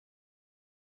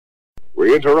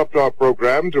We interrupt our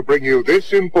program to bring you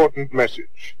this important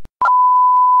message.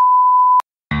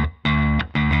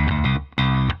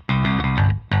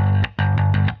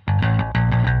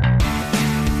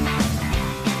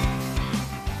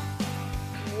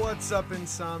 What's up,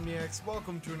 Insomniacs?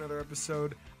 Welcome to another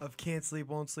episode of Can't Sleep,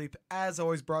 Won't Sleep. As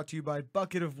always, brought to you by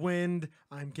Bucket of Wind.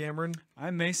 I'm Cameron.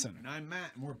 I'm Mason. And I'm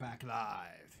Matt, and we're back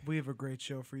live. We have a great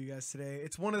show for you guys today.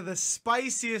 It's one of the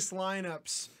spiciest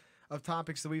lineups of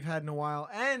topics that we've had in a while,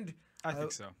 and I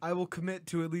think so. I will commit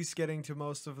to at least getting to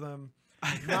most of them.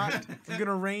 I'm going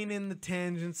to rein in the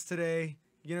tangents today,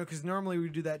 because normally we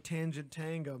do that tangent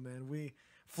tango, man. We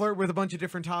flirt with a bunch of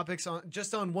different topics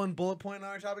on one bullet point on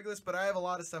our topic list, but I have a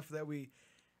lot of stuff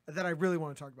that I really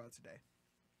want to talk about today.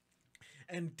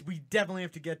 And we definitely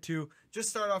have to get to, just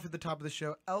start off at the top of the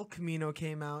show, El Camino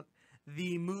came out,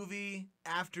 the movie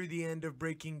after the end of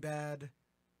Breaking Bad.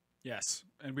 Yes,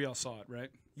 and we all saw it,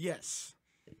 right? Yes.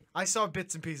 I saw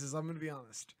bits and pieces, I'm going to be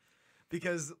honest.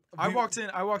 Because I walked in,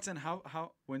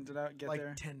 when did I get like there?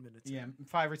 Like 10 minutes. Yeah,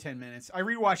 5 or 10 minutes. I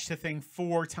rewatched the thing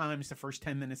 4 times the first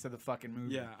 10 minutes of the fucking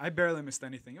movie. Yeah, I barely missed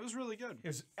anything. It was really good.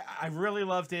 I really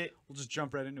loved it. We'll just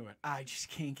jump right into it. I just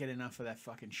can't get enough of that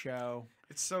fucking show.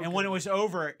 It's so And good. when it was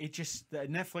over,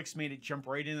 Netflix made it jump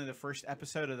right into the first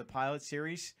episode of the pilot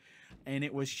series, and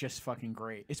it was just fucking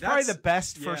great. It's probably the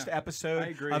best first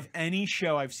episode of any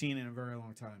show I've seen in a very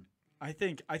long time. I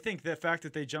think the fact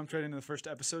that they jumped right into the first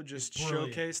episode just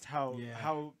showcased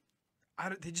how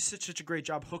they just did such a great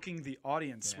job hooking the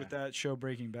audience with that show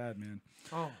Breaking Bad, man.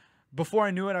 Oh. Before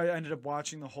I knew it, I ended up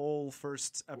watching the whole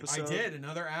first episode. I did,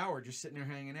 another hour just sitting there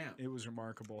hanging out. It was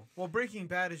remarkable. Well, Breaking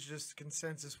Bad is just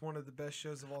consensus one of the best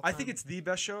shows of all time. I think it's the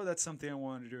best show. That's something I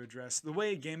wanted to address. The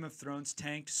way Game of Thrones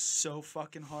tanked so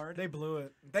fucking hard. They blew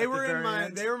it. They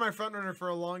were my front runner for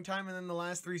a long time, and then the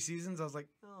last 3 seasons, I was like,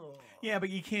 oh. Yeah, but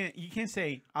you can't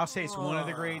say. I'll say it's one of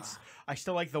the greats. I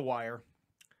still like The Wire.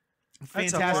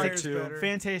 Fantastic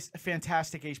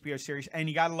HBO series, and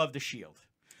you gotta love The Shield.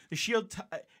 The Shield,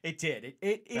 it did.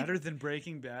 It better than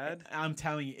Breaking Bad? I'm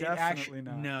telling you, Definitely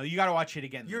not. No, you got to watch it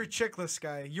again. You're a chicklets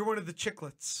guy. You're one of the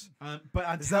chicklets.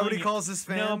 But is that what he calls his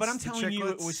fans? No, but I'm telling you,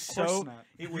 it was so.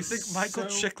 It was. You think Michael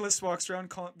Chiklis walks around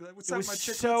calling? What's up, my chicklets?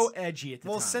 It was so edgy at the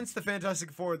time. Well, since the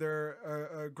Fantastic Four, there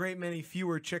are a great many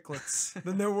fewer chicklets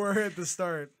than there were at the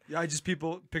start. Yeah, I just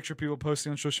picture people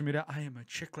posting on social media. I am a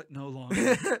chicklet no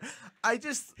longer.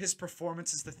 His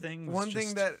performance is the thing. One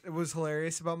thing that was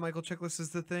hilarious about Michael Chiklis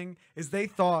is they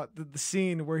thought that the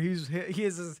scene where he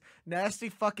has this nasty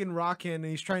fucking rock hand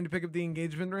and he's trying to pick up the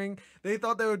engagement ring, they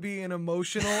thought that would be an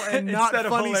emotional and not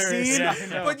funny scene.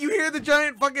 Yeah, but you hear the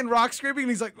giant fucking rock scraping and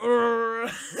he's like, "Urgh."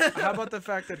 How about the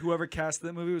fact that whoever cast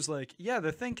that movie was like, yeah,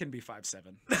 the thing can be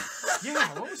 5'7".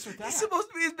 Yeah, what was with that? He's supposed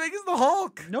to be as big as the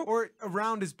Hulk. Nope. Or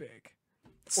around as big.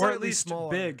 Or at least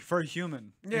smaller. big for a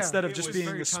human, Yeah, instead of it just was being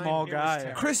very a small tiny.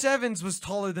 guy. Chris Evans was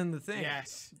taller than the thing.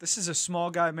 Yes. This is a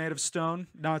small guy made of stone.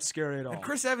 Not scary at all. And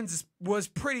Chris Evans was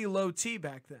pretty low T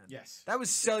back then. Yes. That was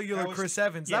cellular Chris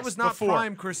Evans. yes, that was not before.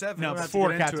 prime Chris Evans. No, We'll have to before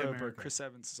get into Captain it, America. but Chris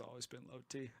Evans has always been low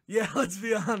T. Yeah, let's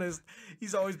be honest.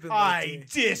 He's always been low I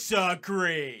T.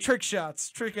 disagree. Trick shots,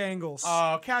 trick angles.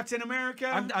 Oh, Captain America.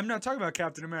 I'm not talking about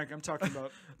Captain America. I'm talking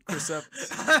about Chris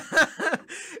Evans.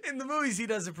 In the movies, he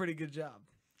does a pretty good job.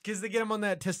 Because they get him on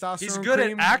that testosterone He's good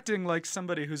cream. at acting like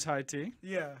somebody who's high T.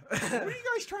 Yeah. What are you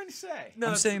guys trying to say? No,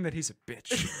 I'm saying that he's a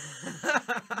bitch.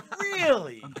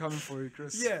 Really? I'm coming for you,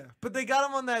 Chris. Yeah, but they got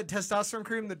him on that testosterone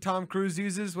cream that Tom Cruise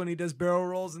uses when he does barrel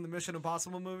rolls in the Mission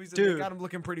Impossible movies. And Dude, they got him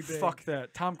looking pretty big. Fuck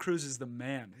that. Tom Cruise is the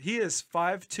man. He is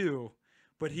 5'2",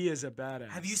 but he is a badass.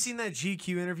 Have you seen that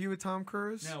GQ interview with Tom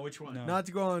Cruise? No, which one? No. Not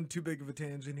to go on too big of a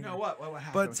tangent here. No, what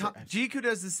happened? But GQ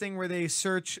does this thing where they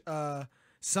search the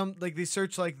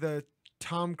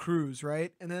Tom Cruise,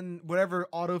 right? And then whatever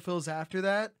autofills after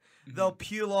that, they'll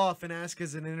peel off and ask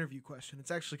as an interview question.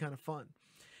 It's actually kind of fun.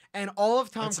 And all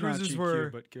of Tom That's not Cruise's GQ, were.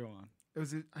 but go on.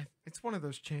 It's one of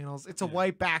those channels. It's a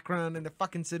white background and they're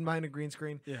fucking sitting behind a green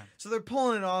screen. Yeah. So they're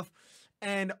pulling it off.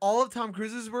 And all of Tom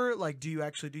Cruise's were like, do you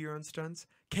actually do your own stunts?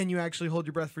 Can you actually hold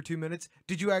your breath for 2 minutes?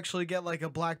 Did you actually get like a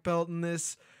black belt in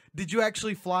this? Did you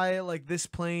actually fly like this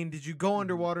plane? Did you go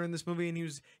underwater in this movie? And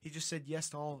he just said yes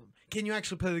to all of them. Can you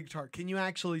actually play the guitar? Can you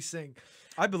actually sing?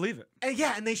 I believe it. And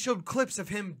yeah, and they showed clips of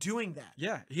him doing that.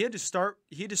 Yeah, he had to start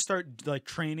like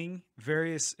training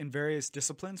in various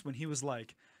disciplines when he was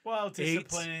like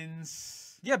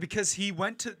disciplines. Yeah, because he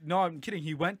went to I'm kidding.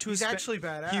 He went to He's actually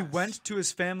badass. He went to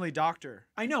his family doctor.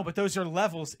 I know, but those are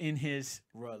levels in his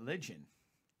religion.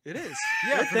 It is.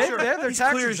 Yeah, they sure. have their He's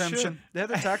tax clear as exemption. shit. They have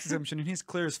their tax exemption, and he's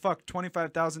clear as fuck.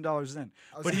 $25,000 in.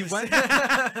 But he went.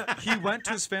 He went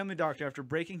to his family doctor after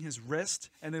breaking his wrist,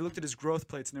 and they looked at his growth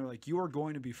plates, and they were like, "You are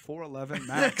going to be 4'11"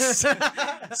 max,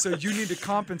 so you need to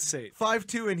compensate."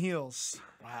 5'2" in heels.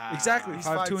 Wow. Exactly. He's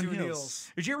 5'2" in 5'2"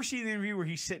 heels. Did you ever see the interview where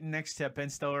he's sitting next to Ben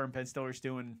Stiller and Ben Stiller's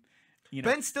doing, you know,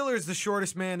 Ben Stiller is the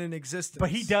shortest man in existence. but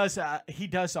he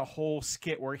does a whole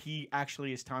skit where he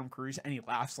actually is Tom Cruise and he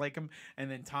laughs like him, and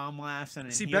then Tom laughs and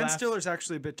then See, he Ben laughs. Stiller's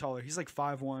actually a bit taller. He's like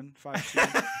 5'1",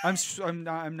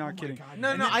 5'2". I'm not kidding.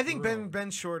 No, I think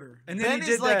Ben's shorter. And then Ben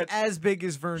he is did like that- as big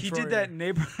as Vern. He Troyer. did that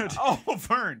neighborhood. Oh,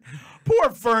 Vern. Poor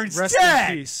Vern's Rest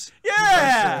dead. in peace.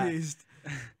 Yeah. He's-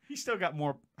 He still got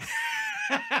more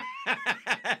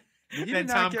He than did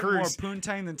not Tom get Cruise. more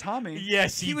poontang than Tommy.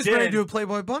 Yes, He he was did. married to a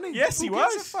Playboy bunny. Yes, Who he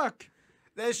gives a was. fuck?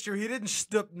 That's true. He didn't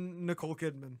stoop Nicole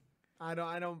Kidman. I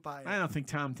don't buy it. I don't think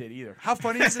Tom did either. How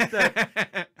funny is it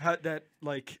that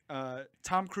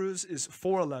Tom Cruise is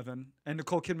 4'11" and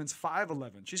Nicole Kidman's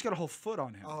 5'11"? She's got a whole foot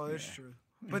on him. Oh, that's true.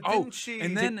 But Oh, didn't she?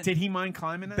 and then Did he mind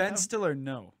climbing that? Ben though? Stiller,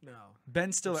 no. no.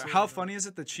 Ben Stiller. Absolutely How not. funny is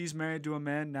it that she's married to a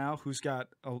man now who's got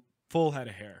a full head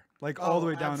of hair, like all the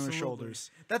way down to his absolutely.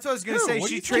 shoulders? That's what I was gonna Who? say. What do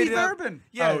She you traded Keith up. Urban.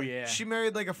 Yeah. Oh, yeah. She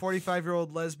married like a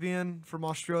 45-year-old lesbian from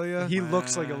Australia. He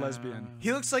looks like a lesbian.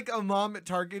 He looks like a mom at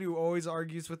Target who always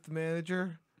argues with the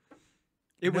manager.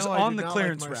 It was No, I on do the not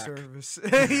clearance like my rack. service.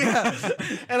 Yeah,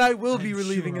 and I will be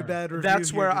relieving a bad review.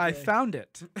 That's here where I today. found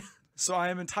it. So I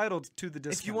am entitled to the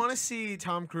discount. If you want to see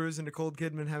Tom Cruise and Nicole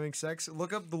Kidman having sex,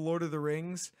 look up The Lord of the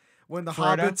Rings. When the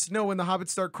Frodo? hobbits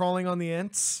start crawling on the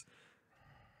ants.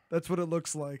 That's what it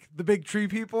looks like. The big tree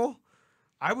people.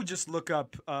 I would just look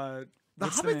up what's the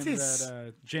Hobbit name of is-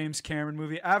 that James Cameron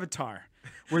movie, Avatar,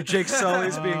 where Jake Sully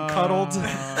is being cuddled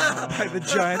by the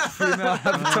giant female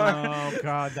Avatar. Oh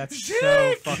God, that's so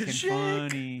Jake, fucking Jake.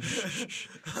 funny.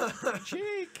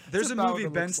 There's a about movie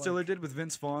what it Ben looks Stiller like. did with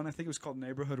Vince Vaughn. I think it was called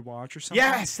Neighborhood Watch or something.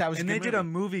 Yes, that was a And good they did a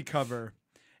movie. movie cover,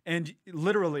 and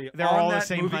literally They're on all the that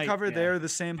same movie height, cover, yeah. they're the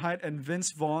same height, and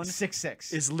Vince Vaughn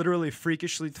 6'6" is literally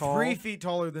freakishly tall, 3 feet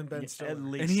taller than Ben at Stiller.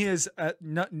 least. and he is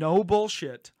no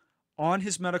bullshit. On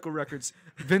his medical records,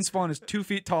 Vince Vaughn is 2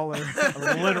 feet taller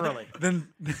literally than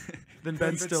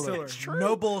Ben Stiller.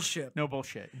 No bullshit. no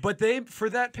bullshit. But for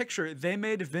that picture, they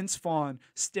made Vince Vaughn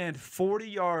stand 40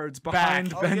 yards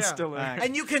behind Oh, Ben yeah. Stiller. Back.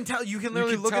 And you can tell. You can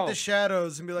literally can look tell. at the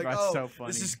shadows and be like, That's "Oh, so funny.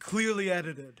 this is clearly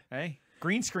edited." Hey,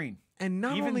 green screen. And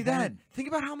not Even only that, then. think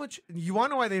about how much. You want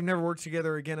to know why they've never worked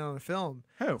together again on a film?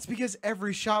 Who? It's because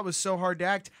every shot was so hard to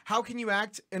act. How can you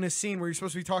act in a scene where you're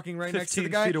supposed to be talking right next to the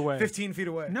 15 guy? feet away. 15 feet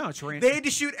away. No, it's They had to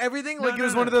shoot everything like it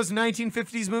was no, one of no. those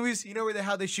 1950s movies. You know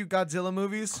how they shoot Godzilla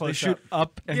movies? They Close shoot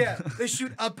up and Yeah, they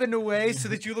shoot up and away so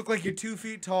that you look like you're 2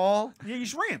 feet tall. Yeah,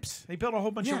 use ramps. They built a whole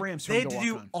bunch of ramps for they him had to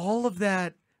to walk do on. all of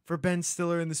that for Ben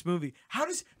Stiller in this movie.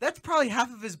 That's probably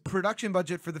half of his production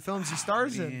budget for the films he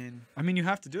stars in. Man, I mean, you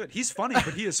have to do it. He's funny,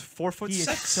 but he is 4'6". he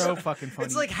is so fucking funny.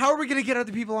 It's like, how are we gonna get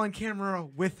other people on camera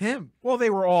with him? well, they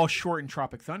were all short in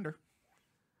Tropic Thunder.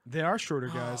 They are shorter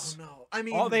guys. Oh no! I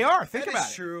mean, Oh, they are. Think that about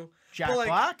is it. True. Jack But, like,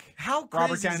 Black, How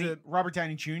crazy Robert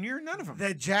Downey Jr. None of them. is it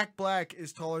that Jack Black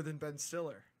is taller than Ben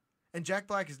Stiller, and Jack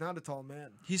Black is not a tall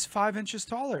man? He's 5 inches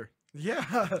taller. Yeah,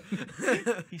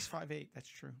 He's 5'8". That's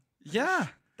true. Yeah.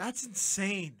 that's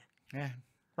insane. Yeah.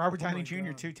 Robert Oh Downey my Jr.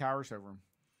 God. too towers over him.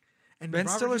 And Ben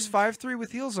Robert Stiller's Downey- 5'3"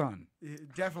 with heels on.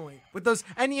 Definitely with those.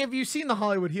 And have you seen the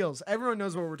Hollywood heels? Everyone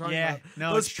knows what we're talking Yeah, about.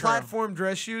 no, those it's true. platform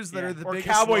dress shoes that Yeah. are the or biggest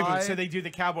cowboy lie. boots. So they do the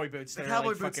cowboy boots. The that are cowboy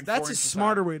like boots. fucking That's 4 a inches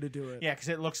smarter high. way to do it. Yeah, because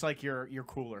it looks like you're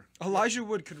cooler. Elijah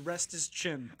Wood could rest his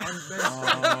chin on Ben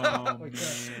Oh man,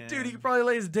 Dude, he could probably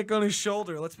lay his dick on his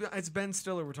shoulder. It's Ben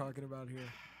Stiller we're talking about here.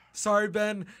 Sorry,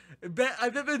 Ben. I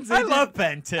bet Ben's I agent. love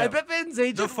Ben too. I bet Ben's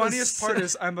agent. The was- funniest part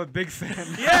is I'm a big fan.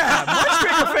 Yeah, much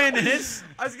bigger fan than his.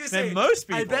 I was gonna than say most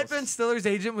I bet people's. Ben Stiller's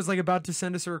agent was like about to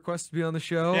send us a request to be on the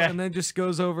show, Yeah. and then just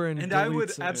goes over and. And I would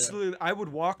deletes it. absolutely, I would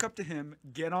walk up to him,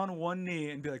 get on one knee,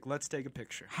 and be like, "Let's take a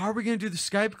picture." How are we gonna do the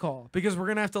Skype call? Because we're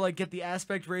gonna have to like get the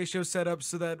aspect ratio set up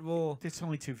so that we'll. It's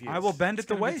only 2 views. I will bend at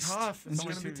the It's gonna be waist. tough. It's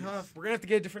only gonna be 2 tough. We're gonna have to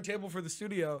get a different table for the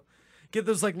studio. Get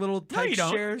those like little No, tight you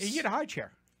don't. chairs. You get a high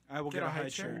chair. I will get a high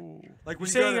chair. Like You're when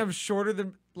saying you go I'm shorter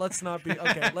than. Let's not be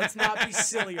okay. Let's not be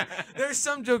silly. There's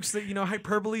some jokes that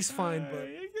hyperbole's fine, but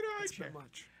you get a high it's chair. not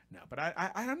much. No, but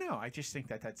I don't know. I just think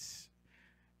that's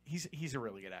he's a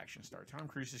really good action star. Tom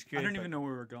Cruise is good. I don't even know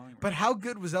where we were going. But how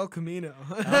good was El Camino?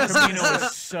 El Camino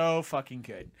was so fucking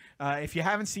good. If you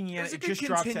haven't seen It yet, was a it good just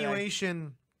dropped today.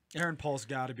 continuation. Aaron Paul's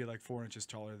got to be like 4 inches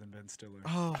taller than Ben Stiller.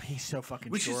 Oh, He's so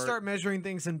fucking we short. should start measuring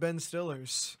things in Ben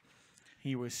Stiller's.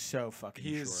 He was so fucking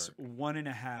He short. is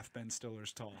 1.5 Ben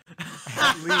Stiller's tall.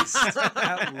 At least.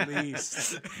 At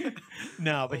least.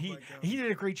 No, but Oh my God. he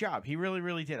did a great job. He really,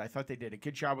 really did. I thought they did a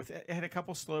good job with it. It had a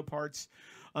couple slow parts.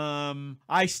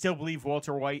 I still believe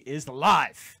Walter White is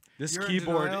alive. This You're in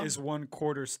keyboard denial? is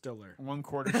 1/4 Stiller.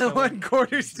 1/4 Stiller. 1/4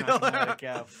 He's not gonna Stiller. let it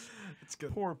go. It's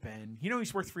good. Poor Ben. You know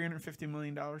he's worth $350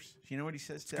 million. You know what he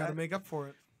says to Got to that? make up for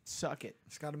it. Suck it.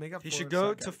 It's got to make up He for should it. go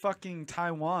Suck to it. fucking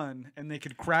Taiwan and they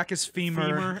could crack his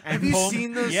femur. And Have you pull him-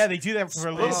 seen those- Yeah, they do that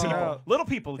for little Space it people. out. Little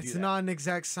people do It's that. not an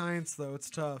exact science, though. It's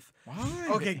tough. Why?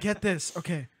 Okay, get this.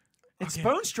 Okay. It's Okay.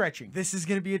 bone stretching. This is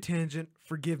gonna be a tangent.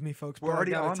 Forgive me, folks. We're but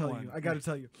already I gotta on tell one. you. I gotta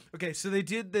tell you. Okay, so they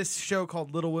did this show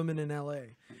called Little Women in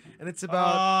L.A. and it's Oh,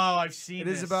 about. I've seen It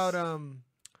is this. about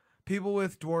people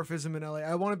with dwarfism in LA.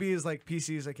 I want to be as like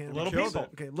PC as I can. Little Killed people. it.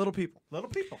 Okay, little people. little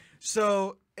people.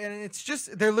 So and it's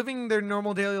just they're living their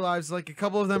normal daily lives. Like a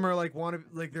couple of them are like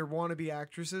they're wannabe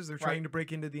actresses. They're trying Right. to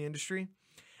break into the industry,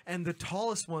 and the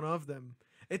tallest one of them,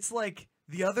 it's like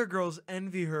the other girls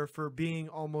envy her for being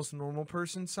almost normal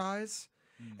person size,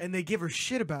 and they give her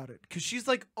shit about it because she's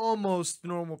like almost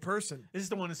normal person. This is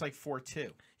the one that's like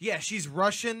 4'2". Yeah, she's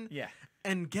Russian. Yeah.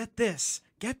 And get this.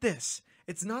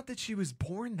 It's not that she was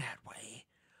born that way.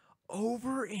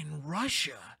 Over in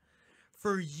Russia,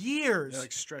 for years, They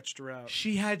like stretched her out.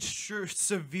 she had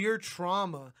severe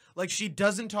trauma. Like she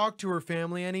doesn't talk to her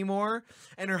family anymore,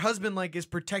 and her husband like is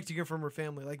protecting her from her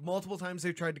family. Like multiple times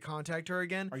they've tried to contact her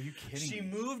again. Are you kidding She me?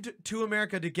 moved to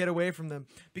America to get away from them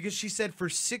because she said for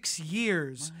 6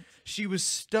 years she was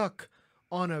stuck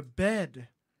on a bed.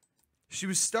 She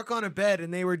was stuck on a bed,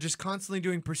 and they were just constantly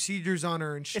doing procedures on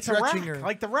her and It's a rack, stretching her.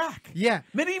 like the rack. Yeah,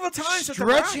 Medieval times. It's a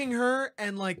rack. stretching her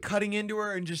and like cutting into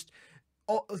her and just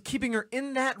keeping her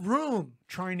in that room,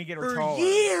 Trying to get her for taller.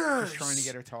 years. Just trying to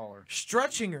get her taller.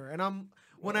 stretching her. And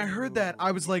when I heard that,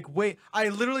 I was like, wait. I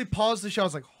literally paused the show. I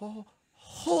was like,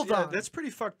 hold Yeah, on. that's pretty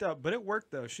fucked up, but it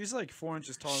worked though. She's like 4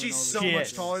 inches taller. She's so than all the much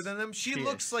is. taller than them. She She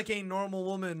looks is. like a normal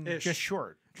woman. Ish. Just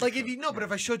short. Like if you know, but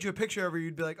if I showed you a picture of her,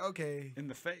 you'd be like, okay, in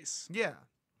the face. yeah.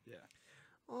 Yeah.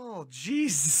 Oh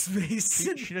Jesus,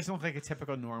 Mason. She doesn't look like a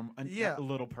typical Yeah. a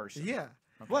little person. Yeah.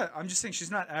 What? I'm just saying she's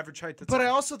not average height. That's But I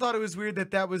all. also thought it was weird that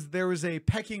there was a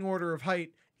pecking order of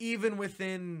height even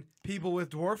within people with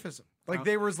dwarfism. Like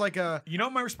there was like a You know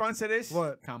what my response to this?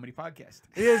 What? Comedy podcast.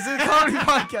 it's a comedy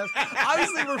podcast.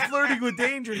 Obviously, we're flirting with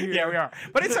danger here. Yeah, we are.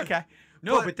 But it's okay.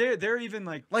 No, but- but they're even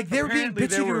like Like, they were being apparently bitchy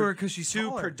there to were her 'cause she's two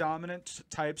taller. predominant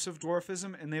types of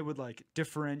dwarfism, and they would like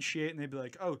differentiate, and they'd be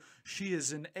like, "Oh, she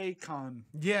is an acon."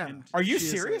 Yeah. and Are you she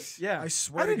is a-" serious? Yeah, I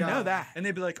swear I didn't to God. know that. And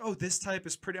they'd be like, "Oh, this type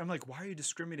is pretty." I'm like, "Why are you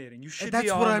discriminating? You should And that's be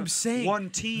on what I'm saying. one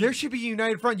team." There should be a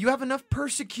united front. You have enough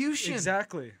persecution.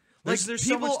 Exactly. Like, There's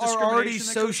so much people are already discrimination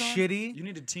that so goes on. shitty. You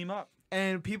need to team up.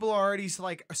 And people are already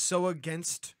like so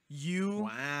against you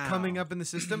Wow. coming up in the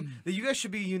system that you guys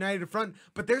should be a united front.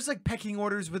 But there's like pecking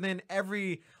orders within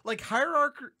every like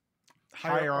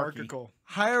Hierarchical.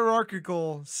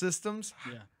 hierarchical systems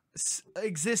Yeah.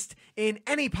 exist in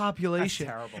any population.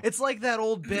 terrible. It's like that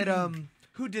old bit.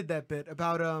 Who did that bit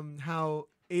about how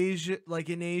Asia, like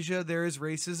in Asia, there is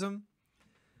racism.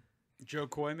 Joe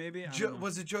Coy, maybe. I don't know.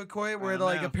 Was it Joe Coy where don't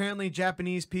like know. apparently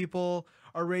Japanese people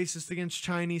are racist against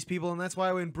Chinese people, and that's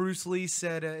why when Bruce Lee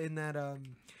said in that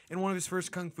in one of his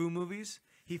first kung fu movies,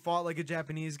 he fought like a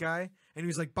Japanese guy, and he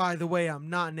was like, "By the way, I'm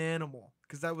not an animal,"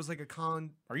 because that was like a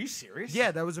Are you serious?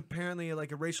 Yeah, that was apparently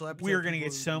like a racial epithet. We are going to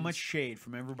people get so use. much shade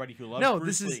from everybody who loves No,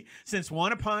 Bruce this is- Lee. Since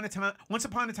once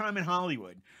upon a time in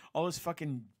Hollywood, all those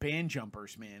fucking band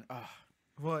jumpers, man. Ugh.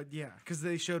 What? Yeah, because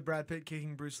they showed Brad Pitt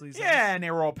kicking Bruce Lee's ass. Yeah, and they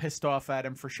were all pissed off at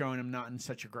him for showing him not in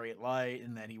such a great light,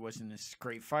 and that he wasn't this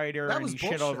great fighter. That and was he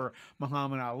shit bullshit. over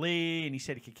Muhammad Ali, and he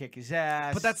said he could kick his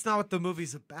ass. But that's not what the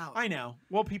movie's about. I know.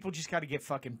 Well, people just got to get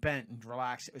fucking bent and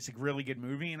relax. It's a really good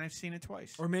movie, and I've seen it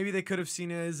twice. Or maybe they could have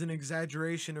seen it as an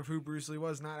exaggeration of who Bruce Lee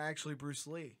was, not actually Bruce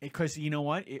Lee. Because you know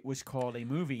what? It was called a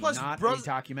movie, Plus, not bros- a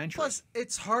documentary. Plus,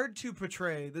 it's hard to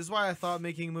portray. This is why I thought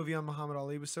making a movie on Muhammad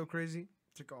Ali was so crazy.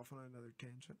 Took off on another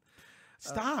tangent.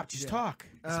 Stop. Just yeah. talk.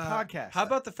 It's a podcast. How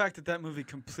about the fact that that movie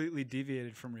completely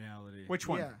deviated from reality? Which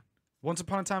one? Yeah. Once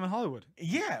Upon a Time in Hollywood.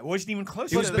 Yeah, it wasn't even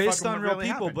close. It was to based fucking on what real really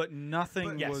people, happened. but nothing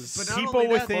But- Yes, was. But not people only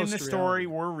that- within Close the to story reality.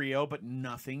 were real, but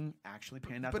nothing actually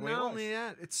panned out But the way not it was. only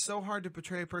that, it's so hard to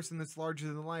portray a person that's larger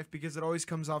than life because it always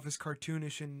comes off as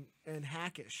cartoonish and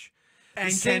hackish. The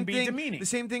And same can be thing- demeaning. The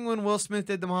same thing when Will Smith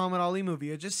did the Muhammad Ali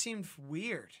movie. It just seemed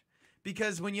weird.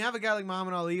 Because when you have a guy like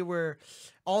Muhammad Ali where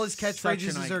all his Such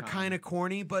catchphrases an are icon. kind of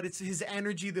corny, but it's his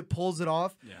energy that pulls it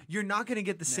off, Yeah. you're not going to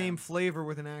get the same flavor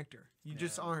with an actor. You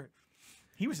just aren't.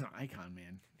 He was an icon,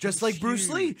 man. Just like Bruce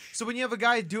Lee. So when you have a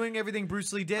guy doing everything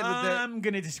Bruce Lee did with that, I'm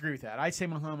going to disagree with that. I'd say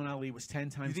Muhammad Ali was 10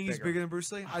 times bigger. You think he's bigger than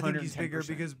Bruce Lee? I think he's bigger 110%.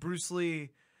 because Bruce Lee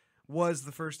was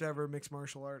the first ever mixed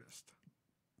martial artist.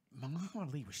 Muhammad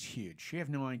Ali was huge. You have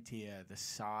no idea the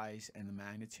size and the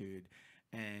magnitude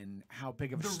and how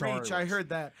big of a The star reach, he I was. heard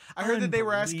that. I heard that they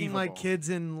were asking like Unbelievable. kids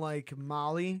in like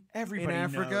Mali, Everybody in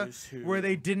Africa, knows who where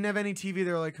they didn't have any TV.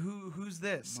 They were like, "Who's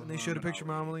this?" And they showed a Muhammad picture of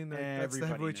Ali. Muhammad Ali, and they're like, that's the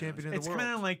Everybody heavyweight knows. champion of It's the world.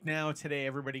 kind of like now today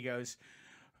everybody goes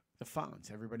the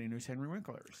Fonz. Everybody knows Henry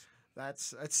Winklers.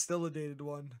 That's still a dated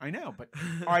one. I know, but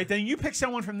all right, then you pick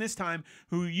someone from this time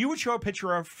who you would show a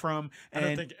picture of from. I And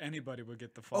don't think anybody would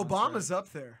get the Fonz Obama's right. up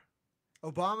there.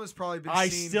 Obama's probably been. I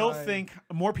seen still by- think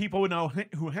more people would know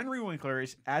who Henry Winkler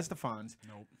is as the Fonz.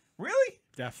 Nope. Really?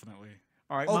 Definitely.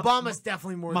 All right, Obama's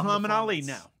definitely more. than the Muhammad Ali. Fonz.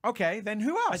 No. Okay, then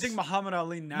who else? I think Muhammad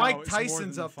Ali now. Mike is more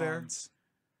Tyson's than up the there. Fonz.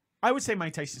 I would say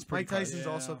Mike Tyson's pretty Mike close. Tyson's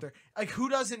also Yeah. up there. Like, who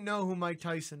doesn't know who Mike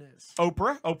Tyson is?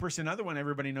 Oprah. Oprah's another one.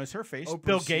 Everybody knows her face. Oprah's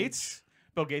Bill huge. Gates.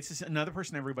 Bill Gates is another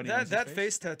person everybody knows. That his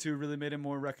face tattoo really made him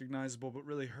more recognizable, but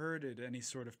really hurted any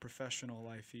sort of professional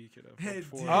life he could have It hoped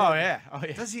for. did. Oh yeah. Oh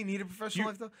yeah. Does he need a professional You-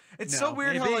 life though? It's No. so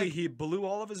weird Maybe how like he blew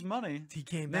all of his money. he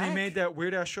came Then back. he made that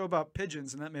weird ass show about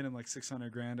pigeons, and that made him like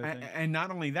 $600,000. I think. And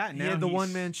not only that, He now had the he's-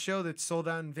 one man show that sold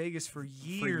out in Vegas for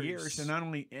years. for years, and not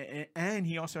only and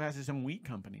he also has his own wheat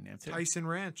company now too. Tyson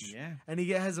Ranch. Yeah. And he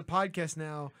has a podcast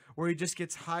now where he just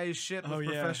gets high as shit with Oh,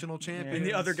 yeah. professional champions. And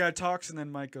the other guy talks, and then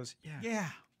Mike goes, "Yeah, Yeah.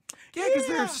 Yeah, because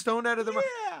Yeah. they're stoned out of their mind.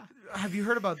 Yeah. Have you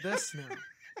heard about this now?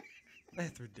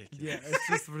 that's ridiculous." Yeah, it's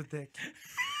just ridiculous.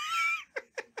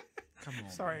 Come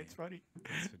on. Sorry, man. it's funny.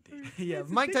 That's ridiculous. Yeah,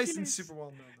 It's Mike ridiculous. Tyson's super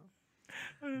well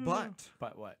known though.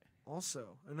 But what?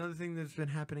 also, another thing that's been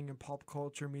happening in pop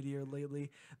culture media lately,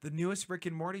 the newest Rick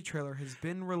and Morty trailer has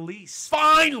been released.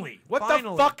 Finally! What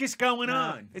Finally. the fuck is going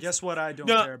Nah, on? guess what? I don't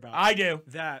No, care about I do.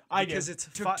 that. I do. because it's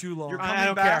Took too long. You're I coming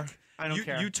don't back. care. I don't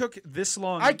care. You took this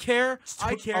long. I care.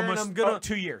 I care, and Almost I'm gonna.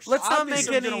 2 years. Let's not make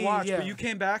Obviously I'm any. gonna watch, yeah. but you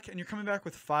came back, and you're coming back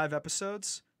with 5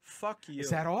 episodes. Fuck you. Is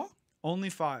that all? Only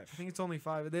 5? I think it's only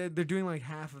 5. They're doing like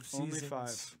half of seasons. Only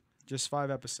 5. Just 5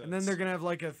 episodes. And then they're gonna have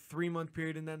like a 3-month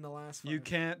period, and then the last 5. You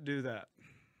can't do that.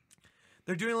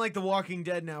 They're doing like The Walking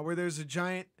Dead now, where there's a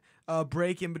giant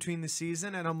break in between the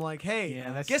season, and I'm like, hey,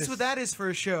 Yeah, that's guess just- what that is for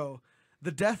a show?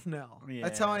 The death knell.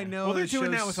 That's how I Yeah. know. Well, they're the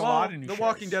doing that show's- with a Well, lot of new The shows.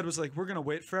 Walking Dead was like, we're gonna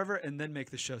wait forever and then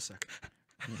make the show suck.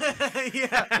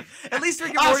 Yeah. At least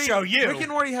Rick and I'll Morty. show you. Rick and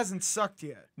Morty hasn't sucked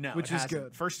yet. No, which it is hasn't.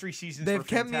 good. First 3 seasons. They've were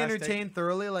kept me fantastic. entertained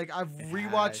thoroughly. Like I've It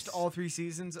rewatched has. all 3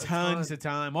 seasons. Tons of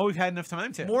time. Well, we've had enough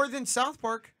time to. More than South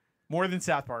Park. More than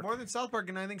South Park. More than South Park,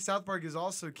 and I think South Park is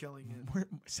also killing it.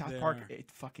 South They Park, are.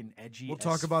 it's fucking edgy. We'll as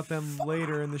talk about them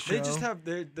later in the show. They just have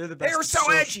they're the They best. are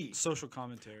so edgy. Social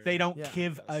commentary. They don't Yeah.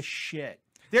 give a shit.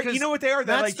 They're, you 'Cause know what they are?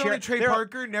 They're Matt like Stone and Trey they're-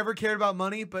 Parker never cared about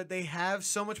money, but they have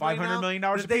so much money $500 now million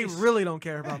that they apiece. really don't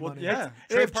care about Well, money. yeah.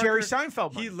 They Trey have Jerry Parker,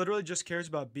 Seinfeld money. He literally just cares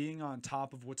about being on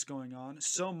top of what's going on.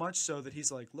 So much so that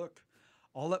he's like, look,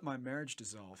 I'll let my marriage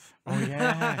dissolve. Oh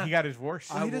yeah, he got his divorce.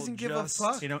 Well, he I will doesn't give a just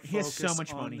fuck. You know, he has so focus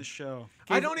much on money. The show.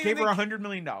 I don't even gave her think- $100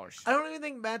 million. I don't even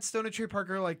think Matt Stone and Trey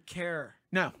Parker like care.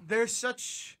 No, They're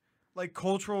such like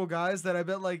cultural guys that I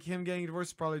bet like him getting divorced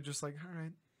is probably just like, all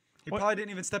right. He What? probably didn't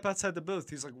even step outside the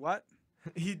booth. He's like, what?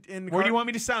 He in where do you want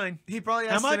me to sign? He probably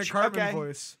How asked in a much? Carbon Okay.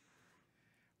 voice.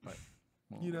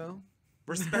 You know,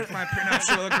 Respect my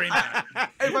prenuptial agreement.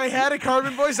 if I had a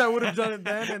Carbon voice, I would have done it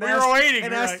then. And We were asked, waiting,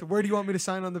 and you're asked, like- where do you want me to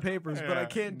sign on the papers? But I Yeah.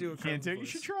 can't do a Carbon Can't do it. You voice.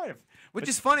 should try it. Which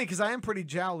is funny because I am pretty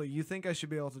jowly. You think I should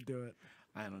be able to do it?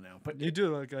 I don't know, but You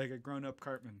do look like a grown-up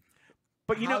Cartman.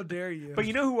 but you How know, dare you? but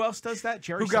you know who else does that?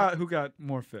 Jerry. Who got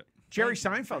more fit? Jerry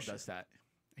Thank you, Seinfeld appreciate does that.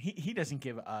 He doesn't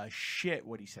give a shit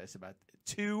what he says about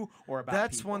to or about.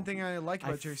 That's people. one thing I like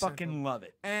about I Jerry fucking Seinfeld. love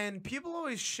it. And people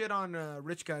always shit on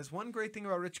rich guys. One great thing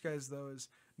about rich guys, though, is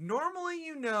normally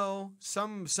you know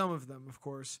some of them, of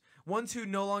course, ones who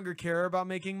no longer care about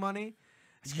making money.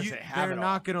 It's 'cause they have they're it not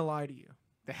all. gonna lie to you.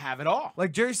 They have it all.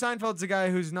 Like Jerry Seinfeld's a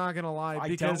guy who's not gonna lie I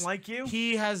because don't like you.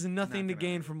 he has nothing to gonna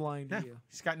gain from lying to Yeah, you.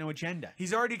 he's got no agenda.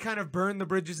 He's already kind of burned the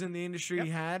bridges in the industry Yep.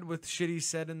 he had with shit he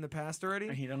said in the past already.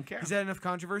 And he don't care. He's had enough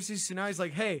controversies, so now he's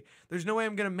like, hey, there's no way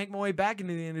I'm gonna make my way back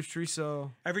into the industry,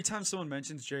 so Every time someone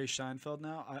mentions Jerry Seinfeld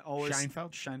now, I always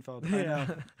Scheinfeld? Scheinfeld. Yeah. I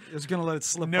know. I was gonna let it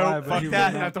slip No, by, but fuck he will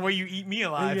that. not. Not the way you eat me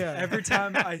alive. Yeah. Every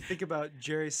time I think about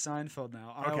Jerry Seinfeld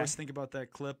now, I Okay. always think about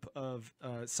that clip of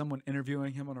someone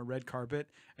interviewing him on a red carpet,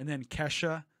 and then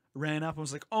Kesha ran up and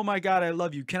was like, "Oh my God, I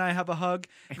love you. Can I have a hug?"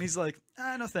 And he's like,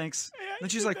 "No thanks."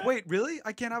 And she's like, "Wait, really?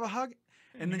 I can't have a hug?"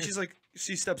 And then she's like,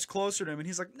 she steps closer to him, and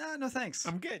he's like, "No thanks.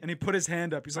 I'm good." And he put his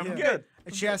hand up. He's like, "I'm Yeah. good."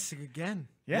 And she asked again.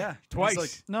 Yeah, And twice. He's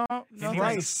like, "No, And he no, was-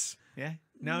 Twice. Yeah.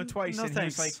 No, twice. No and he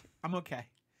was like, thanks. I'm okay.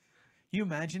 You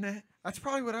imagine that? That's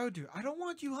probably what I would do. I don't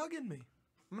want you hugging me.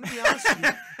 I'm gonna be honest with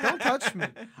you. Don't touch me.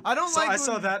 I don't So like. I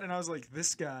saw when- that and I was like,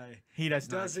 this guy He does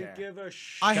not doesn't care. give a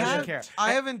shit. I Doesn't have. care.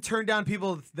 I haven't turned down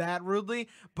people that rudely,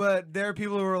 but there are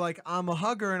people who are like, "I'm a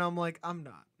hugger," and I'm like, "I'm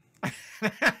not."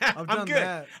 I'm done good.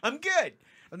 that. I'm good.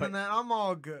 And But- then that, I'm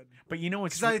all good. But you know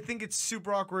what's Because I think it's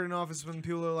super awkward in office when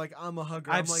people are like, "I'm a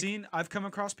hugger." I'm like, I've come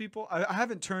across people. I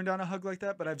haven't turned down a hug like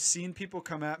that, but I've seen people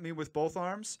come at me with both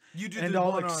arms, "You do and the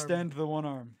I'll one extend the one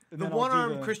arm. And The then I'll one do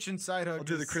arm the- Christian side hug. I'll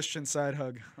do the is- Christian side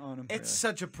hug on him. It's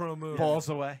such a pro move. balls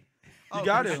away. Oh, You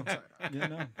got Christian to. side hug. Yeah,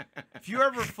 no. If you're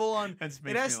ever full on, That it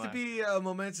makes has me to laugh. be a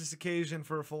momentous occasion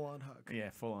for a full on hug.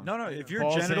 Yeah, full on. No, if your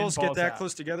Balls in, genitals balls get that out.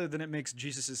 close together, then it makes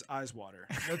Jesus' eyes water.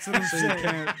 That's what I'm So you saying.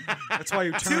 can't. That's why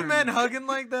you turn. Two men hugging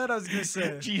like that. I was gonna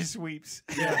say. G sweeps.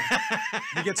 Yeah.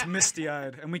 He gets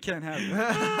misty-eyed, and we can't have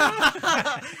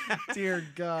it. Dear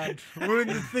God, we're in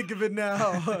the thick of it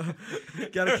now.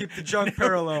 Got to keep the junk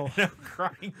parallel. I'm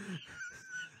crying.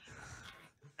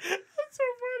 That's so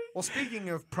funny. Well, speaking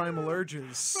of primal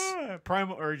urges,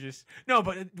 Primal urges. No,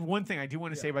 but one thing I do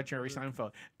want to say about Jerry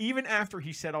Seinfeld, even after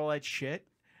he said all that shit,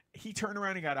 he turned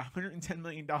around and got a $110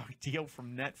 million deal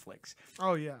from Netflix.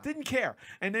 oh yeah, Didn't care.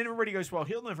 And then everybody goes, well,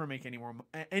 he'll never make any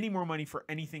more money for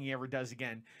anything he ever does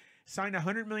again. Signed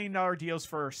 $100 million deals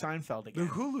for Seinfeld the again.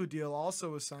 Hulu deal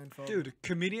also was Seinfeld. Dude,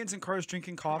 comedians in cars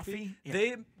drinking coffee. Coffee? Yeah.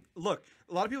 They look.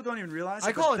 A lot of people don't even realize.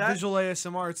 I but call it that, visual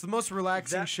ASMR. It's the most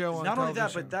relaxing that- show on Not only that,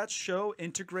 television. but that show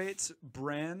integrates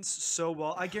brands so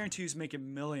well. I guarantee he's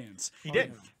making millions. He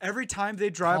did. Every time they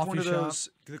drive Coffee one of shop. those,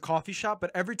 the coffee shop,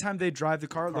 but every time they drive the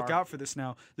car, look out for this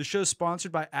now. The show's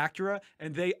sponsored by Acura,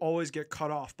 and they always get cut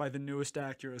off by the newest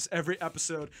Acuras. Every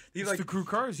episode, he It's the crew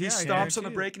cars. He Yeah, I stops on the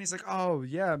guarantee brake and he's like, "Oh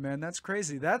yeah, man, that's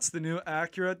crazy. That's the new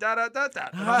Acura." Da da da da.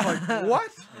 And I'm like,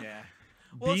 "What? Yeah.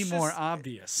 Well, Be it's more just-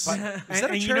 obvious." But- Is and- that a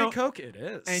and you cherry know- Coke? It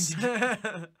is.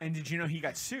 And did you know he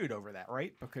got sued over that,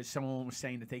 right? Because someone was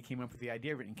saying that they came up with the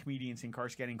idea of it in comedians in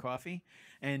cars getting coffee.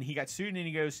 And he got sued, and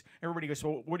he goes, everybody goes,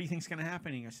 well, what do you think's going to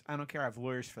happen? He goes, I don't care. I have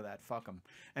lawyers for that. Fuck them.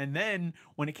 And then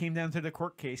when it came down to the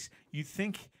court case, you'd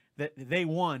think that they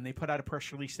won. They put out a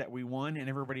press release that we won, and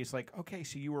everybody's like, okay,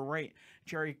 so you were right.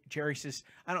 Jerry says,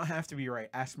 I don't have to be right.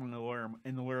 Ask my lawyer.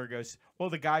 And the lawyer goes, well,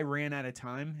 the guy ran out of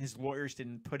time. His lawyers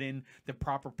didn't put in the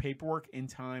proper paperwork in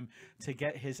time to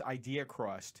get his idea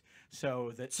crossed.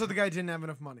 So that So the guy didn't have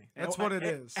enough money. That's what it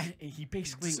is. He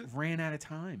basically ran out of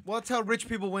time. Well, that's how rich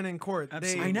people win in court.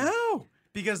 Absolutely. I know.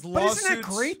 Because But lawsuits. isn't that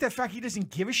great? The fact he doesn't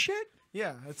give a shit?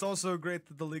 Yeah, it's also great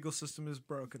that the legal system is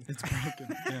broken. it's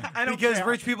broken. Yeah. I don't Because care.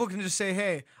 rich people can just say,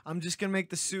 "Hey, I'm just gonna make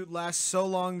the suit last so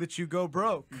long that you go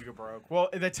broke." You go broke. Well,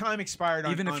 the time expired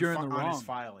on, Even if on you're fi- in the on his wrong.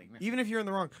 filing. Even if you're in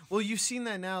the wrong. Well, you've seen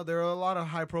that now. There are a lot of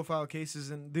high-profile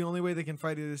cases, and the only way they can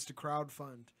fight it is to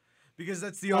crowdfund, because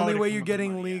that's the only to way come you're up with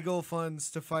getting money, yeah. legal funds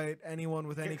to fight anyone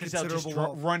with any Because they'll considerable just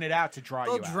wealth. run it out to draw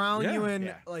They'll you out. drown you Yeah. in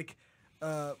Yeah.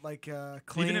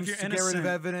 claims Even if you're to get rid of innocent,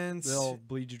 evidence, They'll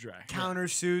bleed you dry.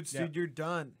 countersuits, Yeah. dude. You're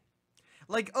done.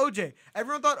 Like OJ.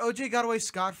 Everyone thought OJ got away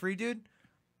scot-free, dude.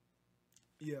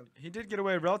 Yeah. He did get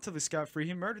away relatively scot-free.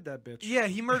 He murdered that bitch. Yeah,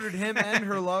 he murdered him and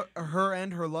her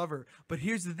and her lover. But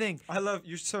here's the thing: I love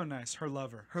you're so nice. Her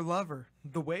lover. her lover,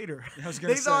 the waiter. I was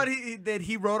gonna They thought say. that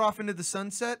he rode off into the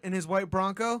sunset in his white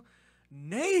Bronco.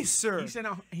 Nay, sir. He's in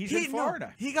no,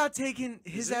 Florida. he got taken.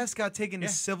 His ass got taken to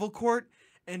civil court,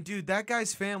 and dude, that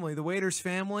guy's family, the waiter's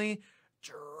family,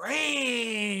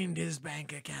 drained his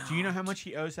bank account. Do you know how much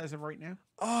he owes as of right now?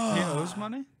 Oh, He owes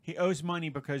money. He owes money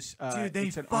because dude, they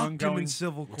it's an fucked him ongoing. in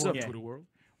civil What's court. up, Yeah. Twitter world?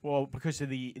 Well, because of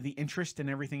the interest and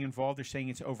everything involved, they're saying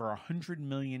it's over $100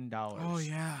 million. Oh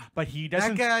yeah, But he that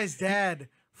doesn't. guy's dad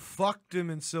fucked him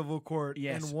in civil court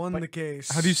Yes, and won but- the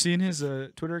case. Have you seen his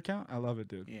Twitter account? I love it,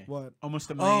 dude. Yeah. what?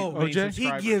 Almost a Oh, million, OJ? He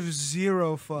subscribers. gives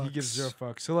zero fucks. He gives zero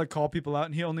fucks. He'll like call people out,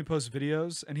 and he only posts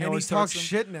videos, and he and he always talks tells them,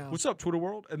 shit now. "What's up, Twitter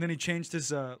world?" And then he changed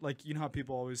his like you know how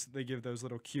people always they give those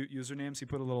little cute usernames. He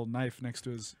put a little knife next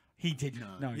to his. He did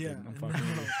not. No, he Yeah, didn't. I'm fucking.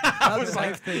 with you. I was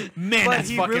like, man, but that's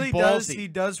he fucking really ballsy. does. He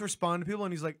does respond to people,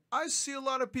 and he's like, "I see a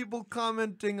lot of people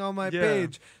commenting on my Yeah.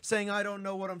 page saying I don't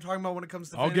know what I'm talking about when it comes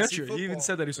to I'll get fantasy you. He even football."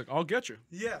 said that. He's like, "I'll get you."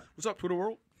 "Yeah," What's up, Twitter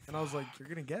world? and I was like, "You're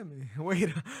gonna get me." Wait,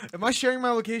 am I sharing my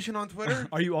location on Twitter?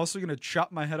 Are you also gonna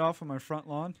chop my head off on my front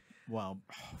lawn? Well,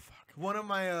 oh, fuck. One of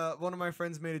my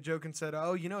friends made a joke and said,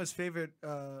 "Oh, you know his favorite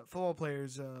football player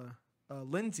is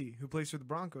Lindsey, who plays for the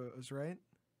Broncos, right?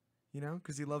 You know,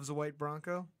 because he loves a white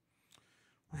Bronco."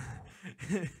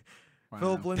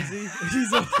 Philip Lindsay,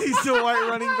 he's a white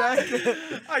running back.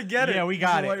 I get Yeah, we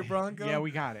got a it. white Bronco? Yeah,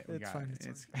 we got it. We It's got fine, it.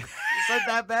 it's Is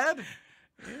that bad?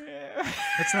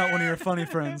 That's not one of your funny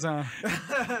friends, huh?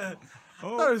 That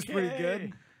was pretty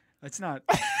good. It's not.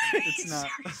 It's not.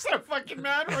 He's so fucking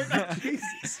mad right now.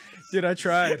 Jesus. Dude, I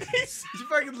tried. You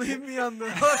fucking leave me on the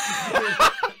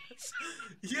hook.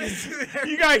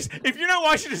 You guys, if you're not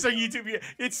watching this on YouTube,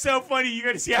 it's so funny. You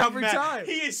got to see how Every mad time.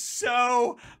 he is.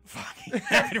 So fucking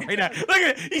mad right now. Look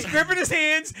at it. He's gripping his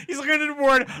hands. He's looking at the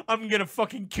board. I'm gonna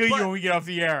fucking kill you when we get off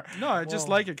the air. No, I just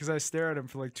like it because I stare at him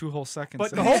for like 2 whole seconds.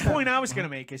 But the whole point I was gonna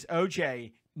make is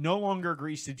OJ no longer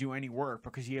agrees to do any work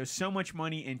because he owes so much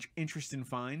money and interest in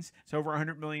fines. It's over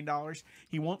 $100 million.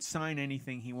 He won't sign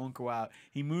anything. He won't go out.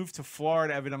 He moved to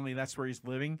Florida. Evidently, that's where he's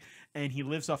living, and he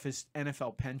lives off his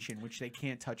NFL pension, which they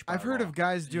can't touch. By I've heard law. of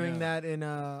guys doing that in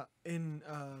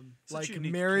Such a like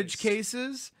unique marriage case.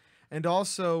 cases, and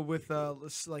also with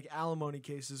like alimony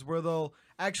cases where they'll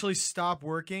actually stop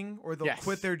working or they'll Yes.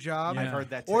 quit their job. I've heard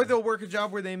that. Or too. they'll work a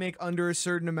job where they make under a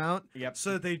certain amount, Yep.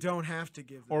 so that they don't have to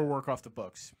give them. or work off the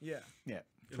books. Yeah. Yeah.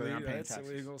 So they're not paying That's taxes.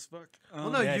 illegal as fuck. Well,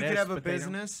 no, yeah, you it could is, have a but they don't-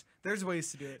 business. There's ways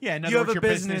to do it. Yeah, in other you have words, a your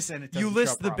business and it you doesn't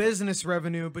list show the profit. business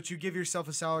revenue, but you give yourself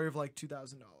a salary of like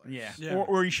 $2,000. Yeah. Yeah.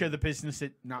 Or you show the business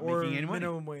it not Or making any money.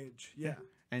 minimum wage. Yeah.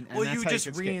 And Well, that's you how just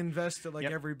gets get- reinvest it like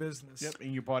Yep. every business. Yep.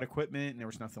 And you bought equipment and there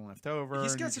was nothing left over.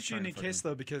 He's and got you're such just a trying to unique fucking- case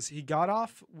though because he got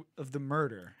off of the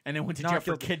murder And then went to Not jail for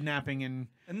guilty. kidnapping and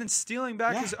and then stealing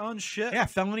back Yeah. his own shit.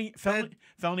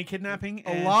 felony kidnapping. A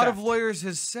and lot of theft. lawyers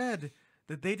has said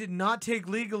that they did not take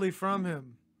legally from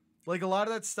him. Like a lot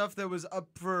of that stuff that was up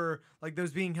for, like that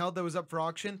was being held, that was up for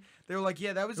auction. They were like,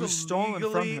 yeah, that was, It was stolen from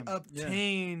illegally him. Yeah.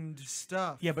 obtained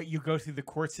stuff. Yeah, but you go through the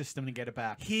court system to get it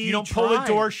back. He you don't pull the tried.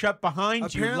 door shut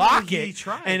behind you, Apparently lock he it,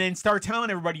 tried. and then start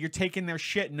telling everybody you're taking their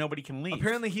shit and nobody can leave.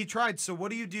 Apparently he tried. So what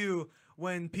do you do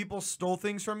when people stole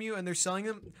things from you and they're selling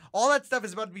them? All that stuff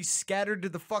is about to be scattered to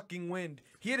the fucking wind.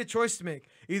 He had a choice to make.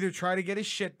 Either try to get his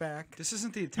shit back. This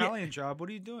isn't the Italian job. What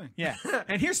are you doing? Yeah,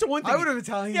 and here's the one thing. I would have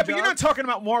Italian Yeah, but you're job. not talking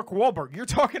about Mark Wahlberg. You're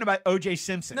talking about O.J.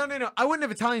 Simpson. No. I wouldn't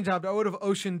have Italian job. I would have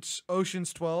Ocean's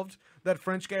 12. That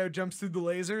French guy who jumps through the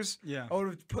lasers. Yeah. I would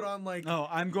have put on like. No,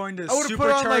 I'm going to I would have put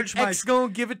on like supercharge my. X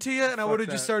gonna give it to you, and I Fuck would have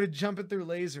just that. started jumping through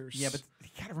lasers. Yeah, but you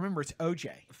gotta remember it's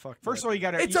O.J. Fuck First that. of all, you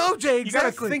gotta. It's you, O.J., You gotta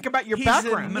exactly. think about your He's a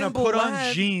background. I'm gonna nimble put on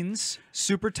lad. jeans,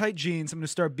 super tight jeans. I'm gonna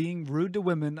start being rude to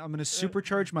women. I'm gonna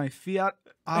supercharge my Fiat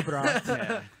Abra,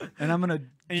 Yeah. and I'm gonna And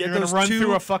get you're gonna those run two,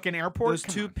 through a fucking airport. those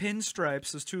Come two on.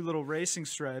 pinstripes, those 2 little racing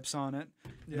stripes on it,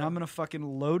 and Yeah. I'm gonna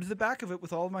fucking load the back of it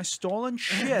with all of my stolen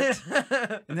shit,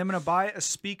 and then I'm gonna buy a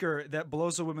speaker that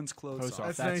blows a woman's clothes Clothes off. off.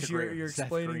 That's That's nice. a You're, great- you're Seth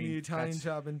explaining Green. the Italian That's-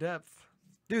 job in depth.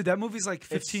 Dude, that movie's like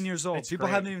 15 years old. it's People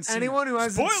great. haven't even seen Anyone it. who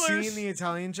hasn't Spoilers! seen the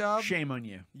Italian job, Shame on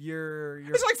you. you're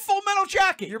It's like Full Metal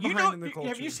Jacket. You're you behind know, in the Have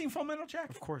culture. you seen Full Metal Jacket?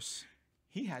 Of course.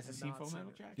 He hasn't seen not Full seen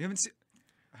Metal it. Jacket. You haven't seen.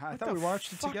 I What thought the we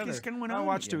watched it fuck together. is going I on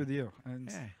watched with it you? with you. And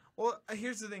Yeah. Well,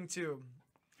 here's the thing too.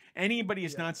 Anybody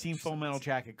has Yeah, not seen Full Metal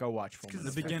Jacket, go watch Full Metal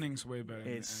The Jacket. beginning's way better.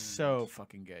 It's and so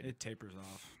fucking good. It tapers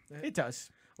off. It does.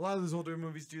 A lot of those older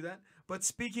movies do that. But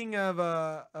speaking of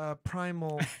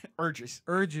primal Urges.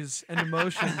 urges and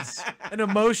emotions,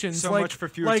 So like, much for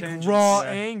fewer like tangents. raw Yeah.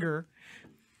 anger.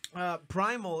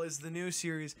 Primal is the new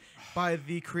series by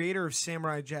the creator of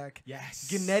Samurai Jack, Yes.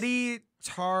 Gennady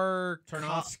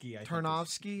Tarnovsky, I think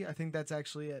Tarnovsky. I think that's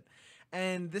actually it.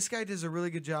 And this guy does a really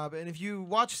good job. And if you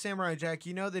watch Samurai Jack,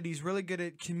 you know that he's really good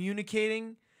at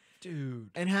communicating Dude.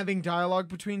 and having dialogue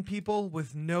between people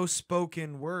with no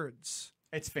spoken words.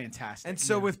 It's fantastic. And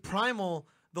so with Primal,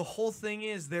 the whole thing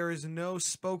is there is no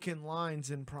spoken lines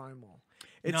in Primal.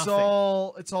 It's Nothing.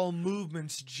 all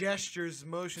movements, gestures,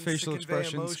 motions, Facial to convey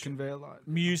expressions emotion. convey a lot.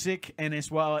 music and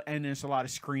as well, and there's a lot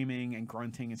of screaming and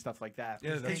grunting and stuff like that.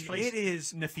 Yeah, It that's takes And place it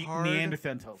is Neanderthal.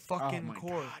 hard fucking oh my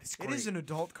core. God, it's It is great. an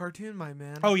adult cartoon, my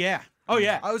man. Oh yeah. Oh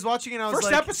yeah. I was watching it and I was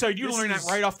First like, episode, you this learn that is-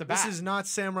 right off the bat. This is not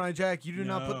Samurai Jack. You do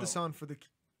not put No. this on for the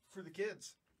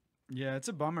kids. Yeah, it's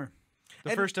a bummer. The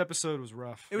And- first episode was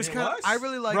rough. It was It kind of. was? I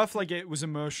really like. rough, like it was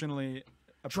emotionally.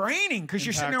 draining because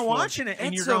you're sitting there Impactful. watching it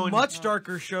and It's you're a going, much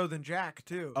darker show than Jack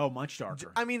too. oh, much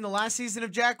darker. I mean, the last season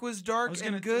of Jack was I dark was and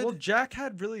gonna. good. Well, Jack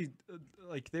had really,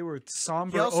 like they were He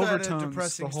somber also had a overtones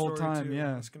depressing the whole story time. too.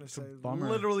 Yeah, I was gonna it's a say, bummer.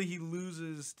 literally, he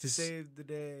loses to His- save the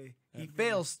day. He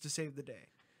fails to save the day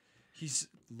He's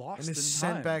lost and in is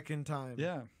sent time. back in time.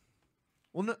 Yeah,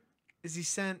 Well, no, is he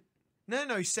sent?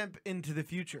 No, he's sent into the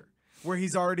future where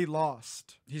he's already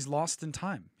lost. he's lost in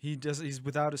time. He's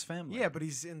without his family. Yeah, but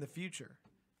he's in the future.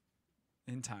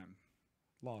 in time,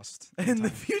 lost In the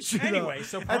time. future, though. Anyway,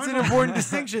 so that's an Primal- important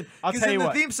distinction. I'll 'Cause tell in you the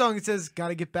what. theme song it says, "Got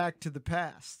to get back to the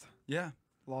past." Yeah,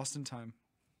 lost in time.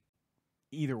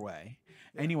 Either way.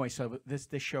 Anyway, so this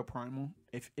show Primal,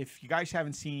 if you guys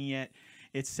haven't seen it yet,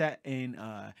 it's set in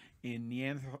in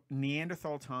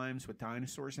Neanderthal times with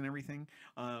dinosaurs and everything.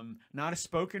 Not a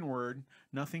spoken word,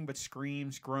 nothing but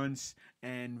screams, grunts,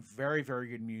 and very, very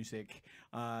good music.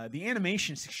 The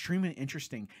animation is extremely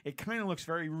interesting. It kind of looks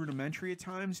very rudimentary at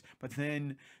times, but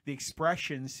then the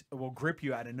expressions will grip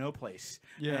you out of no place.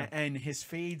 Yeah. And his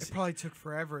fades. It probably took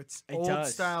forever. It's It old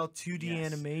does. style 2D Yes.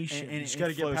 animation. And You just it got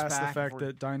to get flows past the back and fact forth.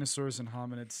 that dinosaurs and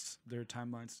hominids, their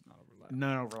timelines not overlap.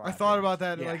 No overlap. I thought yeah. about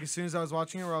that Yeah. like as soon as I was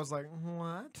watching it, where I was like,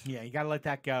 "What?" Yeah, you got to let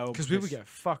that go. Because we would get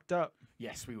fucked up,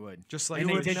 Yes, we would. just like And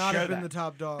You they would did not show have been that. the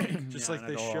top dog. just Yeah, like not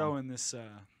they at show all. in this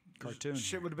cartoon.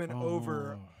 Shit would have been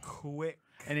over Oh. quick.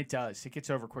 And it does. It gets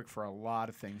over quick for a lot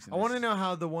of things. in I want to this. know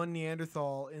how the one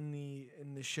Neanderthal in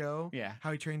the show, Yeah.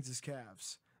 how he trains his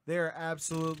calves. They are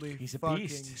absolutely He's a fucking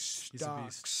beast. He's a beast.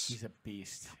 stocks. He's a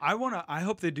beast. I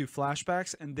hope they do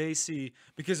flashbacks and they see,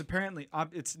 because apparently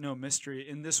it's no mystery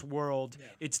in this world. Yeah.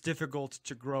 It's difficult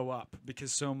to grow up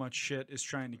because so much shit is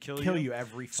trying to kill You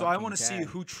every. So I want to see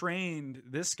who trained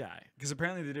this guy, because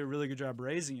apparently they did a really good job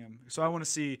raising him. So I want to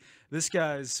see this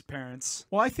guy's parents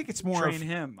Well, I think it's more train of,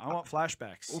 him. I want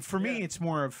flashbacks. for me. Yeah. It's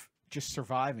more of just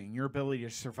surviving. Your ability to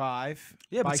survive.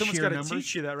 Yeah, by but someone's sheer got to numbers.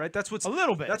 teach you that, right? That's what's A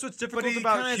little bit. That's what's But difficult he kinda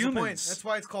about has a point. humans. That's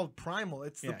why it's called primal.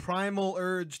 It's the Yeah. primal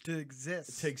urge to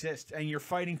exist. to exist, and you're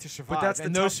fighting to survive. But that's the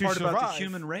and tough those who part about the survive-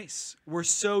 human race. We're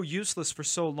so useless for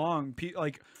so long.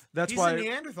 Like that's He's why. a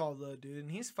Neanderthal though, dude, and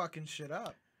he's fucking shit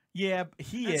up. Yeah,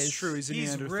 he That's is true. He's a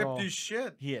He's Neanderthal. ripped as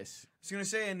shit. He is. I was gonna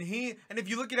say, and if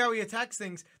you look at how he attacks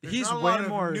things, there's He's not a way lot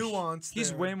more of nuance. He's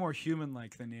there. way more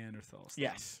human-like than Neanderthals.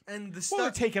 Yes. And the Well, they're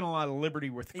stuff. taking a lot of liberty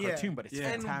with the Yeah. cartoon, but it's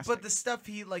Yeah. fantastic. But the stuff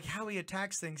how he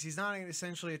attacks things, he's not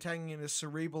essentially attacking in a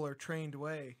cerebral or trained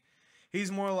way. He's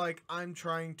more like, I'm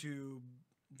trying to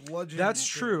bludgeon. That's things.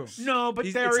 true. No, but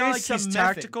He's- there it's is not like some he's method.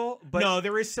 tactical, but- no,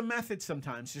 there is some method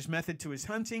sometimes. There's method to his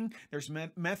hunting. There's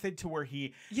method to where Yeah,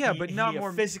 he- but not he,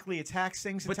 more- physically attacks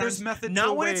things. at But there's times. method not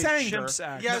to when way it's anger. chimps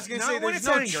act. Yeah, I was gonna Not say when there's it's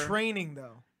no anger. training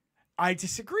though. I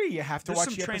disagree. You have to There's watch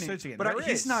some the training, episodes again. but There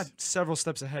he's is. not several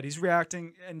steps ahead. He's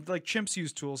reacting, and like chimps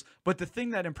use tools. But the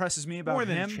thing that impresses me about more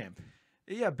than him, a chimp.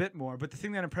 yeah, a bit more. But the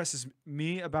thing that impresses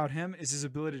me about him is his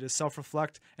ability to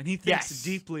self-reflect, and he thinks Yes.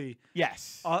 deeply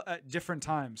Yes. at different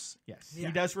times. Yes. Yeah.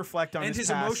 He does reflect on And his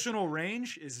past. emotional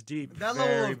range is deep. That Very,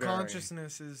 level of very.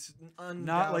 consciousness is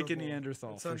Not like a undoubtable.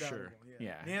 Neanderthal, It's for sure. undoubtable,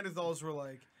 Yeah. Neanderthals were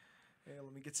like, hey,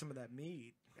 let me get some of that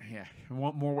meat. Yeah. I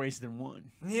want more ways than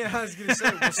one. Yeah, I was gonna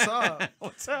say, what's up?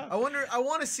 What's up? I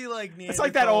want to see like Neanderthal It's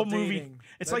like that old movie. dating.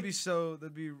 It's that'd like-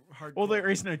 that'd be hard. Well, there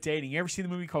is no dating. You ever see the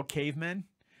movie called Cavemen?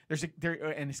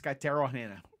 And it's got Daryl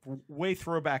Hannah. Way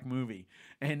throwback movie.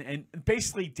 And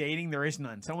basically dating, there is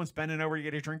none. Someone's bending over to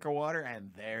get a drink of water,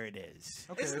 and there it is.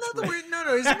 Okay, Isn't that's that the rape. weird?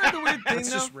 No, isn't that the weird thing That's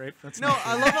though? just rape. That's No, not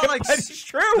I rape. love how like But it's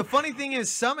true. the funny thing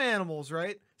is some animals,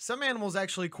 right? Some animals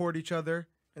actually court each other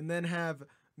and then have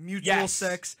mutual Yes.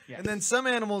 sex, Yes. and then some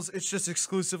animals it's just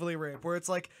exclusively rape, where it's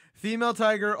like female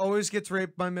tiger always gets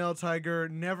raped by male tiger,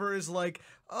 never is like,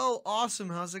 oh, awesome,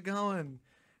 how's it going?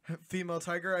 Female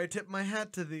tiger, I tip my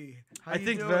hat to thee. How I you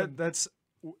think doing?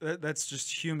 that's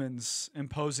just humans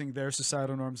imposing their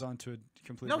societal norms onto a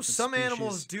completely No, different some species.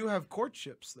 animals do have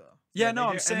courtships though. Yeah, Yeah, no, they I'm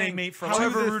do, and saying. they mate for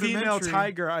However to the female rudimentary-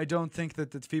 tiger, I don't think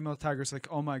that the female tiger's like,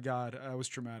 oh my god, I was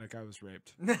traumatic, I was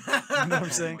raped. You know what I'm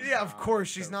saying? Yeah, of course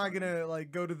she's not gonna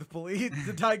like go to the police,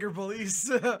 the tiger police,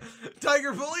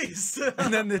 tiger police.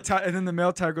 And then the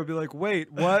male tiger will be like,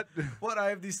 wait, what? What? I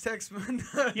have these texts. Yeah, You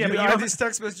but have you don't- these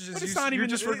text messages. but it's You, not you're even-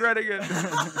 just regretting it.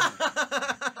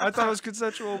 I thought it was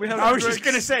consensual. We had. I our was just drinks.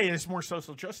 going to say, there's more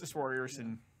social justice warriors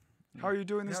and How are you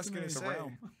doing I this was to me? gonna It's a say.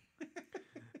 realm.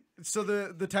 So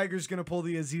the tiger's gonna pull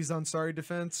the Aziz Ansari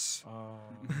defense.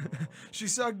 She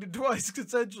sucked it twice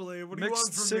consensually. What do you want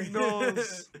Mixed from me?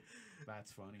 signals.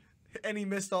 that's funny. And he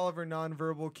missed all of her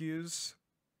nonverbal cues.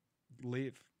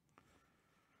 Leave.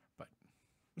 But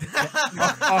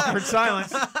awkward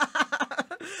silence.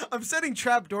 I'm setting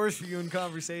trap doors for you in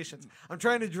conversations. I'm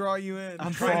trying to draw you in.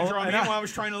 I'm Trying to Follow- draw me and in I- while I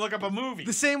was trying to look up a movie.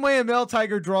 the same way a male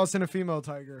tiger draws in a female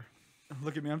tiger.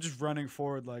 Look at me. I'm just running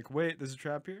forward. Like, wait, there's a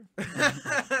trap here.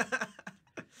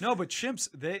 No, but chimps,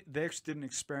 they actually did an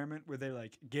experiment where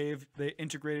they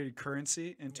integrated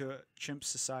currency into chimp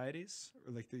societies,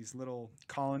 or like these little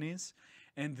colonies,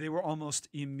 and they were almost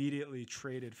immediately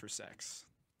traded for sex.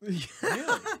 Really?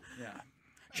 Yeah.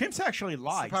 Chimps actually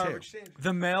lie, Power of too. exchange.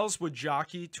 The males would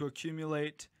jockey to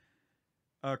accumulate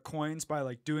coins by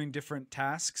like doing different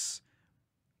tasks,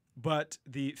 but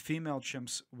the female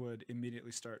chimps would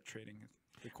immediately start trading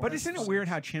the coins. But isn't it weird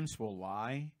how chimps will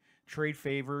lie? Trade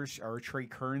favors or trade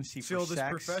currency Feel for this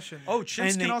sex. profession. Oh, chimps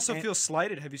And can they- also and- feel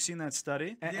slighted. Have you seen that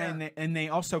study? And, Yeah. and they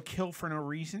also kill for no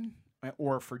reason.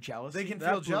 or for jealousy. They can That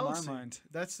feel blew my jealousy. mind.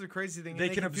 That's the crazy thing. They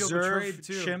And can feel observe betrayed,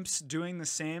 too. chimps doing the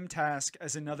same task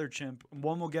as another chimp.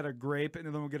 One will get a grape, and the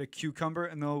other will get a cucumber,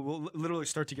 and they'll literally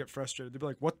start to get frustrated. They'll be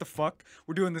like, "What the fuck?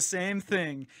 We're doing the same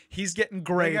thing. He's getting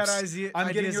grapes. I'm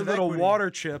getting ideas your of little equity." water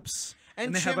chips."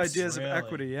 And they have chimps- ideas Really? of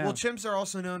equity. Yeah. Well, chimps are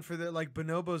also known for their like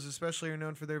bonobos, especially are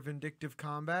known for their vindictive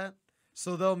combat.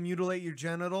 So they'll mutilate your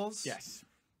genitals. Yes.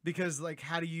 Because like,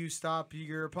 how do you stop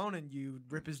your opponent? You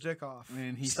rip his dick off.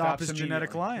 And he Stop stops his genetic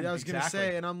immediately. line. Yeah, I was gonna Exactly.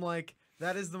 say, and I'm like,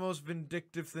 that is the most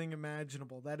vindictive thing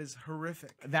imaginable. That is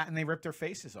horrific. That and they rip their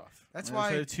faces off. That's Those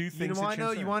why are the two you things know. that I know.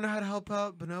 chimps You are. want to know how to help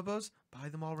out bonobos? Buy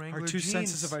them all Wrangler Our two jeans.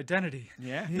 senses of identity.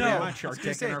 Yeah. No, pretty I much. Our was gonna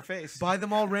dick in say, our face. Buy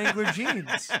them all Wrangler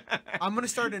jeans. I'm gonna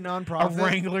start a nonprofit.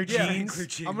 Wrangler Yeah, jeans? Wrangler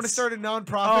jeans. I'm gonna start a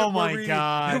nonprofit. Oh my where we,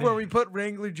 God. Where we put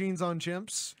Wrangler jeans on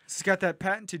chimps. It's got that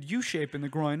patented U shape in the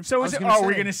groin. So I is was it? gonna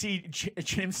We're say. gonna see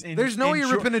chimps in. There's no way in you're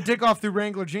Jor- ripping a dick off through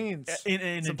Wrangler jeans. in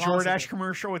It's a impossible. DoorDash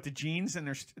commercial with the jeans and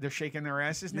they're shaking their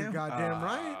asses You're now. goddamn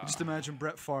right. Just imagine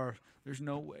Brett Favre. There's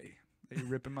no way that you're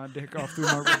ripping my dick off through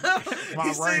my. My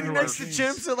He's sitting Wrangler next to jeans.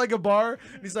 chimps at like a bar.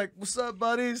 And he's like, "What's up,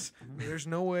 buddies?" There's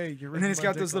no way you're. And then he's ripping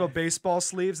my got those dick little off. baseball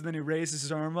sleeves, and then he raises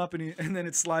his arm up, and then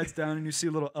it slides down, and you see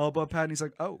a little elbow pad, and he's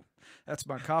like, "Oh, that's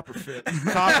my copper fit."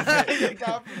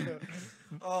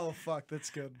 Oh fuck, that's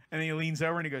good. And then he leans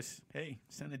over and he goes, "Hey,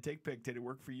 send a dick pic. Did it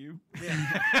work for you?" And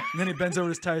then he bends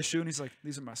over to tie his shoe, and he's like,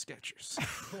 "These are my Skechers."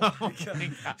 Oh my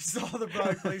God. Saw the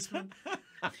product placement.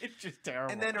 It's just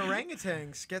terrible. And then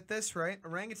orangutans, get this right?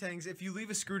 Orangutans, if you leave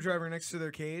a screwdriver next to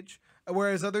their cage,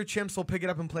 whereas other chimps will pick it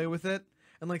up and play with it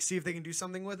and like see if they can do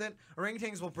something with it,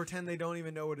 orangutans will pretend they don't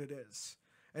even know what it is.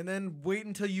 And then wait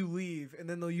until you leave, and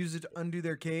then they'll use it to undo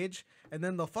their cage, and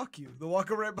then they'll fuck you. They'll walk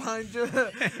right behind you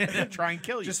and try and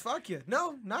kill you. just fuck you.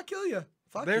 No, not kill you.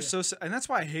 Fuck They're you. so, and that's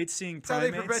why I hate seeing That's how they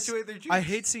primates. perpetuate their I genes.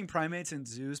 hate seeing primates in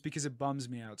zoos because it bums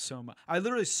me out so much. I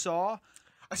literally saw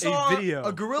I saw a video.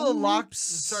 a gorilla locked. Oops.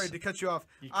 Sorry to cut you off.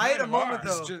 You I had kind a of moment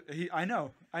are. though. I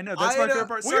know. I That's had my a- favorite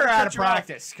part. We're We're Sorry to out cut of you off.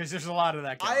 practice because there's a lot of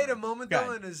that going I had a on. moment Go though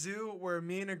ahead. in a zoo where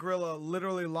me and a gorilla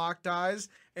literally locked eyes,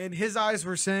 and his eyes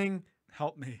were saying,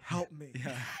 Help me. "Help me."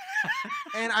 Yeah.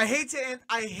 And I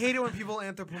hate it when people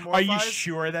anthropomorphize. Are you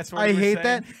sure that's what I he was hate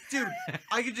saying? that, dude.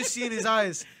 I could just see in his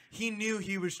eyes. He knew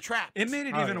he was trapped. It made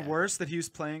it Oh, even yeah. worse that he was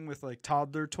playing with like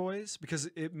toddler toys because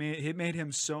it made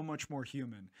him so much more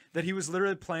human. That he was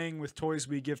literally playing with toys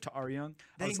we give to our young.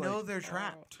 I They was know like, they're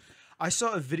trapped. I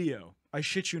saw a video. I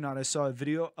shit you not. I saw a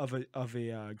video of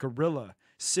a gorilla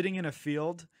sitting in a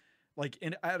field, like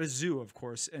at a zoo, of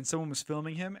course, and someone was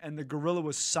filming him, and the gorilla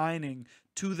was signing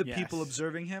to the people Yes.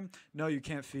 observing him, "No, you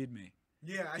can't feed me.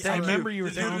 Yeah, I I saw that. remember you were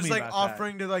The dude telling was me like about that.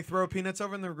 offering to like throw peanuts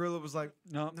over, and the gorilla was like,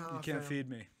 No, "No, you can't fam." feed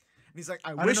me." And he's like,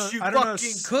 I don't wish know- you I don't know fucking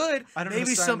s- could. I don't know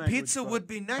Maybe sign some language, pizza but- would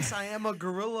be nice. I am a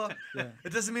gorilla. Yeah.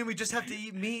 It doesn't mean we just have to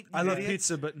eat meat. I you love idiot.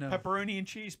 pizza, but no. Pepperoni and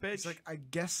cheese, bitch. It's like, I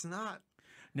guess not.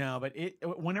 No, but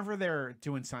whenever they're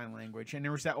doing sign language, and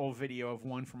there was that old video of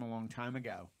one from a long time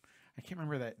ago. I can't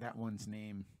remember that one's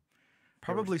name.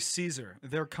 Probably Caesar.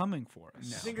 They're coming for us.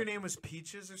 No. I think her name was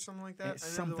Peaches or something like that. It's I know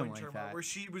the something one you're like talking about, that. where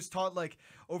she was taught like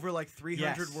over like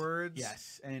 300 Yes. words.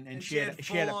 Yes, and And she had a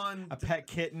full-on- pet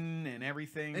kitten and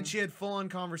everything. And she had full-on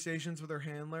conversations with her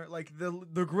handler. Like the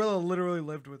gorilla literally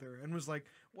lived with her and was like,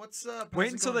 "What's up? How's Wait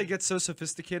it until going?" they get so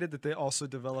sophisticated that they also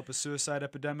develop a suicide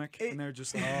epidemic, and they're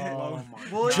just like, Oh my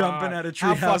Well, God. jumping out of tree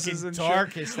How houses fucking and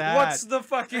dark shit. is that? What's the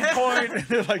fucking point? And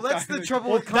they're like Well, that's dying. the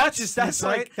trouble Well, with that's- consciousness, that's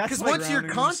right? like- that's Because like once you're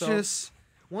grounding himself. conscious,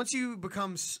 once you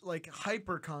become like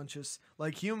hyper conscious,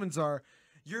 like humans are,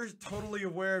 you're totally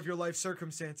aware of your life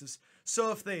circumstances.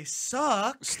 So if they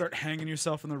suck, Start hanging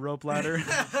yourself on the rope ladder.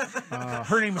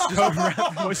 her name was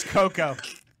Coco. was Coco.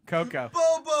 Coco.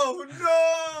 Bobo,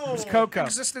 no, It was Coco.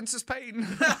 Existence is pain.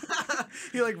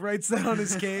 he like writes that on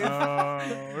his cave.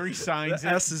 Or he the signs it.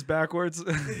 S is backwards.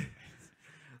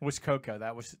 Was Coco.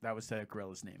 That was the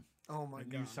gorilla's name. Oh my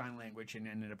New god. sign language and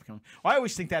ended up becoming. Well, I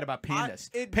always think that about pandas.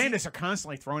 it Pandas are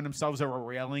constantly throwing themselves over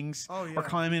railings Oh, yeah. or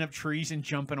climbing up trees and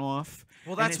jumping off.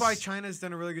 Well, And that's why it's- China's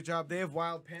done a really good job. They have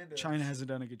wild pandas. China hasn't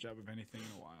done a good job of anything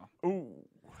in a while. Ooh.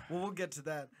 Well, we'll get to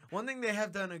that. One thing they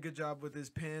have done a good job with is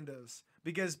pandas.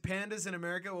 Because pandas in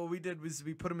America, what we did was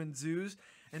we put them in zoos,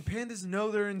 and pandas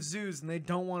know they're in zoos and they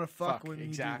don't want to fuck when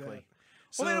exactly. you do that.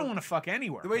 Well, they So, don't want to fuck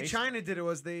anywhere. The way basically. China did it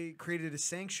was they created a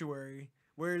sanctuary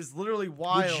where it's literally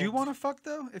wild. Would you want to fuck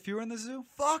though if you were in the zoo?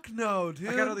 Fuck no, dude.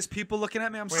 I got all these people looking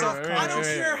at me. I'm Wait, soft. wait, wait, I don't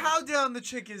wait, care wait. how down the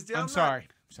chick is, dude. I'm not- sorry.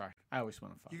 I always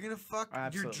want to fuck. You're gonna fuck.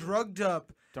 Absolutely. You're drugged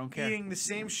up, Don't care. eating the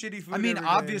same shitty food. I mean, every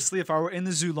day. obviously, if I were in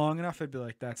the zoo long enough, I'd be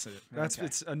like, "That's it. That's Okay.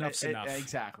 it's enough's enough."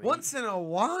 Exactly. Once in a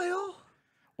while.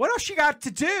 What else you got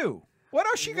to do? What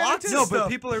else you got Lots to of do? No, stuff. but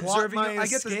people are Plot observing my you. I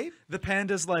get escape? the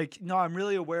panda's like, no, I'm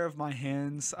really aware of my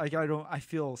hands. I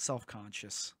feel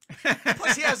self-conscious.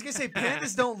 Plus, yeah, I was gonna say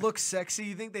pandas don't look sexy.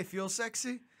 You think they feel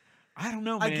sexy? I don't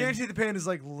know, man. I guarantee the panda's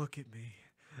like, look at me.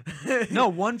 No,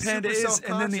 one panda Super is,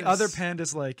 and then the other self-conscious.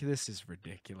 panda's like, this is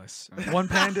ridiculous. One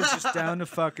panda's just down to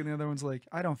fuck, and the other one's like,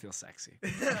 I don't feel sexy.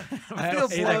 I feel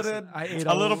bloated. I ate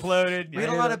a little bloated. We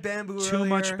had a I lot ate of bamboo. too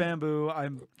much earlier. bamboo.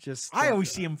 I'm just. I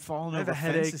always see them falling I have over a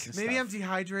headache. fences and Maybe I'm stuff.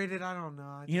 dehydrated. I don't know.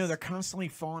 I You know, just- they're constantly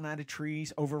falling out of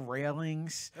trees, over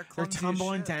railings. They're They're clumsy as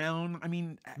tumbling shit. down. I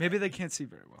mean, Maybe they can't see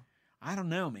very well. I don't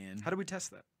know, man. How do we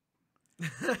test that?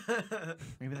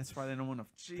 Maybe that's why they don't want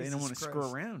to. They Jesus don't want to screw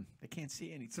Christ. around. They can't see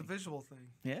anything. It's a visual thing.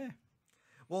 Yeah.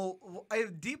 Well,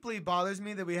 it deeply bothers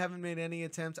me that we haven't made any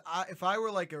attempts. If I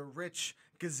were like a rich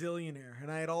gazillionaire and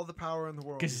I had all the power in the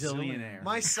world, Gazillionaire.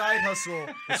 my side hustle.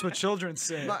 That's what children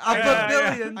say. I'm $1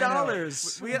 a billion.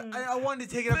 I wanted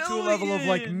to take it up to a level of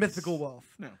like Billions. mythical wealth,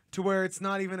 No. to where it's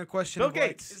not even a question Bill of like,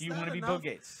 Gates. is You that want to be enough? Bill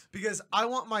Gates. Because I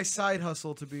want my side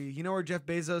hustle to be, you know, where Jeff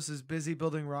Bezos is busy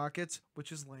building rockets,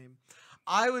 which is lame.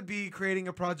 I would be creating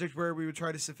a project where we would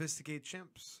try to sophisticate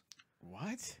chimps,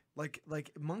 What?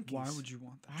 like monkeys. Why would you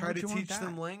want that? Why Try would to you want teach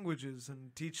them that? languages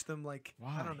and teach them like I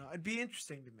Why? don't know. It'd be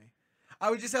interesting to me. I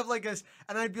would just have like and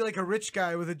I'd be like a rich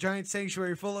guy with a giant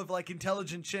sanctuary full of like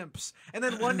intelligent chimps. And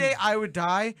then one day I would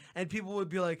die, and people would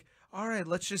be like, "All right,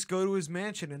 let's just go to his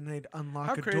mansion," and they'd unlock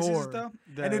How a crazy is door, it though?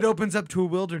 and it opens up to a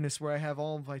wilderness where I have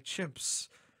all of my chimps.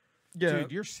 Yeah.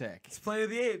 Dude, you're sick. It's Planet of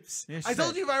the Apes. You're I told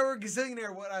sick. you if I were a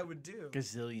gazillionaire, what I would do.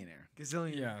 Gazillionaire.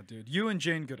 Gazillionaire. Yeah, dude. You and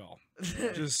Jane Goodall.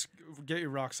 Just get your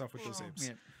rocks off with those apes.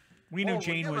 Yeah. We know Oh,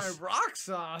 Jane get was. my rocks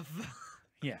off.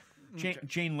 Yeah.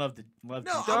 Jane loved it. Loved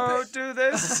No, it. Don't do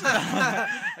this.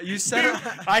 You said it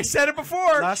I said it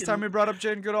before. last time we brought up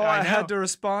Jane Goodall. I I had know. to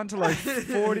respond to like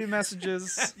 40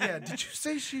 messages. Yeah. Did you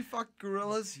say she fucked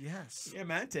gorillas? Yes. Yeah,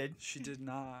 Matt did. She did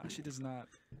not. She does not.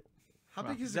 How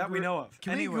Well, big is that we know of.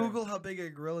 Can Anyway. we Google how big a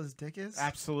gorilla's dick is?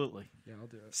 Absolutely. Yeah, I'll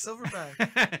do it.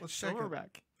 Silverback. Let's check it. Silverback.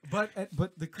 But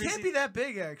the crazy. Can't be that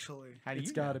big, actually. How do It's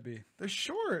you got to be. They're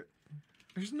short.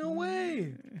 There's no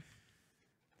way.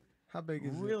 How big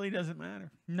is Really doesn't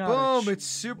matter. No. it? Boom! It's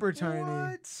super tiny.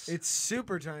 What? It's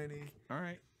super tiny. All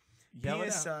right. Yell it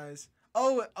Penis out. size.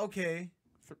 Oh, okay.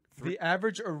 The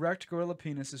average erect gorilla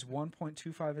penis is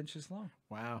 1.25 inches long.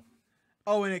 Wow.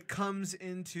 Oh, and it comes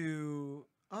into.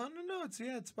 Oh no,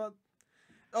 it's about.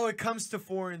 Oh, it comes to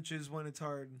 4 inches when it's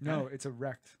hard. No, it's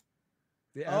erect.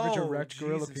 The average Oh, erect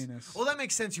gorilla Jesus. penis. Well, that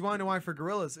makes sense. You want to know why for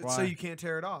gorillas? It's so Why? you can't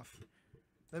tear it off.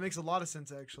 That makes a lot of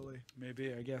sense, actually.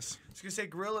 Maybe, I guess. I was gonna say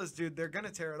gorillas, dude. They're gonna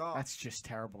tear it off. That's just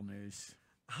terrible news.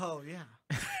 Oh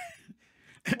yeah.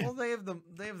 Well, they have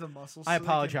the muscles. I so they can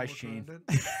apologize, work Gene. around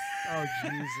it. Oh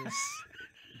Jesus.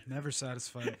 Never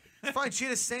satisfied. It's fine. She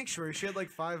had a sanctuary. She had like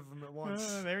 5 of them at once.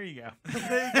 There you go.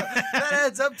 There you go. That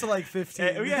adds up to like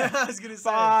 15. Oh, yeah. I was gonna say.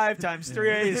 5 times 3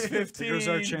 is 15. There's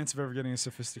our chance of ever getting a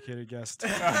sophisticated guest.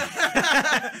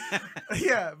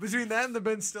 Yeah, between that and the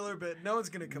Ben Stiller bit, no one's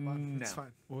gonna come on. It's No.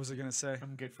 fine. What was I going to say?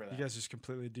 I'm good for that. You guys just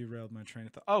completely derailed my train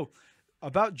of thought. Oh,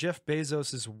 about Jeff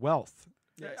Bezos' wealth.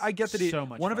 Yes. I get that So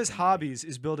much one of his fucking money. hobbies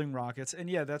is building rockets, and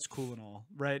yeah, that's cool and all,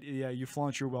 right? Yeah, you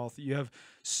flaunt your wealth. You have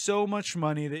so much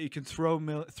money that you can throw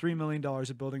 $3 million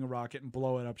at building a rocket and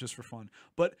blow it up just for fun.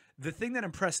 But the thing that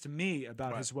impressed me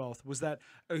about his wealth was that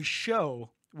a show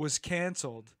was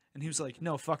canceled, and he was like,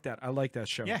 "No, fuck that. I like that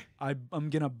show. Yeah. I'm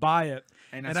gonna buy it,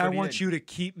 And and that's I what he want did. you to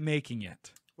keep making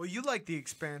it." Well, you like The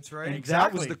Expanse, right? And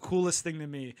that was Exactly. the coolest thing to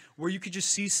me, where you could just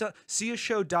see a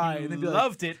show die and then be like,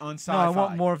 Loved it on sci-fi. "No, I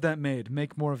want more of that made.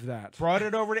 Make more of that." Brought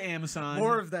it over to Amazon.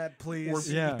 More of that,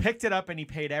 please. Yeah. He picked it up and he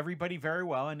paid everybody very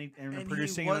well, and And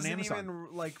producing he it on wasn't Amazon. even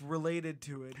like related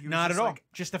to it. He was Not at just all. like-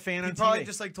 Just a fan He on probably TV.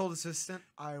 just like told his assistant,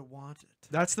 "I want it."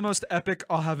 That's the most epic.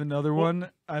 I'll have another one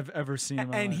I've ever seen. In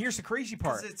my And life. here's the crazy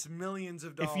part: Because it's millions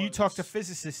of dollars. if you talk to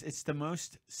physicists, it's the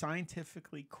most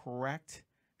scientifically correct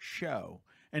show.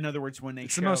 In other words, when they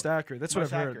it's show the most accurate. That's what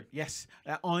I've most heard. accurate. Yes,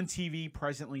 on TV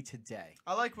presently today.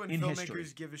 I like when in filmmakers history.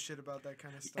 give a shit about that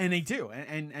kind of stuff. And they do.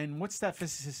 And what's that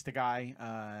physicist? The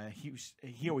guy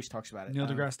he always talks about it. Neil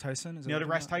deGrasse Tyson. Is that Neil what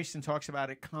deGrasse you're Tyson talks about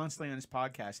it constantly on his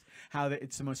podcast. How that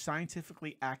it's the most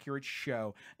scientifically accurate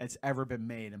show that's ever been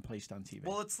made and placed on TV.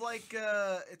 Well, it's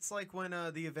like when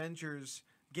the Avengers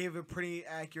gave a pretty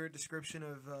accurate description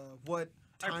of what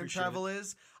I time appreciate travel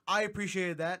is. I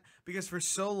appreciated that because for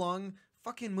so long,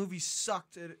 fucking movies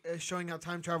sucked at showing how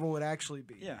time travel would actually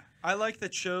be. Yeah, I like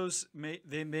that shows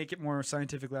they make it more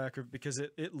scientifically accurate because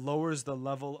it lowers the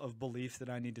level of belief that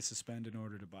I need to suspend in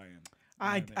order to buy in.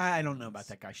 I don't know about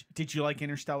that guy. Did you like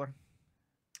Interstellar?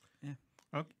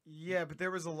 Yeah, but there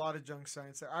was a lot of junk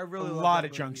science there. I A really love lot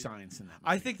that of junk movie. science in that.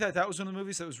 I think that was one of the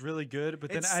movies that was really good, but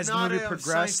then It's as the not movie a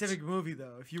progressed, scientific movie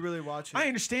though. If you really watch it, I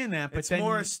understand that, but it's then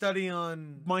more a study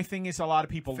on. my thing is a lot of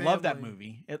people love that Family.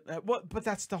 movie. But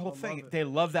that's the whole I thing. love it. They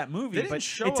love that movie, they didn't but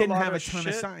show it didn't a lot have a of ton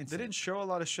shit. of science. They in it. didn't show a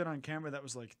lot of shit on camera that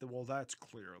was like, well, that's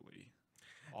clearly.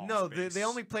 All No, space. they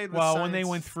only played with Well, when they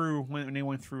science.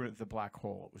 went through the black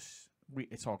hole,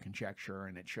 it's all conjecture,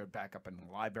 and it showed back up in the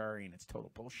library, and it's total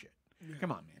bullshit.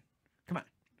 Come on, man. Come on.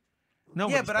 Yeah,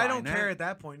 Nobody's but I don't buying care that. at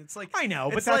that point. It's like I know,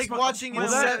 but it's that's like my- watching Well,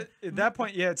 Inception. at that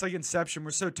point, yeah, it's like Inception. We're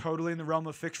so totally in the realm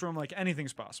of fiction. Like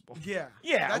anything's possible. Yeah,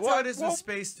 Yeah, That's well- how it is well- with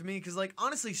space to me. Because like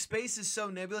honestly, space is so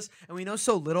nebulous, and we know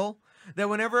so little that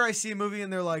whenever I see a movie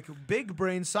and they're like big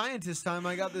brain scientist time,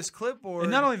 I got this clipboard.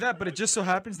 And not only that, but it just so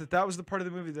happens that was the part of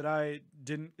the movie that I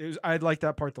didn't. I liked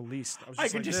that part the least. I was I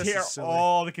just can like, just this hear is silly.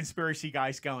 all the conspiracy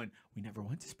guys going, "We never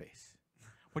went to space.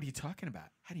 What are you talking about?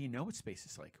 How do you know what space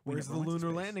is like? We Where's the never went to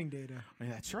lunar space." landing data? Yeah,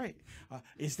 that's right.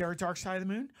 Is there a dark side of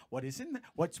the moon? What is in the,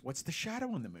 what's the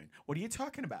shadow on the moon? What are you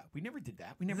talking about? We never did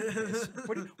that. We never did this.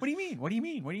 What do you mean? What do you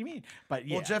mean? What do you mean? But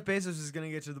yeah, Well, Jeff Bezos is gonna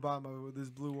get to the bottom of it with his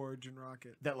Blue Origin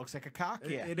rocket. that looks like a cock.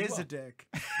 Yeah, It he is will. a dick.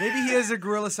 Maybe he has a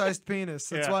gorilla-sized penis.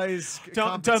 That's Yeah. why he's Doesn't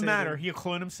compensating. matter. He'll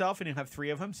clone himself, and he'll have 3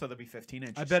 of them, so there'll be 15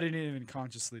 inches. I bet he didn't even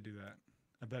consciously do that.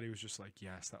 I bet he was just like,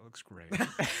 yes, that looks great. No,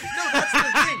 that's the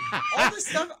thing. All this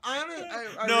stuff.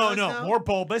 I No, realize no, now, more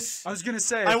bulbous. I was gonna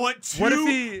say, I want 2. What if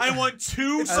he? I want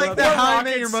 2 It's I like love the that. How I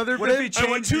Met Your rockets. Mother What if he bit. changed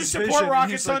I want 2 his support vision and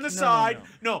rockets he's on like, the no, no, side.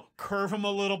 no. No, curve them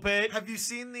a little bit. Have you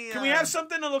seen the? Can we have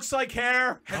something that looks like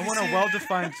hair? I want a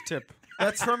well-defined tip.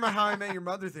 That's from a How I Met Your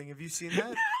Mother thing. Have you seen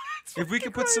that? If we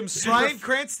could put some Bryan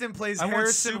Cranston plays I want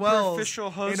Harrison Wells,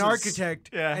 superficial hoses. an architect,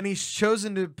 Yeah. and he's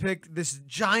chosen to pick this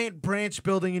giant branch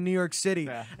building in New York City.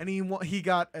 Yeah. And he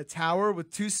got a tower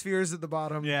with 2 spheres at the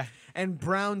bottom, Yeah. and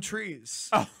brown trees.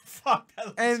 Oh fuck! That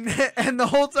looks And the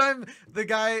whole time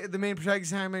the main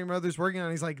protagonist, How I Met Your Mother's working on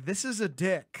it, he's like, "This is a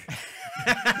dick."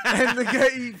 And the guy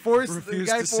Refused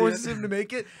to see forces it. him to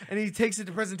make it, and he takes it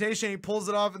to presentation, and he pulls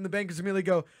it off, and the bankers immediately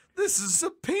go, "This is a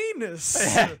penis."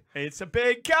 It's a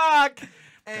big cock.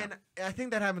 And I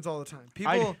think that happens all the time.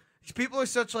 I- People are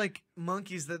such like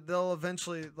monkeys that they'll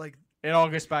eventually like. It all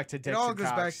goes back to dicks It all and goes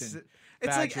back cocks to. and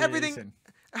It's like badgers everything. and-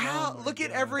 How Oh my look at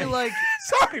God. every like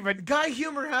Sorry, but guy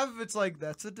humor half of it's like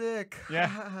that's a dick.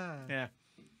 Yeah. yeah.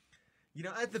 You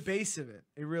know, at the base of it,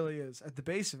 it really is. At the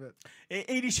base of it.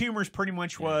 80s humor is pretty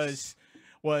much was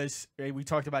hey, we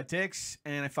talked about dicks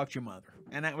and I fucked your mother,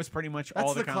 and that was pretty much That's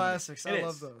all the the comedy. classics. I It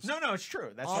love is. those. No, it's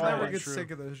true. That's I'll true. never and get true.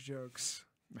 sick of those jokes.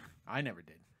 I never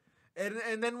did.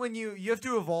 And then when you have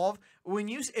to evolve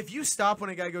if you stop when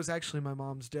a guy goes, actually my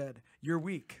mom's dead, you're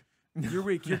weak. You're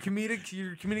weak. Your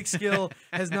comedic skill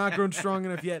has not grown strong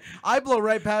enough yet. I blow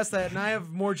right past that, and I have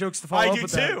more jokes to follow I up do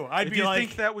with too. that. I'd If be you like,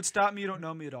 think that would stop me, you don't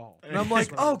know me at all. And I'm like,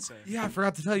 That's what I oh would say. yeah, I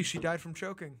forgot to tell you, she died from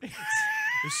choking.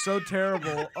 It's so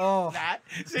terrible. Oh, that.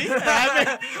 See,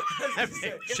 that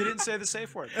She didn't say the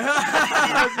safe word.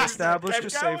 Established Established a a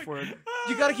safe safe word.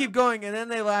 you got to keep going, and then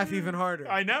they laugh even harder.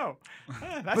 I know.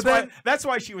 That's But why. then- That's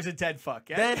why she was a dead fuck.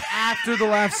 Yeah? Then after the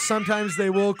laugh, sometimes they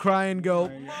will cry and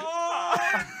go,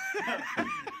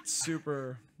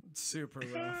 super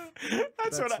rough.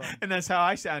 that's what. fun. And that's how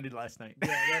I sounded last night. Yeah,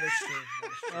 that is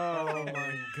true. Oh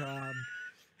my god.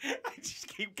 Just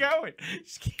keep going.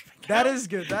 Just keep going. That is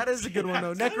good. That is a good one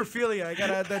though. Necrophilia. I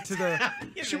gotta add that to the.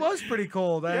 She was pretty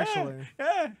cold actually.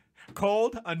 Yeah.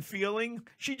 Cold, unfeeling.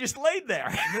 She just laid there.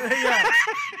 Yeah.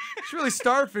 She really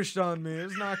starfished on me. It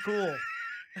was not cool.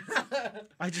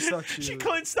 I just thought she She was.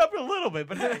 cleansed up a little bit,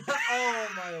 but hey, Oh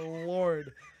my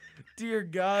lord. Dear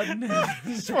God.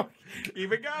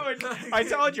 keep it going. I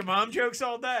told you, mom jokes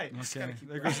all day. Okay,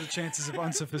 there goes the chances of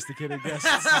unsophisticated guests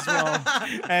as well.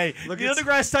 Hey, Look, Neil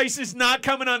deGrasse Tyson's not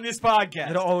coming on this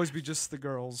podcast. It'll always be just the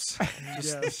girls,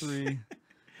 just the Yes. three,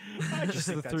 I just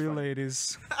the think that's three funny.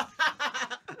 ladies.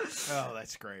 Oh,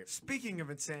 that's great. Speaking of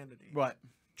insanity, What?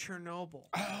 Chernobyl.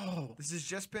 Oh, This has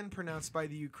just been pronounced by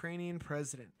the Ukrainian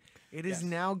president. It is Yes.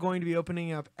 now going to be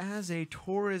opening up as a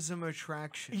tourism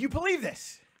attraction. you believe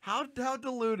this? How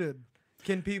deluded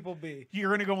can people be? You're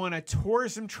going to go on a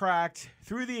tourism tract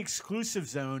through the exclusive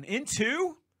zone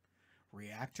into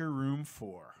Reactor Room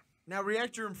 4. Now,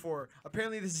 Reactor Room 4,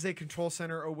 apparently this is a control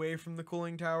center away from the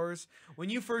cooling towers. When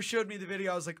you first showed me the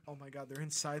video, I was like, oh my god, they're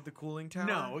inside the cooling tower?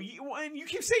 No, and you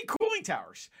keep saying cooling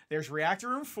towers. There's Reactor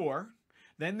Room 4,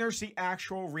 then there's the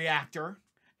actual reactor,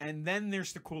 and then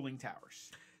there's the cooling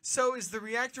towers. So is the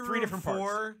Reactor Three Room different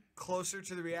 4 closer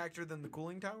to the reactor than the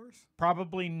cooling towers?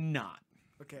 Probably not.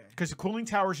 Okay. Because the cooling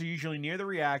towers are usually near the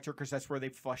reactor because that's where they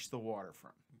flush the water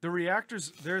from. The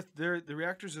reactors, the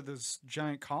reactors are those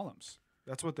giant columns.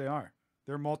 That's what they are.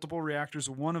 There are multiple reactors.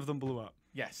 One of them blew up.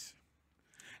 Yes.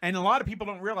 And a lot of people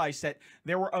don't realize that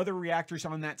there were other reactors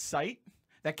on that site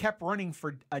that kept running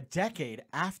for a decade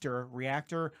after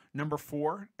reactor number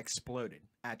 4 exploded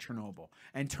at Chernobyl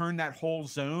and turned that whole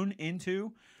zone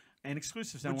into an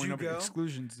exclusive zone. Would you go?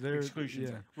 Exclusions. Exclusions.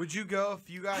 Yeah. Would you go if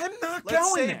you got? I'm not let's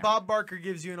going say there. Bob Barker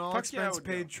gives you an all yeah, I expense would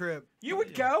paid go. trip. You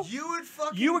would go? You would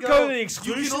fucking. You would go to the You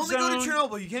exclusive can only go to zone?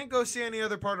 Chernobyl. You can't go see any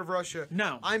other part of Russia.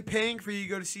 No. I'm paying for you to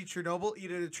go to see Chernobyl. Eat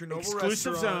at a Chernobyl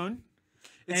Exclusive restaurant. zone.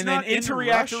 It's and not then into in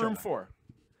reactor Russia. room 4.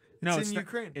 No, It's in not-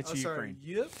 Ukraine. It's oh, sorry.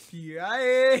 Ukraine. Yep.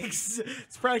 Yikes.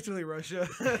 It's practically Russia.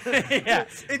 Yeah.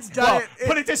 It's Well, diet.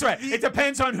 put it this way. It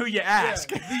depends on who you yeah, ask.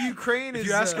 the Ukraine is. If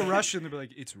you ask a Russian, they'll be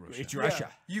like, "It's Russia." It's yeah, Russia.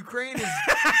 Ukraine is.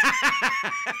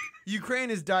 Ukraine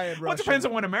is diet Russia. Well, it depends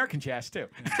on what Americans you ask, too.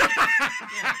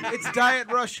 It's diet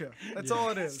Russia. That's all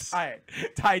it is. All right.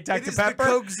 Diet It Dr. is the Pepper.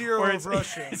 Coke Zero or of it's-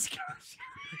 Russia.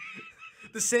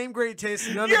 The same great taste.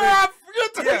 None You're of it. up.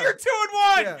 Yeah. You're 2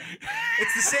 and 1. Yeah.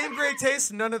 It's the same great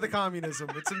taste. None of the communism.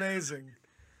 It's amazing.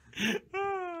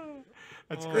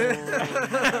 That's great.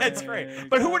 That's great.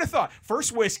 But who would have thought?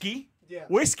 First whiskey. Yeah.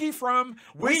 Whiskey from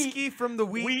Whiskey from the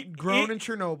wheat grown in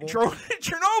Chernobyl.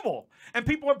 Chernobyl. And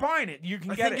people are buying it. You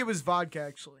can I get think it was vodka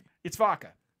actually. It's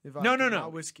vodka. Vodka, No, no, no.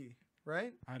 not whiskey.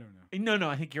 Right? I don't know. No,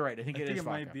 I think you're right. I think I it think is it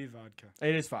vodka. might be vodka.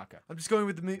 It is vodka. I'm just going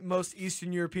with the most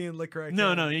Eastern European liquor I can.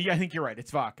 No, I think you're right. It's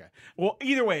vodka. Well,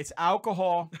 either way, it's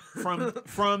alcohol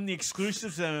from the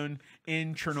exclusive zone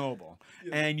in Chernobyl,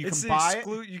 and you It's can the buy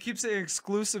it. You keep saying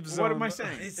exclusive zone. What am I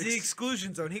saying? It's the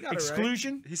exclusion zone. He got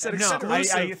Exclusion? He said No,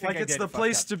 exclusive, I think like I it's did the it fucked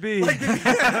place up. to be. it right.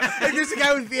 Like there's a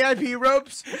guy with VIP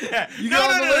ropes. Yeah. You no, get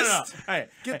no, on the no, list? No. Hey,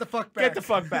 Get the fuck Get back. the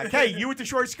fuck back. Hey, you with the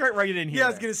short skirt right in here. Yeah, I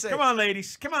was gonna say. Come on,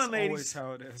 ladies. Come on, Always ladies.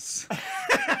 how it is.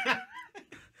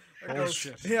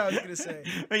 Bullshit. Yeah, I was gonna say.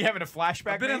 Are you having a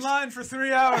flashback? I've been in Mace? line for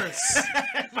 3 hours.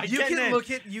 Am I You getting can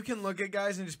in? look at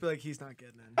guys and just be like, he's not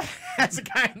getting in. That's the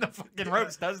guy in the fucking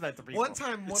ropes does that to people. One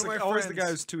time, one It's of like my always friends, the guy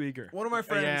who's too eager. one of my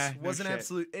friends Yeah, no was an shit.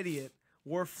 absolute idiot.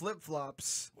 Wore flip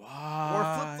flops. Wore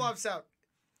Why? flip flops out.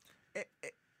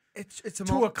 It's a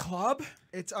To a club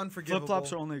it's unforgivable. Flip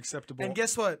flops are only acceptable And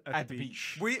guess what? at the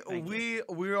beach. Thank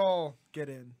We all get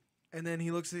in, and then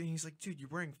he looks at it and he's like, "Dude, you're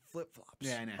wearing flip flops."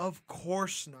 Yeah, I know. Of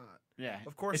course not. Yeah,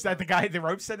 Of course Is that not. the guy? The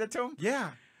rope said that to him.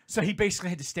 Yeah, So he basically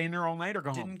had to stay in there all night or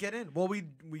go didn't home. get in. Well, we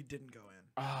didn't go in.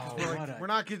 Oh, We're, what like,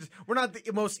 a- we're not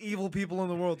the most evil people in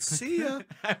the world. See ya.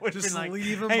 I would Just been like,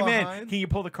 leave him hey man, behind." can you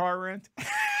pull the car around?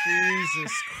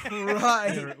 Jesus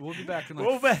Christ. Yeah, we'll be back in like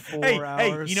We'll be- 4 hey,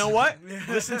 hours. you know what?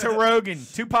 Listen to Rogan.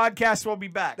 2 podcasts. We'll be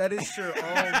back. That is true. Oh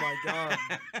my god.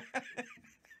 It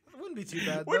wouldn't be too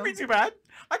bad. Wouldn't though. be too bad.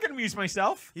 I can amuse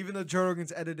myself. Even though Joe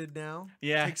Rogan's edited now.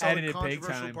 Yeah, Takes all the edited big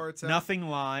controversial time. parts out. Nothing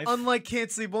live. Unlike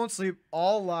Can't Sleep, Won't Sleep,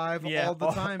 all live, Yeah, all the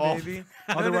all- time, all- baby.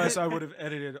 Otherwise, I would have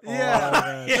edited all Yeah. of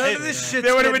that. Yeah, None of this shit's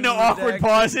there would have been no getting awkward redacted.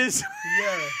 pauses.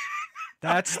 Yeah.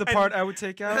 That's the part I would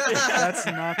take out. That's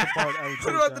not the part I would What take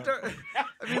about out. the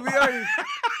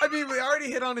dark? We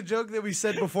already hit on a joke that we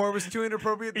said before was too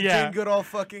inappropriate. The Yeah. Jane Goodall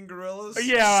fucking gorillas.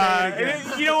 Yeah, Say it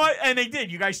again. you know what? And they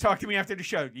did. You guys talked to me after the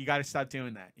show. You got to stop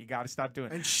doing that. You got to stop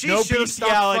doing it. And she no should've stopped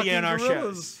bestiality fucking in our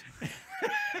gorillas. shows.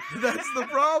 That's the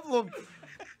problem.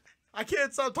 I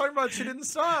can't stop talking about it. She didn't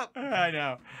stop. I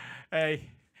know. Hey,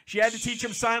 she had to teach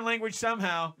him sign language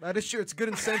somehow. That is true. It's a good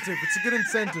incentive. It's a good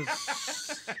incentive.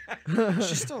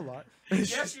 She's still alive.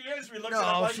 Yes, she is. We looked it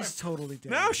up. No, last she's time. totally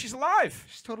dead. No, she's alive.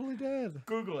 She's totally dead.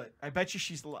 Google it. I bet you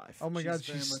she's alive. Oh my She's god,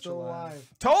 very she's much still alive. alive.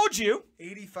 Told you.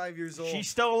 85 years old. She's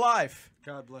still alive.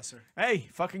 God bless her. Hey,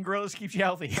 fucking gorillas keeps you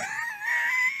healthy.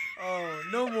 Oh,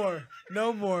 no more.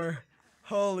 No more.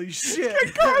 Holy shit.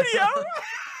 Cardio.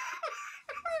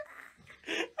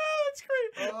 Oh, that's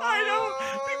great. I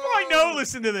know. People I know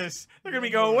listen to this. They're going to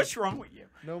be going, what's wrong with you?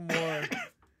 No more.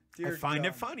 Dear I find God.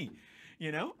 it funny.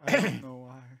 You know? I don't know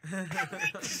why.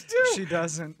 She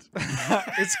doesn't.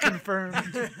 It's confirmed.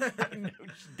 No,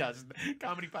 she doesn't.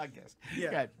 Comedy podcast. Yeah.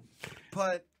 Go ahead.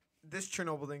 But this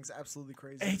Chernobyl thing's absolutely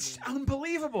crazy. to It's me.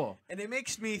 unbelievable. And it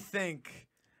makes me think,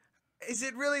 is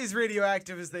it really as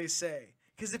radioactive as they say?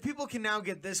 Because if people can now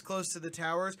get this close to the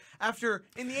towers, after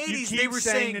in the 80s You keep they were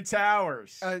saying the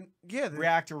towers. yeah, the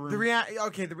Reactor room. the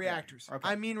the reactors. Okay.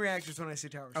 I mean reactors when I say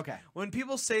towers. Okay. When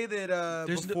people say that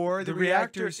There's before the the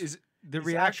reactor reactors is the It's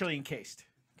reactor. actually encased.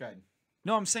 Go ahead.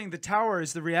 No, I'm saying the tower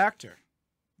is the reactor.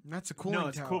 that's a cooling No,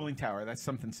 it's tower. a cooling tower. That's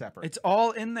something separate. It's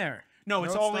all in there. No,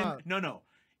 it's No, all it's in. not. No.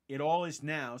 It all is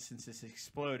now since this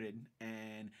exploded,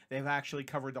 and they've actually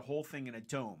covered the whole thing in a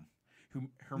dome.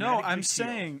 No, I'm sealed.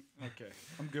 saying. Okay,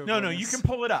 I'm good. No, you can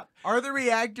pull it up. Are the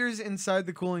reactors inside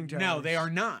the cooling towers? No, they are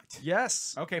not.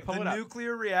 Yes. Okay, pull the it up.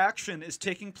 nuclear reaction is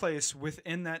taking place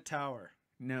within that tower.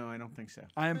 No, I don't think so.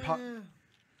 I am.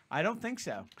 I don't think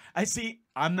so.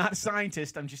 I'm not a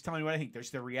scientist. I'm just telling you what I think. There's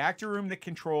the reactor room that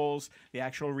controls the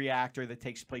actual reactor that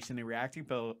takes place in the reactor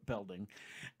building.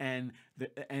 And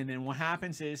then what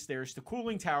happens is there's the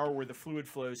cooling tower where the fluid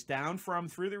flows down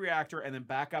through the reactor and then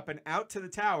back up and out to the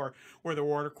tower where the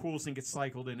water cools and gets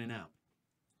cycled in and out.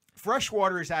 Fresh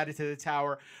water is added to the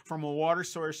tower from a water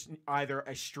source, either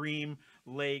a stream,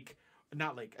 a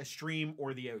stream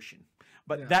or the ocean.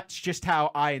 But that's just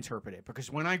how I interpret it.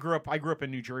 Because when I grew up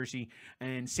in New Jersey,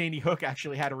 and Sandy Hook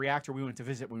actually had a reactor we went to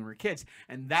visit when we were kids,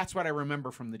 and that's what I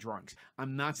remember from the drawings.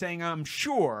 I'm not saying I'm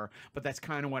sure, but that's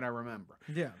kind of what I remember.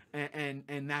 Yeah.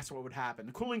 And that's what would happen.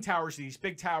 The cooling towers are these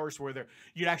big towers where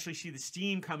you'd actually see the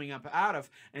steam coming up out of,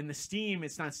 and the steam,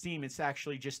 it's not steam, it's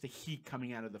actually just the heat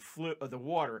coming out of the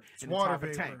water in the top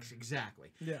of tanks. Exactly.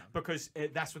 Yeah. Because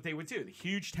that's what they would do. The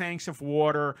huge tanks of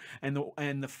water and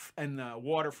the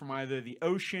water from either the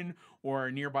ocean or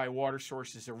a nearby water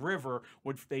sources, a river,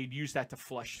 they'd use that to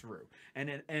flush through.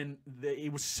 And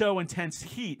it was so intense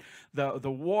heat, the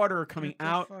water coming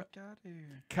out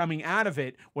of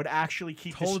it would actually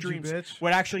keep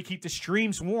the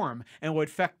streams warm and would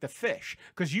affect the fish.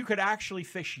 Because you could actually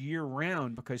fish year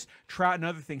round because trout and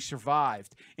other things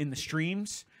survived in the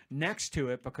streams next to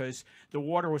it because the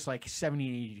water was like 70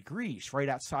 and 80 degrees right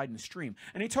outside in the stream.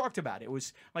 And he talked about it. It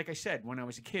was, like I said, when I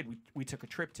was a kid, we took a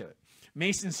trip to it.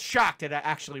 Mason's shocked that it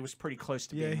actually was pretty close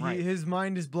to being right. His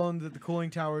mind is blown that the cooling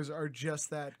towers are just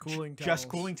that, cooling towers. Just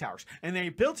cooling towers. And they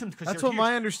built them because that's what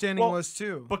my understanding was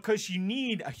too. Because you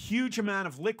need a huge amount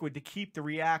of liquid to keep the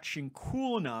reaction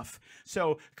cool enough.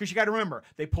 So, because you got to remember,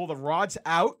 they pull the rods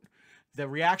out, the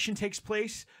reaction takes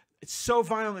place. It's so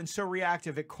violent and so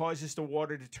reactive, it causes the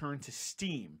water to turn to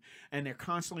steam, and they're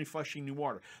constantly flushing new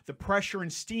water. The pressure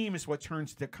and steam is what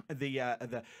turns the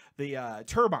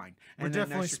turbine. We're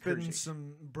definitely spitting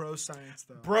some bro science,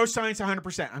 though. Bro science,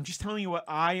 100%. I'm just telling you what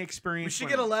I experienced. We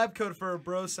should get a lab coat for a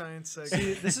bro science segment.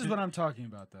 See, this is what I'm talking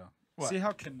about, though. What? See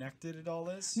how connected it all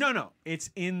is? No.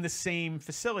 It's in the same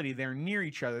facility. They're near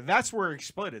each other. That's where it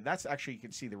exploded. That's actually, you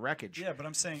can see the wreckage. Yeah, but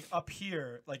I'm saying up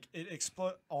here, like it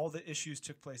exploded. All the issues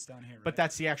took place down here. Right? But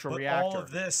that's the actual but reactor. All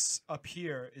of this up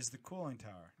here is the cooling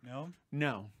tower.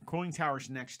 No. Cooling tower's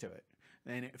next to it.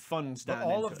 And it funnels down. But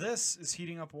all of this is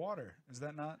heating up water. Is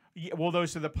that not? Yeah, well,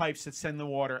 those are the pipes that send the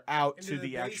water out into to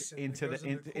the basin,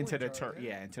 into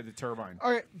the turbine.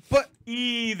 All right, but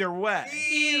either way.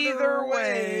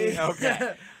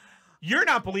 Okay. You're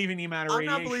not believing the amount of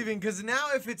radiation. I'm not believing because now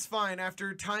if it's fine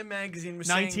after Time Magazine was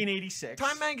 1986.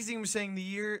 Time Magazine was saying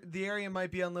the area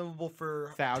might be unlivable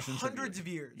for hundreds of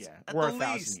years. Yeah, or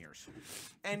 1,000 years.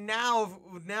 And now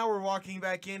we're walking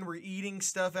back in. We're eating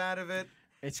stuff out of it.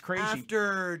 It's crazy.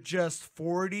 After just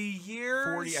 40 years.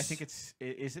 40. I think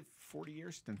is it 40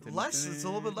 years? Less. It's a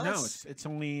little bit less. No, it's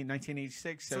only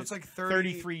 1986. So it's like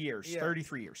 33 years. Yeah.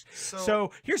 33 years. So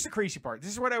here's the crazy part.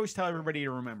 This is what I always tell everybody to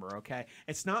remember, okay?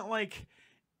 It's not like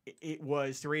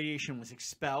the radiation was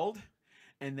expelled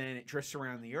and then it drifts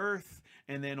around the earth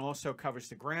and then also covers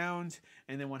the ground.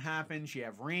 And then what happens? You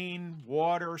have rain,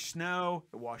 water, snow.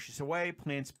 It washes away.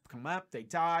 Plants come up. They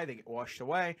die. They get washed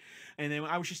away. And then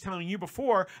I was just telling you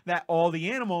before that all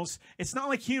the animals, it's not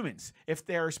like humans. If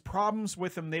there's problems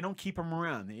with them, they don't keep them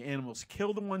around. The animals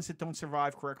kill the ones that don't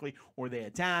survive correctly, or they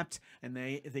adapt and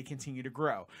they continue to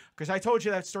grow. Because I told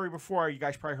you that story before. You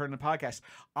guys probably heard in the podcast.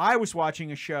 I was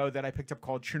watching a show that I picked up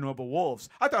called Chernobyl Wolves.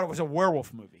 I thought it was a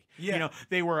werewolf movie. Yeah. You know,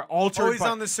 they were altered. Always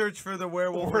on the search for the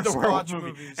werewolf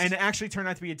movies. And it actually turned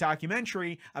out to be a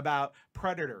documentary about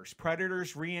predators.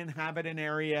 Predators re-inhabit an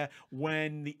area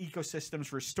when the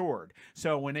ecosystem's restored.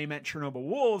 So when they meant Chernobyl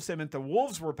wolves, they meant the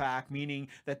wolves were back, meaning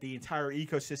that the entire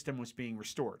ecosystem was being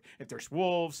restored. If there's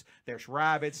wolves, there's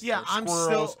rabbits, there's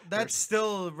squirrels. That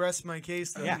still rests my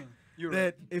case, though. Yeah.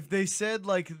 That if they said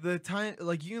like the time,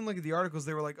 like you can look at the articles,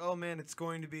 they were like, oh man, it's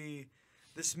going to be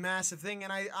this massive thing,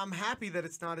 and I'm happy that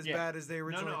it's not as bad as they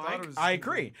originally thought it was. I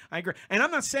agree. And I'm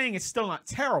not saying it's still not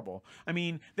terrible. I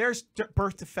mean, there's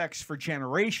birth defects for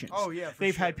generations. Oh yeah,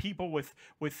 they've had people with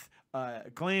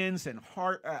glands and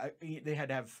heart. They had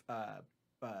to have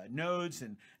nodes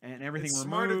and everything it's removed.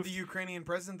 Smart of the Ukrainian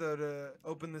president though to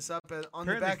open this up on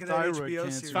the back of the HBO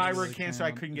series. Thyroid cancer,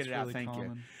 I couldn't get it out. Thank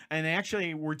you. And they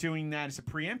actually were doing that as a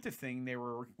preemptive thing. They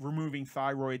were removing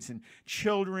thyroids in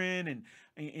children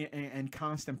and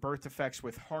constant birth defects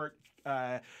with heart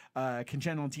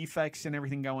congenital defects and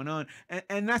everything going on,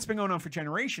 and that's been going on for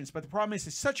generations. But the problem is,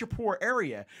 it's such a poor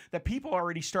area that people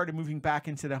already started moving back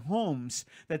into the homes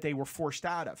that they were forced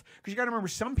out of. Because you got to remember,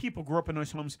 some people grew up in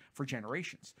those homes for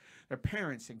generations. Their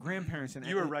parents and grandparents. And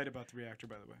you were right about the reactor,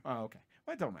 by the way. Oh, okay.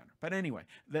 Well, it don't matter. But anyway,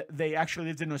 they actually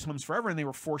lived in those homes forever, and they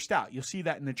were forced out. You'll see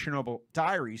that in the Chernobyl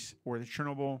Diaries or the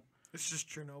Chernobyl. It's just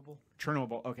Chernobyl.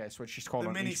 Chernobyl. Okay, so it's just called The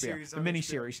on miniseries HBO. The on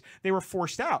miniseries. They were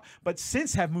forced out, but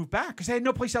since have moved back because they had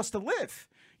no place else to live.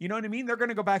 You know what I mean? They're going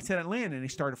to go back to that land, and they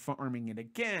started farming it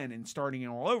again and starting it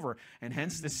all over. And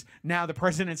hence this. Now the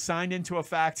president signed into a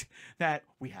fact that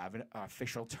we have an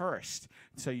official tourist,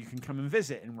 so you can come and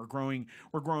visit. And we're growing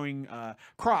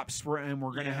crops, and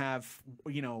we're going to have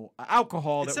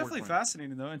alcohol. It's definitely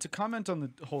fascinating though. And to comment on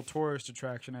the whole tourist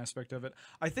attraction aspect of it,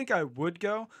 I think I would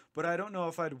go, but I don't know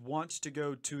if I'd want to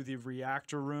go to the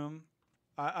reactor room.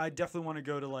 I definitely want to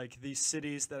go to like these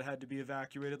cities that had to be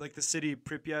evacuated, like the city of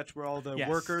Pripyat where all the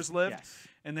workers lived,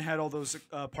 and they had all those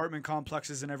apartment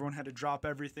complexes, and everyone had to drop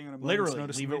everything. And literally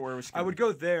leave it where it was. I would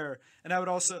go there, and I would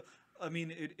also. I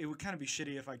mean, it would kind of be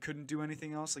shitty if I couldn't do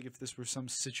anything else. Like if this were some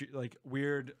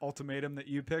weird ultimatum that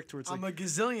you picked, where it's I'm like, a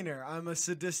gazillionaire. I'm a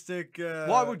sadistic.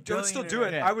 Well, I would still do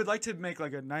it. Yeah. I would like to make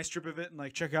like a nice trip of it and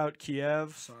like check out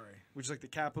Kiev. Sorry. Which is like the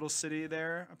capital city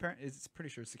there. Apparently, it's pretty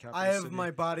sure it's the capital. I have city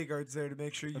my bodyguards there to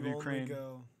make sure you only Ukraine.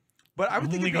 go. But I would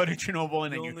only think go to Chernobyl,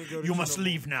 and You then only go to you must Chernobyl.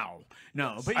 leave now.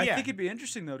 No, but I yeah. think it'd be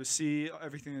interesting though to see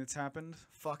everything that's happened.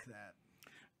 Fuck that.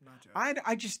 Not joking.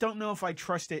 I just don't know if I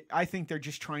trust it. I think they're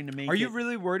just trying to make. Are you it-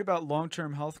 really worried about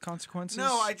long-term health consequences?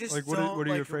 No, I just like. What don't. are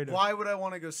you like, afraid of? Why would I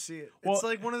want to go see it? Well- It's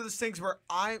like one of those things where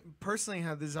I personally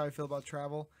have this is how I feel about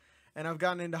travel, and I've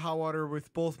gotten into hot water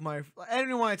with both my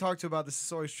anyone I talk to about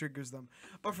this always triggers them.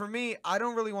 But for me, I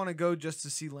don't really want to go just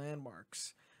to see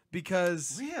landmarks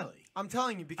because really? I'm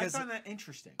telling you I because find that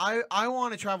interesting. I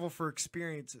want to travel for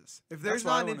experiences. If there's That's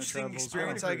why I not an wanna interesting travel.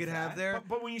 experience I would I agree could with have there,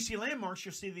 But when you see landmarks,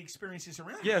 you'll see the experiences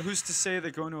around. Yeah, who's to say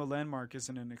that going to a landmark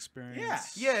isn't an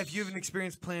experience? yeah, if you have an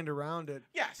experience planned around it.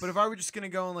 Yes. But if I were just gonna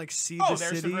go and like see Oh, the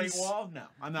there's cities, the Great Wall. No,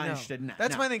 I'm not no. interested in that.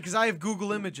 That's No. my thing because I have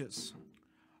Google Images.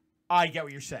 I get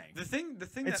what you're saying. The thing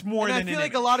It's that more And than I feel an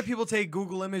like a image. lot of people take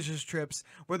Google Images trips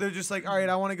where they're just like, all right,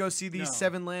 I want to go see these No.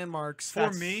 7 landmarks. for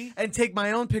me, And take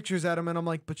my own pictures at them. And I'm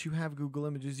like, but you have Google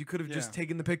Images. You could have just Yeah.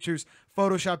 taken the pictures,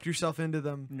 photoshopped yourself into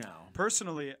them. No.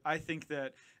 personally, I think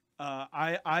that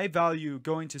I value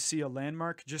going to see a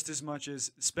landmark just as much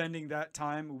as spending that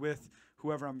time with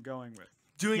whoever I'm going with.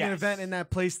 Doing an Yes. event in that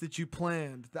place that you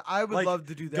planned. I would Like, love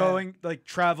to do that. Going, like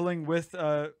traveling with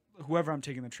whoever I'm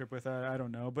taking the trip with, I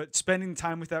don't know, but spending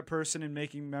time with that person and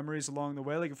making memories along the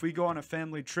way. Like if we go on a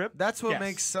family trip, That's what Yes.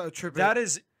 makes a trip. that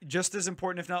is just as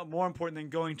important, if not more important, than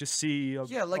going to see.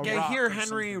 yeah, like a I rock hear or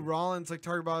Henry something. Rollins like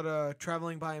talk about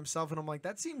traveling by himself, and I'm like,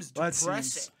 that seems That depressing.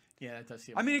 seems- Yeah, that does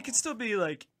seem. I mean, it could still be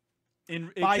like,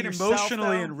 it By can yourself,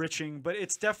 emotionally though? enriching, but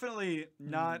it's definitely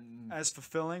not as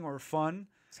fulfilling or fun.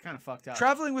 It's kind of fucked up.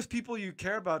 Traveling with people you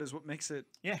care about is what makes it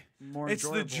Yeah. more It's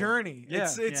enjoyable. the journey. Yeah,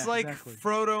 it's yeah, like exactly.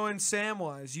 Frodo and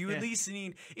Samwise. You Yeah. at least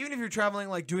need, even if you're traveling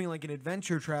like doing like an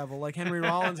adventure travel, like Henry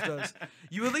Rollins does,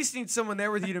 you at least need someone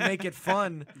there with you to make it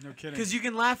fun. No kidding. Because you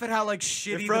can laugh at how like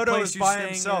shitty If the Frodo place is you're by staying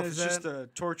himself, in it's is just at. a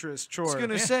torturous I was chore.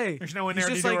 gonna Yeah. say, There's no one he's there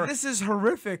to just do like her- this is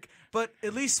horrific, but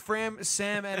at least Sam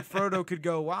and Frodo could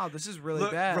go, wow, this is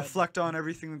really bad. Reflect on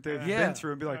everything that they've Yeah. been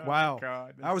through and be like, Oh, wow,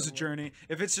 God, that was a journey.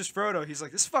 If it's just Frodo, he's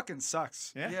like, this fucking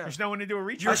sucks. Yeah. Yeah. There's no one to do a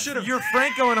reach. You're, should've- you're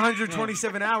Franco in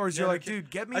 127 hours. You're Yeah, like, okay. dude,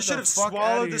 get me I the should have fuck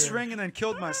swallowed outta this here. ring and then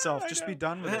killed myself. Just be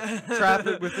done with it. Trap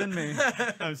it within me.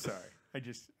 I'm sorry. I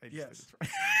just Yes.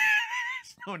 There's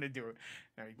no one to do it.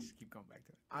 All right, just keep going back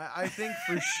to it. I think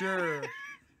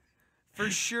for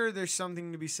sure, there's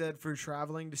something to be said for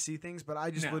traveling to see things, but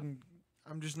I just No. wouldn't.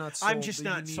 I'm just not sold. I'm just that you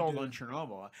not need sold to- on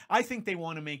Chernobyl. I think they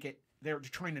want to make it. They're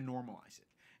trying to normalize it,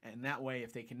 and that way,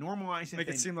 if they can normalize it, Make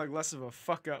then, it seem like less of a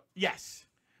fuck up. yes.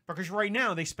 Because right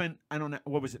now they spent I don't know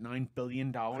what was it $9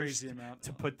 billion Crazy amount.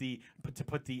 to put the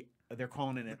they're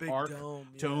calling it The an big arc dome,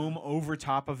 yeah. dome over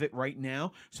top of it right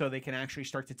now, so they can actually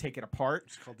start to take it apart.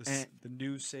 It's called this, And- the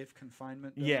new safe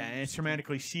confinement. dome. Yeah, and it's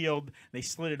hermetically sealed. They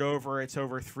slid it over. It's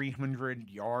over 300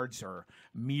 yards or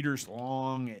meters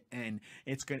long, and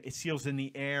it seals in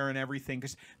the air and everything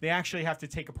because they actually have to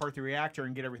take apart the reactor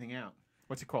and get everything out.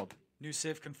 What's it called? New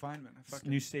safe confinement. I fucking-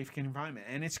 New safe confinement,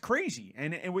 and it's crazy.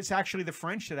 And it was actually the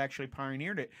French that actually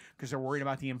pioneered it because they're worried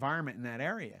about the environment in that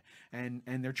area, and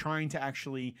they're trying to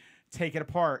actually take it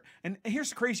apart. And here's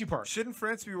the crazy part. Shouldn't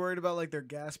France be worried about like their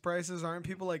gas prices? Aren't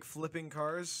people like flipping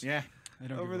cars? Yeah, I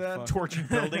don't over give a that fuck. torching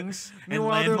buildings and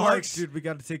Meanwhile, they're like, landmarks. dude, we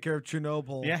got to take care of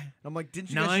Chernobyl. Yeah. And I'm like, didn't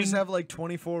you guys just have like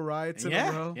 24 riots in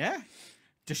a row? Yeah.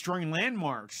 destroying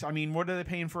landmarks. I mean, what are they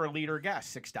paying for a liter of gas?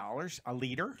 $6 a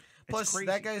liter. Plus, crazy.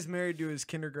 that guy's married to his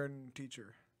kindergarten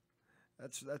teacher.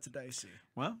 That's dicey.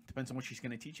 Well, depends on what she's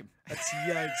going to teach him. That's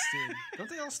yikes, dude. Don't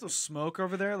they all still smoke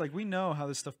over there? Like, we know how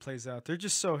this stuff plays out. They're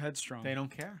just so headstrong. They don't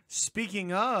care.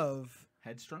 Speaking of,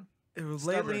 Headstrong.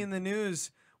 lately in the news,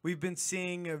 we've been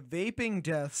seeing vaping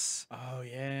deaths. Oh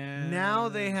yeah. Now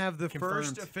they have the Confirmed.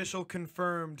 first official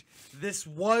confirmed. This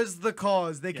was the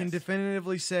cause. They can Yes.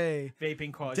 definitively say.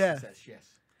 Vaping causes Death. death. Yes.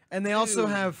 And they also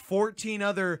have 14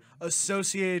 other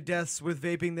associated deaths with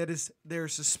vaping that is they're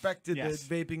suspected Yes.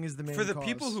 that vaping is the main For the cause.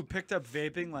 people who picked up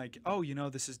vaping, like, oh,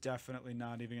 this is definitely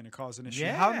not even going to cause an issue.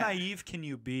 Yeah. How naive can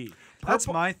you be? That's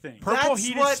my thing. Purple that's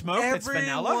heated what smoke that's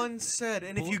vanilla? everyone said.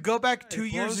 And if you go back 2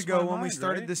 years blows ago my when we mind,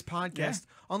 started right? this podcast,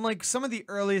 on like some of the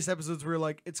earliest episodes, we were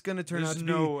like, it's going to turn out There's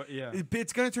to be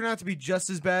it's going to turn out to be just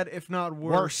as bad, if not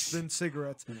worse, Worse. than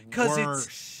cigarettes, because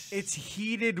Worse. it's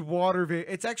heated water vapor.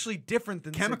 It's actually different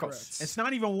than Chemicals. cigarettes. It's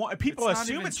not even people It's not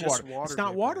assume even it's just water. water It's not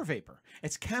vapor. water vapor.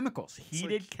 It's chemicals.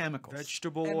 Heated like chemicals.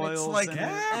 vegetable and oils. it's like,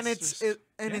 Yeah. and just-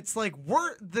 it's like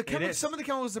is. some of the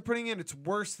chemicals they're putting in. It's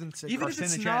worse than cigarettes. even if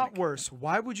it's carcinogenic. not worse,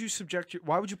 why would you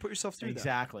why would you put yourself through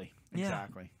Exactly. Yeah.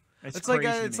 Exactly. It's like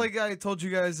crazy to it's me. like I told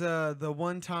you guys the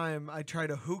one time I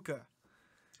tried a hookah.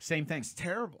 Same thing. It's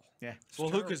terrible. Yeah. that? Well,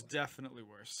 terrible. hookah's definitely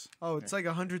worse. Oh, it's like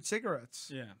 100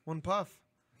 cigarettes. Yeah. One puff.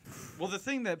 Well, the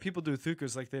thing that people do with hookah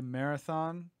is like they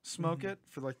marathon smoke it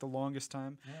for like the longest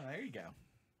time. Yeah, there you go.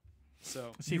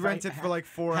 So See, You if I- rent it for like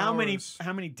 4 how hours.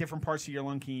 How many different parts of your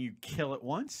lung can you kill at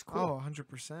once? Cool. Oh,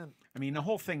 100%. I mean, the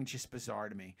whole thing's just bizarre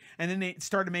to me. And then they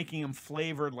started making them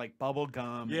flavored like bubble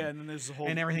gum. yeah, and then there's the whole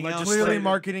and everything else. Clearly legislative-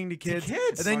 marketing to kids.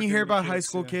 kids. And then you hear Marketing to about high kids,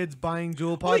 school yeah. kids buying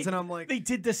jewel Well, pods, and I'm like, they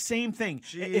did the same thing. If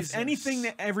Jesus. anything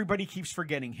that everybody keeps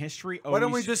forgetting, history. why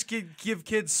don't we always- just give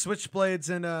kids switchblades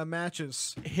and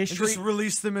matches? History- And just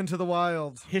release them into the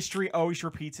wild. History always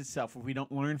repeats itself if we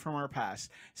don't learn from our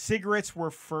past. Cigarettes were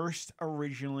first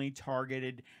originally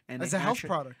targeted and As they a health actually-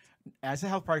 product. As a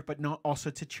health product, but not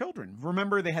also to children.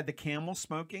 Remember, they had the camel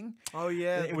smoking. Oh,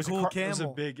 yeah. It was a cool car- It was a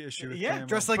camel. big issue. With Yeah, Camel.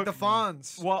 Dressed like But- the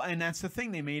Fonz. Well, and that's the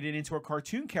thing. They made it into a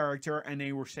cartoon character, and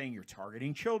they were saying you're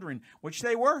targeting children, which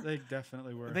they were. They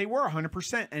definitely were. They were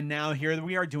 100%, and now here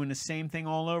we are doing the same thing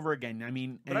all over again. I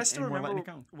mean, But and, I still and we're letting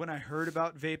remember it go. when I heard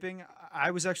about vaping, I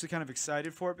was actually kind of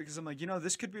excited for it because I'm like,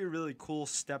 this could be a really cool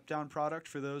step down product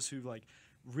for those who like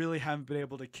really haven't been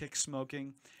able to kick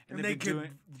smoking And they've they been could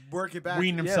doing. work it back.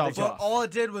 Wean themselves But off. all it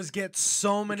did was get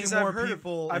so many Because more I've heard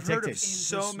people. I've heard of addicted.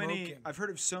 so into many. smoking. I've heard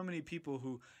of so many people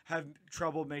who have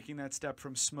trouble making that step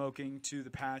from smoking to the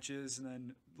patches, and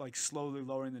then like slowly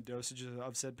lowering the dosages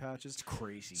of said patches. It's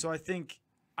crazy. So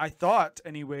I thought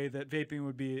anyway that vaping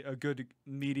would be a good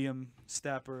medium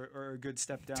step or a good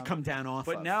step down. to come down off.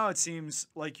 But of. now it seems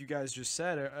like you guys just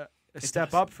said a step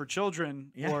does. up for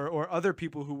children Yeah. or other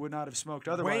people who would not have smoked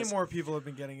otherwise. Way more people have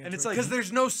been getting into it's it like- because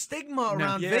there's no stigma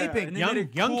around Yeah, vaping. and they Young- made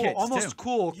it young cool, kids, almost too.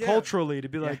 cool Yeah. culturally to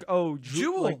be like, oh,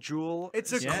 Juul. like Juul.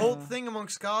 It's a Yeah. cult thing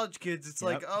amongst college kids. It's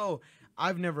like, Yep. oh,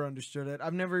 I've never understood it.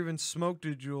 I've never even smoked a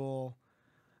Juul.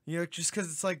 Just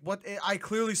because it's like what I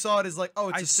clearly saw it as like, oh,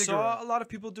 it's I a cigarette. saw a lot of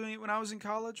people doing it when I was in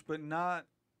college, but not.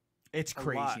 it's a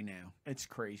crazy lot. now. It's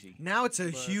crazy. Now it's a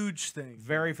But- huge thing.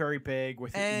 Very, very big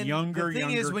with And younger. the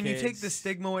thing is, when you take the kids.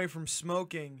 stigma away from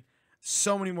smoking,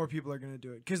 so many more people are going to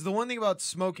do it. Because the one thing about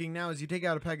smoking now is you take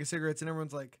out a pack of cigarettes and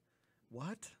everyone's like,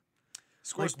 what?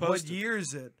 Scores Like, what posted. year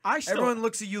is it? I still- Everyone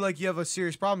looks at you like you have a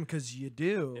serious problem because you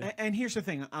do. And here's the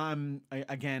thing. I'm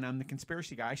the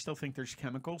conspiracy guy. I still think there's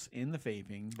chemicals in the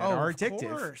vaping that Oh, are of addictive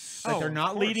course. that Oh, they're of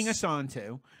not leading course. us on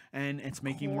to, and it's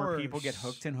making more people get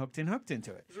course. hooked and hooked and hooked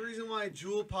into it. There's a reason why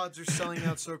Juul pods are selling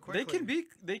out so quickly.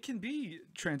 They can be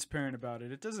transparent about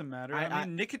it. It doesn't matter. I- I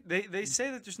mean, they say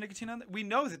that there's nicotine on it. We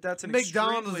know that that's an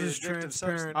McDonald's extremely is addictive transparent.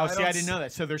 substance. Oh, I see, don't I didn't s- know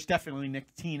that. So there's definitely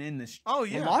nicotine in this. Oh,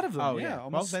 yeah. A lot of them. Oh, yeah. yeah. Well,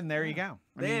 Almost, then there you go.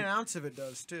 I They mean, an ounce of it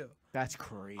does too. that's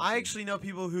crazy. I actually know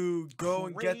people who go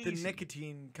and get the Crazy.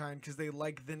 nicotine kind because they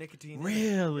like the nicotine. in it.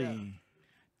 really. Yeah.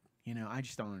 You know, I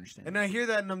just don't understand. And I hear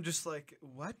that and I'm just like,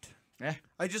 what? Yeah.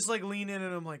 I just like lean in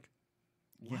and I'm like,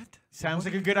 what? Sounds What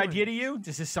like are a you good doing? idea to you.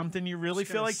 This is something you really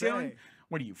Just feel gonna like doing. say.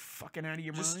 What are you fucking out of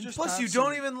your mind? just Plus, have you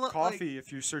don't some even look coffee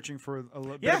if you're searching for a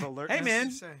little bit Yeah. of Hey, alertness.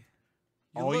 man. Say.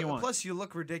 All you want. Plus, you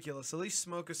look ridiculous. At least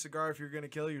smoke a cigar if you're gonna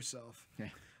kill yourself. Yeah.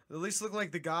 At least look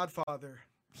like the Godfather.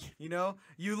 You know,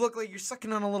 you look like you're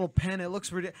sucking on a little pen. It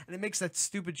looks ridiculous, and it makes that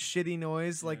stupid shitty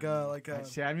noise like a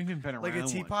See, I haven't even been around like a one.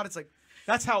 teapot. It's like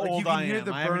That's how Like, you old can I hear am.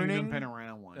 the I haven't even burning. been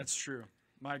around one. That's true.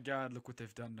 My God, look what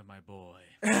they've done to my boy.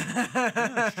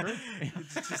 It's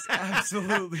just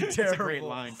absolutely terrible. That's a great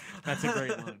line. That's a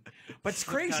great line. But it's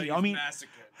crazy. I mean,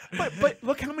 but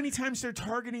look how many times they're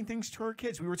targeting things to our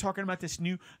kids. We were talking about this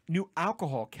new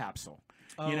alcohol capsule.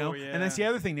 You know, and that's the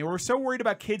other thing. They were so worried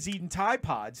about kids eating Tide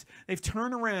Pods, they've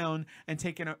turned around and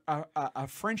taken a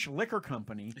French liquor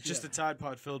company. It's just a Tide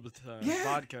Pod filled with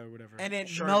vodka or whatever, and it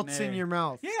Chardonnay. melts in your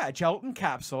mouth. Yeah, a gelatin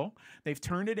capsule. They've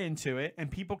turned it into it,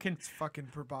 and people can Fucking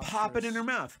preposterous. pop it in their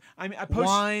mouth. I mean, I post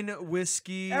Wine,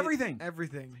 whiskey, everything.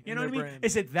 in You know what I their mean? brain.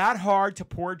 Is it that hard to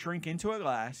pour a drink into a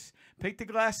glass, pick the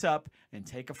glass up, and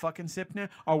take a fucking sip now?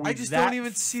 Are we I just that don't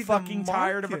even see the fucking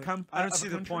tired of a market. I don't of a see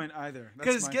the country? point either. That's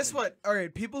Because my guess thing. what? All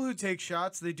right, people who take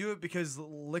shots, they do it because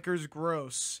liquor's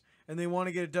gross and they want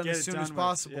to get it done Get as it soon done as with,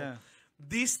 possible. yeah.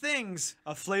 These things,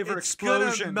 A flavor it's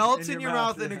explosion gonna melt in your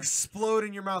mouth and yeah. explode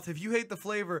in your mouth. If you hate the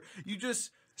flavor, you took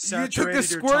Saturated a your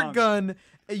squirt tongue. gun,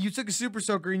 and you took a super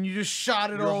soaker, and you just shot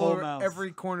it Your all whole over mouth.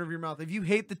 every corner of your mouth. If you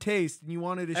hate the taste and you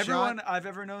wanted a Everyone shot I've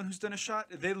ever known who's done a shot,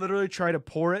 they literally try to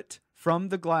pour it from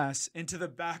the glass into the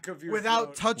back of your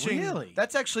without throat. touching, Really?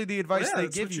 That's actually the advice Yeah, they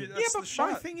that's give what you. you- Yeah, That's but the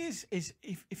my shot. thing is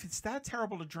if it's that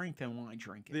terrible to drink, then why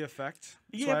drink it? The effect.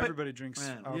 That's Yeah, why but- everybody drinks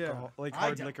Man. alcohol, like I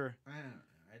hard don't. liquor. I don't know.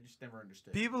 I just never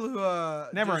understood. People who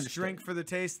Never just understood. drink for the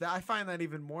taste, I find that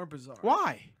even more bizarre.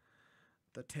 Why?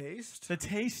 The taste? The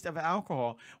taste of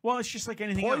alcohol. Well, it's just like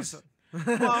anything Poison. else.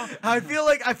 Well, I feel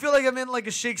like I'm in like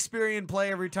a Shakespearean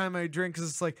play every time I drink because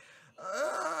it's like.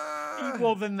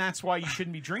 well, then that's why you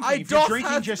shouldn't be drinking. I if you're don't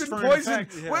drinking have just been for an poisoned.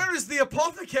 effect. Where is the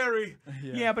apothecary?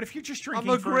 Yeah, but if you're just drinking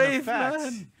a for an grave effect,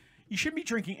 man. you shouldn't be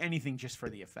drinking anything just for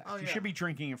the effect. Oh, You yeah. should be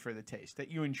drinking it for the taste. That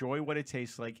you enjoy what it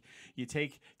tastes like. You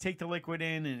take the liquid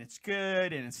in, and it's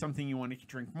good, and it's something you want to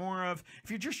drink more of. If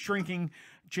you're just drinking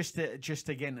just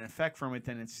to get an effect from it,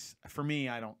 then it's for me.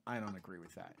 I don't agree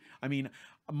with that. I mean,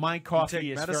 my coffee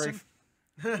take is medicine?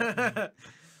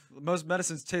 Most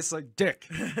medicines taste like dick.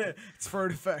 It's for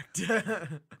an effect.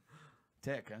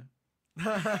 thick,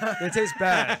 huh? They taste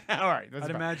bad. All right, that's I'd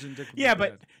about- imagine dick would Yeah, be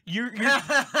but bad. you're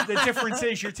the difference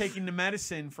is you're taking the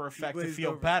medicine for effect to glazed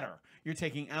feel over. better. You're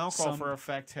taking alcohol Some- for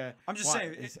effect to. I'm just what,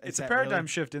 saying, is it's a that paradigm really-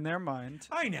 shift in their mind.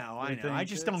 I know. I think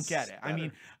just don't it's get it. I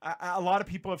mean, a lot of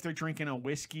people, if they're drinking a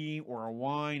whiskey or a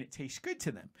wine, it tastes good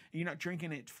to them. You're not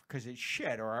drinking it because it's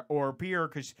shit, or beer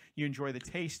because you enjoy the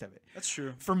taste of it. That's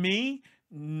true. For me,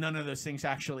 none of those things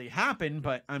actually happen,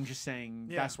 but I'm just saying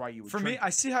that's why you would. For me, drink. I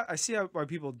see why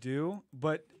people do,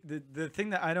 but the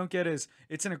thing that I don't get is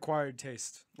it's an acquired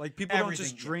taste. Like people don't just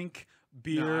Everything, yeah. drink I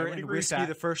beer would and agree with whiskey that.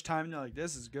 the first time and they're like,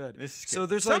 this is good. This is So good.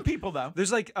 there's some like people though.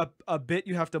 there's like a bit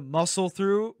you have to muscle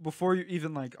through before you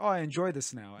even like, oh, I enjoy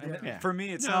this now. And Yeah. for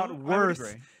me, it's No, not I would worth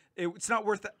agree. it's not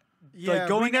worth Yeah, like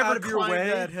going we never out of your climbed way.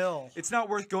 that hill. It's not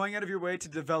worth going out of your way to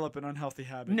develop an unhealthy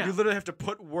habit. No. You literally have to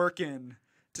put work in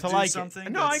to do like something.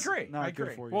 it. No, I that's agree. Not I good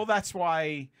agree. for you. Well, that's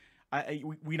why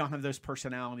we don't have those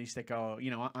personalities that go.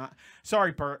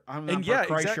 Sorry, Bert. I'm not and yeah, Bert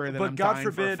Kreischer exactly. that But I'm God dying for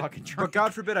a forbid, fucking but drink.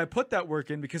 God forbid, I put that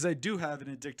work in because I do have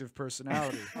an addictive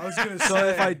personality. I was gonna So say,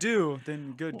 if I do,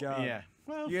 then good God. Yeah.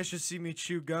 Well, you guys should see me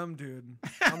chew gum, dude.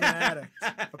 I'm an addict.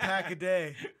 A pack a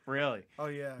day. really. Oh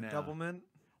yeah, No. double mint,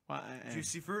 Well,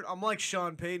 juicy fruit. I'm like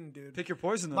Sean Payton, dude. Pick your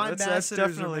poison though. My That's masseters are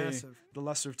definitely massive. the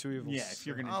lesser of two evils. Yeah, if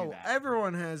you're gonna Oh, do that,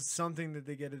 everyone has something that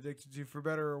they get addicted to, for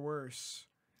better or worse.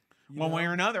 You one way know?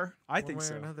 or another. I One think way or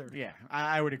so. another. Yeah,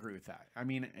 I would agree with that. I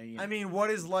mean, I mean, what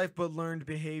is life but learned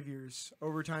behaviors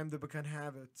over time that become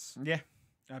habits? yeah,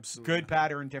 Absolutely. good,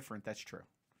 bad, or indifferent. That's true.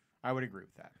 I would agree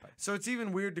with that. But So it's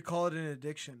even weird to call it an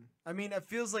addiction. I mean, it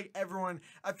feels like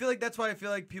I feel like that's why I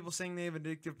feel like people saying they have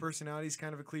addictive personality is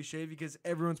kind of a cliche because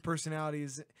everyone's personality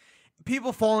is.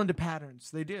 People fall into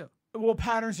patterns. They do. well,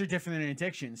 patterns are different than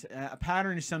addictions. A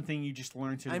pattern is something you just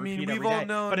learn to I mean, repeat we've every all day.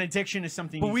 known- But addiction is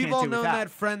something But you we've can't all do known without. that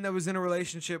friend that was in a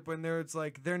relationship when it's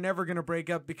like they're never gonna break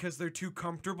up because they're too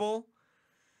comfortable.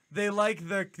 They like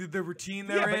the routine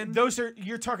they're yeah, in. but those are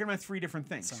you're talking about three different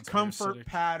things. Sounds Comfort, parasitic.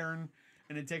 pattern,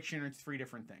 and addiction are three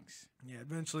different things. Yeah,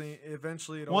 eventually, it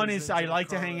One always is ends I in a like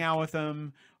to car hang wreck. out with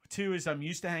them. Two is I'm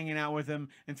used to hanging out with them,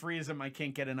 and three is I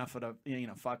can't get enough of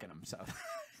fucking them. So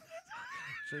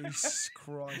Jesus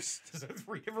Christ. those are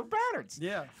three different patterns.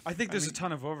 Yeah. I think there's a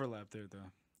ton of overlap there,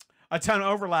 though. A ton of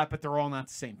overlap, but they're all not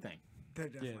the same thing. They're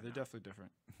definitely Yeah, they're not. definitely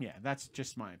different. Yeah, that's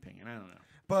just my opinion. I don't know.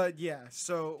 But yeah,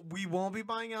 so we won't be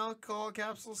buying alcohol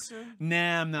capsules soon.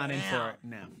 Nah, I'm not in for Damn. it.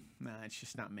 No, nah, it's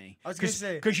just not me. I was gonna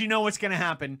say- because you know what's gonna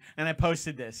happen, and I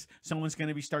posted this. Someone's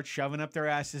gonna start shoving up their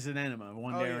asses an enema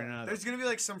one day or another. There's gonna be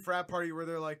like some frat party where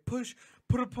they're like, put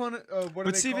upon it. What But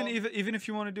are they even called? even if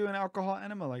you want to do an alcohol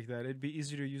enema like that, it'd be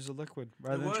easier to use a liquid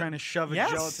rather than would. trying to shove a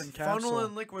Yes. gelatin capsule. Funnel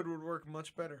and liquid would work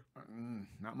much better.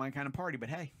 Not my kind of party, but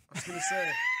hey. I was gonna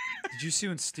say. Did you see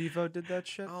when Steve-O did that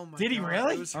shit? Oh my Did he God,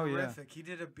 really? It was Oh, yeah. horrific. He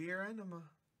did a beer enema.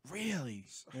 Really?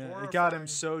 It's Yeah, it horrifying. got him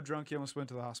so drunk he almost went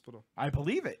to the hospital. I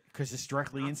believe it because it's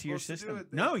directly Not into your supposed to do system.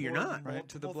 it. They No, you're pour not. Right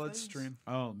to the Multiple things? bloodstream.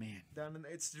 Oh man, Down in,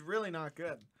 it's really not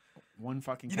good. one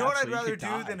fucking. You know what I'd capsule, rather could do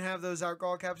die. than have those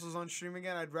alcohol capsules on stream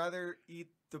again? I'd rather eat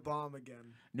the bomb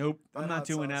again. Nope, I'm That not hot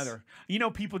doing sauce. either. You know,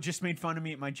 people just made fun of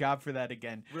me at my job for that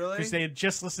again. Really? Because they had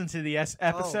just listened to the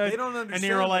episode. they don't And they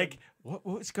understand were then. like,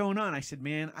 what's going on? I said,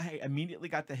 man, I immediately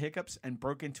got the hiccups and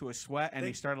broke into a sweat, and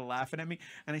they started laughing at me.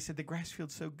 And I said, the grass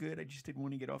feels so good, I just didn't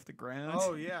want to get off the ground.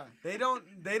 Oh yeah, they don't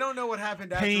know what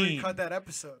happened after we Pain. cut that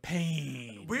episode.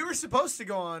 Pain. We were supposed to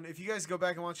go on. If you guys go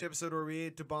back and watch the episode where we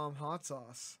ate the bomb hot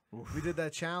sauce, we did that I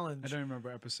challenge. don't remember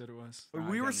what episode it was. I We don't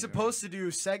were either. supposed to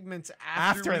do segments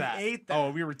after we that. ate that.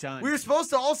 Oh, we were done. We were supposed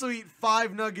to also eat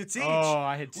 5 nuggets each. Oh,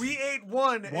 I had. We ate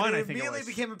one, and One, I it think it immediately was.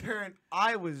 became apparent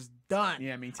I was done.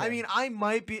 Yeah, me too. I mean, I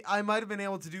might have been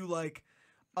able to do like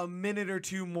a minute or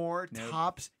two more Nope.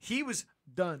 tops. He was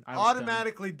done, I was done.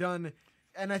 automatically done.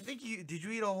 And I think did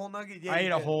you eat a whole nugget? Yeah, I you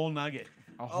ate a did. whole nugget.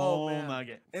 A Oh, whole man.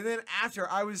 nugget. And then after,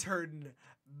 I was hurting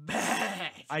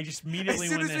bad. I just As immediately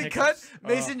soon went as the we cut, hiccups.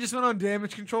 Mason just went on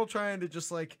damage control, trying to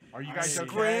just like Are you guys okay?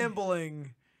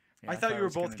 scrambling. I thought you were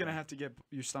was both gonna die. have to get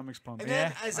your stomachs pumped. And Yeah,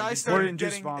 then as I I just- started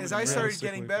Or-induced getting vomiting, as I started realistically,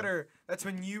 getting but- better, that's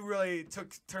when you really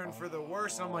took turn for the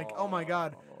worse. And I'm like, oh my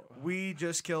god, we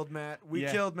just killed Matt. We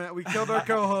Yeah. killed Matt. We killed our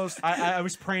co-host. I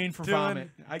was praying for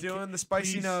vomit. doing the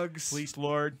spicy please, nugs. Please,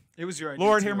 Lord. It was your idea.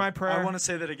 Lord, too. hear my prayer. I want to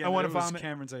say that again. I wanna It was vomit.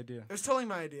 Cameron's idea. It was totally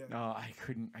my idea. No, I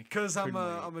couldn't. Because I'm couldn't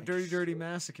a wait. dirty, dirty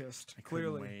masochist. I couldn't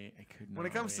Clearly, wait. I could when it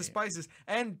not comes to wait. spices,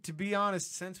 and to be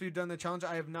honest, since we've done the challenge,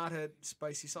 I have not had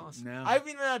spicy sauce. No. I haven't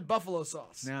even had buffalo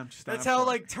sauce. No, I'm just not That's up how for it.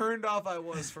 like turned off I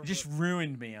was from It just it.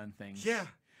 ruined me on things. Yeah.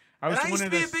 I was and I one used to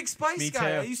of be a those big spice me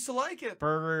guy. I too. used to like it.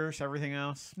 burgers, everything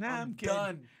else. Nah, I'm good.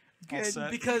 done. All set.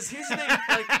 Because here's the thing,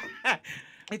 like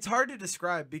it's hard to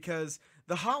describe because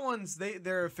the hot ones,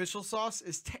 their official sauce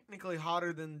is technically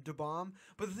hotter than Da Bomb.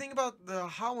 But the thing about the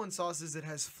hot one sauce is it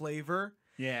has flavor.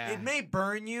 Yeah. It may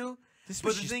burn you, This but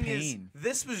was the just thing pain. is,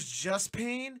 this was just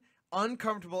pain,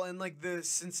 uncomfortable, and like the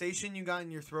sensation you got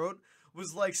in your throat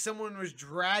was like someone was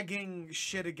dragging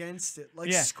shit against it,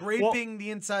 like Yeah. scraping the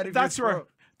inside of That's your where throat.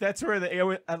 that's where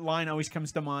the line always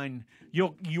comes to mind.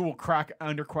 You will crack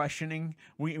under questioning.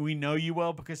 We know you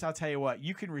will because I'll tell you what,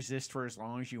 you can resist for as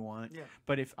long as you want. Yeah.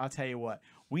 But if I'll tell you what,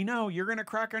 we know you're gonna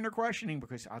crack under questioning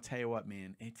because I'll tell you what,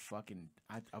 man, it fucking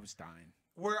I was dying.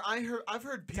 Where I've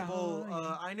heard people.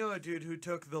 I know a dude who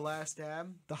took the last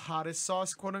dab, the hottest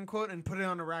sauce, quote unquote, and put it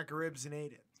on a rack of ribs and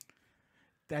ate it.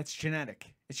 That's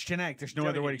genetic. It's genetic. There's no You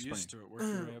other gotta way to get explain. used to it. Work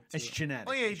your way up to It's it. genetic.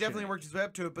 Oh yeah, he It's definitely genetic. worked his way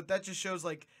up to it, but that just shows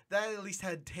like that at least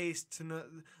had taste. To know,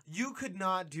 you could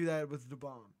not do that with the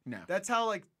bomb. No. That's how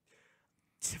like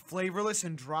flavorless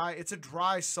and dry. It's a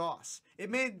dry sauce. It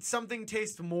made something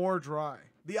taste more dry.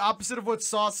 The opposite of what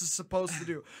sauce is supposed to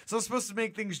do. So it's supposed to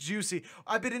make things juicy.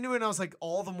 I bit into it and I was like,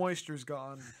 all the moisture's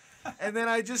gone. And then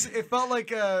it felt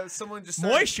like someone just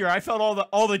started, Moisture. I felt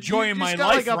all the joy you in just my got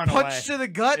life like a run punch away. to the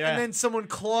gut, Yeah. and then someone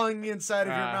clawing the inside of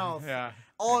your mouth, Yeah.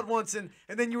 all at once. And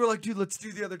then you were like, dude, let's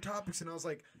do the other topics. And I was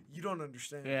like, you don't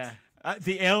understand. Yeah.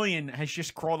 The alien has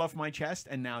just crawled off my chest,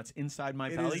 and now it's inside my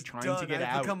It belly is trying done. to get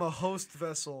I've out. become a host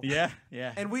vessel. Yeah,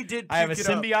 yeah. And we did. I have a puke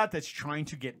it up. symbiote that's trying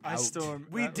to get out. I still. am-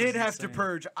 We that did was have to insane.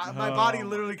 purge. My Oh body my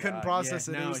literally couldn't God. process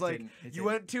Yeah, it. no, It was it like didn't. It you didn't.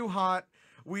 went too hot.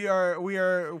 We are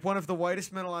one of the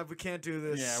whitest men alive. We can't do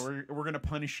this. Yeah, we're gonna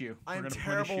punish you. We're I'm gonna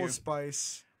terrible punish you. with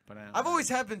spice. But I've always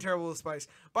have been terrible with spice.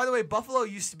 By the way, buffalo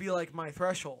used to be like my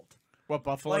threshold. what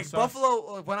buffalo Like sauce?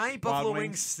 buffalo, when I eat Wild buffalo wings?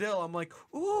 wings still, I'm like,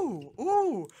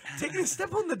 ooh, taking a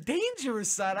step on the dangerous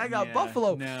side. I got Yeah,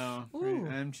 buffalo. No, Ooh.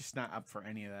 I'm just not up for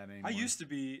any of that anymore. I used to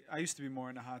be more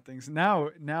into hot things. Now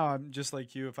I'm just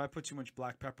like you. If I put too much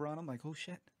black pepper on, I'm like, oh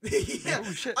shit. Yeah,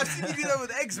 Oh, shit. I've seen you do that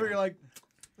with eggs, where you're like,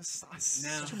 this sauce.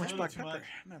 No. Too much Too black much. pepper.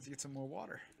 I'm gonna have to get some more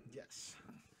water. Yes.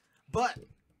 But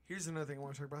here's another thing I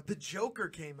want to talk about. The Joker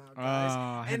came out, Oh, guys.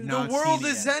 I have and not the world seen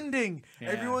it is yet. ending. Yeah.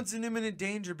 Everyone's in imminent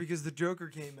danger because the Joker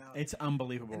came out. It's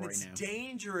unbelievable and right it's now.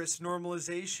 dangerous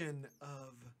normalization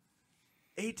of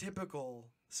atypical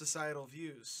societal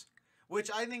views. Which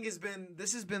I think has been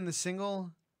the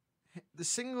single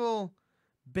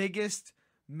biggest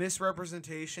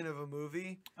misrepresentation of a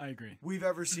movie I agree. we've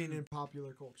ever seen in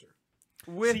popular culture.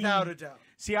 Without a doubt.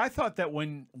 See, I thought that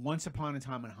when Once Upon a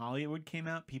Time in Hollywood came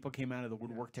out, people came out of the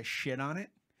woodwork to shit on it,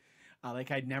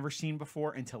 like I'd never seen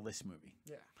before until this movie.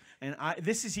 Yeah. And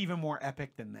this is even more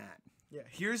epic than that. Yeah.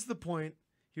 Here's the point.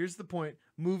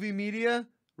 Movie media,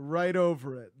 right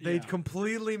over it. They Yeah.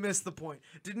 completely missed the point.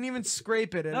 Didn't even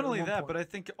scrape it. Not only that, but I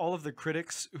think all of the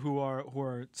critics who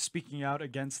are speaking out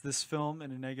against this film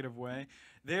in a negative way,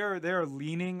 they're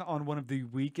leaning on one of the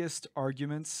weakest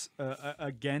arguments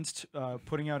against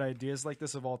putting out ideas like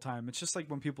this of all time. It's just like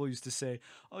when people used to say,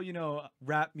 "Oh, you know,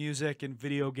 rap music and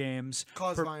video games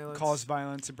cause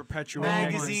violence and perpetuate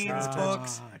magazines, negative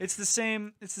books." stereotypes." It's the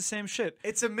same. It's the same shit.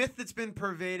 It's a myth that's been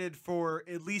pervaded for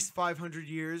at least 500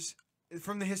 years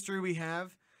from the history we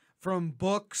have, from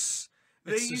books.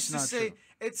 They It's used just to not say true.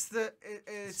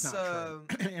 it's not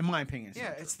true. In my opinion, yeah,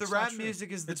 it's the It's rap not true.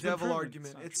 music is the It's been devil proven.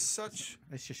 argument. It's not It's such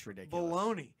it's just ridiculous.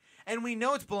 baloney. And we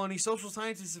know it's baloney. Social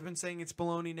scientists have been saying it's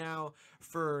baloney now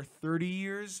for 30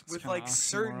 years It's with kinda like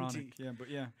certainty. oxymoronic. Yeah, but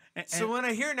yeah. So when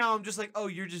I hear it now, I'm just like, oh,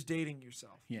 you're just dating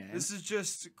yourself. Yeah. This is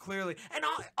just clearly. And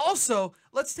also,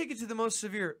 let's take it to the most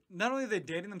severe. Not only are they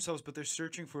dating themselves, but they're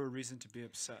searching for a reason to be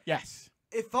upset. Yes.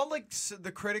 It felt like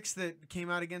the critics that came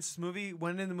out against this movie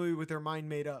went in the movie with their mind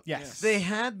made up. Yes. They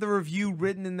had the review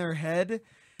written in their head,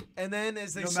 and then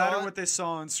as they No saw matter it, what they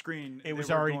saw on screen, It was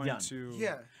they were already going done. To,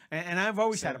 yeah. And I've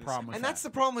always Say had a the problem same. with And that. that's the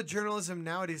problem with journalism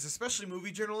nowadays, especially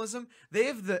movie journalism. They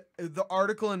have the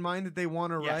article in mind that they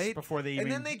want to Yes, write, before they even...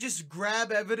 and then they just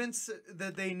grab evidence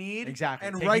that they need Exactly,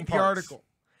 and taking write the parts. article.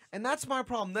 And that's my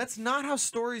problem. That's not how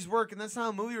stories work, and that's not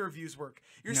how movie reviews work.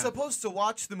 You're No. supposed to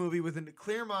watch the movie with a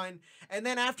clear mind, and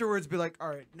then afterwards be like, all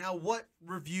right, now what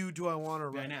review do I want to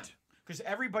I write? know. Because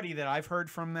everybody that I've heard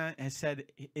from that has said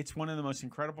it's one of the most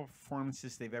incredible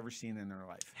performances they've ever seen in their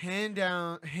life. Hands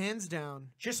down,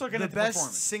 Just looking the at the best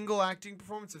performance. single acting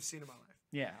performance I've seen in my life.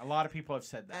 Yeah, a lot of people have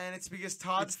said that. And it's because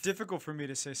Todd It's difficult for me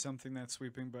to say something that's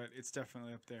sweeping, but it's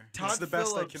definitely up there. Todd it's the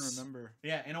best I can Phillips. remember.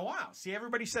 Yeah, in a while. See,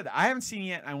 everybody said that. I haven't seen it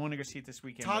yet. I want to go see it this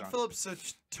weekend. Todd but I'll-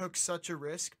 Phillips took such a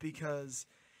risk because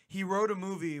he wrote a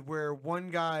movie where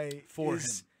one guy For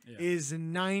is him, yeah. is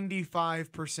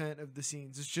 95% of the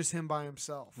scenes. It's just him by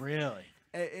himself. Really?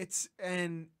 It's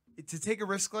and to take a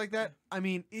risk like that, I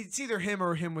mean, it's either him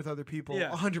or him with other people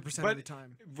Yeah, 100% of but- the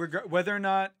time. Whether or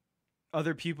not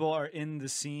other people are in the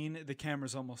scene, the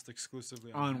camera's almost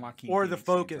exclusively On him. Joaquin Or the Phoenix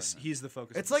the entire focus. time. He's the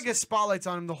focus. It's of like the a scene. spotlight's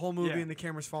on him the whole movie Yeah. and the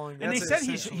camera's following him. And they That's said it,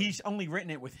 he's essentially. he's only written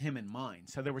it with him in mind.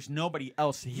 So there was nobody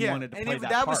else he yeah, wanted to and play if that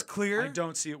that part. was clear I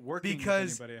don't see it working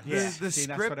because with anybody else. Yeah. the See,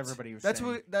 script. that's what everybody was That's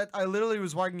saying. what that I literally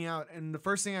was walking out, and the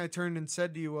first thing I turned and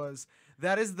said to you was,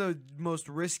 "That is the most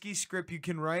risky script you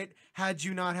can write had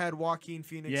you not had Joaquin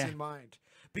Phoenix Yeah. in mind."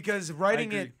 Because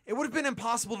writing it, agree. it would have been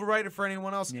impossible to write it for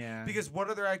anyone else. Yeah. Because what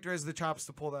other actor has the chops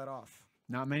to pull that off?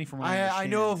 Not many from what I I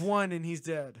know of understand. one, and he's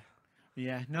dead.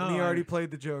 Yeah, no. And he already played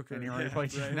the Joker. And he already Yeah,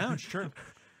 played. right. No, it's true.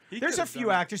 He There's a could've few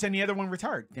done it. actors, and the other one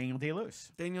retired. Daniel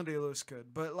Day-Lewis. Daniel Day-Lewis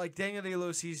could, but like Daniel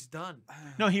Day-Lewis, he's done.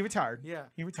 No, he retired. Yeah,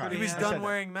 He retired. he was I said done that.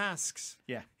 wearing masks.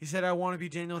 Yeah. He said, "I want to be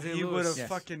Daniel Day-Lewis." He would have Yes.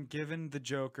 fucking given the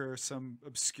Joker some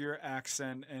obscure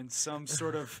accent and some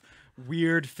sort of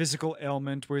weird physical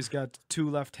ailment where he's got two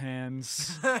left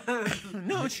hands.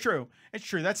 No, it's true. It's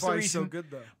true. That's the Why he's so reason.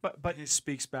 good though. But He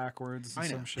speaks backwards and I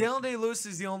know. some shit. Daniel Day-Lewis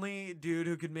is the only dude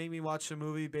who could make me watch a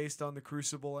movie based on The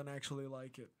Crucible and actually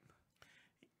like it.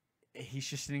 he's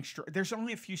just an there's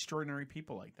only a few extraordinary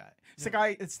people like that. It's the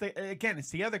guy. It's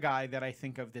the other guy that I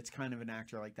think of that's kind of an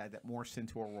actor like that morphs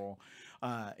into a role.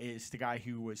 Is the guy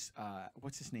who was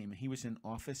what's his name? He was in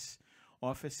Office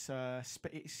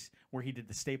Space where he did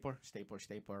the stapler.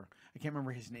 I can't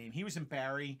remember his name. He was in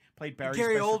Barry. Played Barry.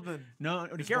 Gary Oldman. No,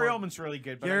 is Gary one. Oldman's really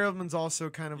good. But Gary Oldman's also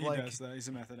kind of He like does that. He's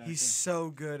a method actor. he's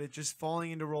so good at just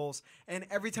falling into roles. And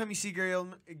every time you see Gary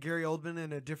Oldman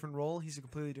in a different role, he's a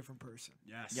completely different person.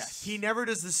 Yes. He never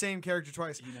does the same character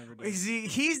twice. He never does.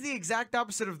 He's the exact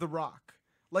opposite of The Rock.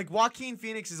 Like Joaquin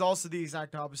Phoenix is also the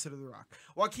exact opposite of The Rock.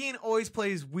 Joaquin always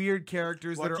plays weird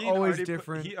characters that Joaquin are always already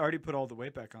different. he already put all the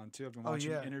weight back on too. I've been Oh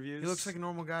watching yeah, interviews. he looks like a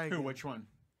normal guy. Who? again. Which one?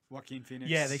 Joaquin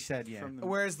Phoenix. Yeah, they said, yeah. from the-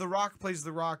 Whereas The Rock plays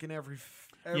The Rock in every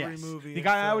Yes. movie. The and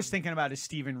guy I was film. thinking about is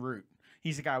Stephen Root.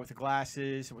 He's the guy with the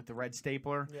glasses, with the red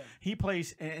stapler. Yeah. He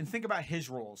plays, and think about his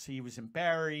roles. He was in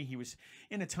Barry. He was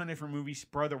in a ton of different movies.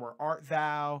 Brother, Where Art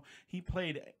Thou? He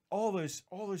played all those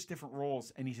different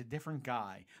roles, and he's a different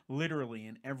guy, literally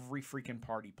in every freaking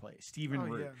part he plays. Stephen Oh,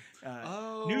 Root.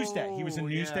 Oh, Newsday. He was in yeah,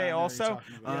 I know Newsday who you're also,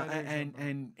 talking about. Yeah, I know who you're and talking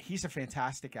and he's a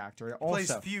fantastic actor.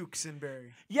 plays Also, Fuchs in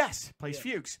Barry. yes, plays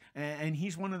Yeah. Fuchs, and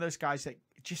he's one of those guys that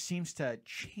just seems to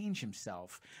change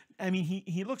himself. I mean,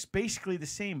 he looks basically the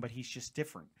same, but he's just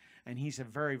different, and he's a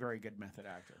very, very good method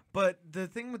actor. But the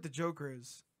thing with the Joker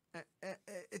is,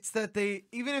 it's that they,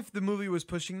 even if the movie was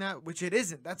pushing that, which it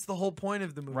isn't, that's the whole point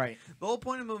of the movie. Right. The whole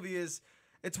point of the movie is,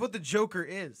 it's what the Joker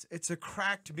is. It's a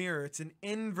cracked mirror. It's an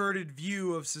inverted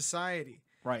view of society.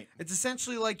 Right. It's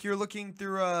essentially like you're looking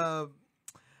through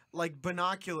like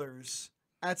binoculars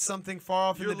at something far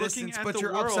off in the distance, but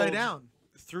you're upside down.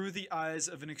 Through the eyes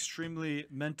of an extremely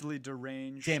mentally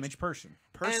deranged, damaged person.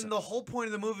 And the whole point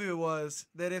of the movie was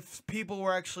that if people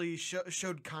were actually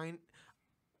showed kind.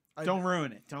 Don't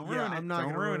ruin it. Don't ruin it. I'm not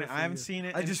Don't gonna ruin it. I haven't seen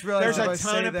it. I just realized there's a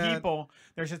ton of people.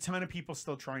 There's a ton of people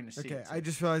still trying to see it. Okay, I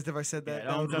just realized if I said that,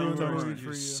 Yeah, that would don't ruin the ruin movie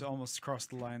it. for you. Almost crossed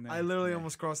the line there. I literally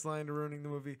almost crossed the line to ruining the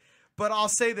movie. But I'll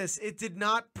say this: it did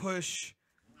not push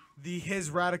his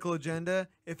radical agenda.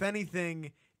 If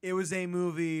anything, it was a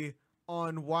movie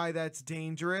on why that's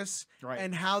dangerous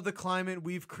and how the climate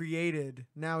we've created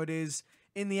nowadays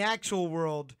in the actual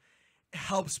world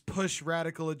helps push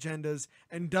radical agendas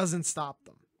and doesn't stop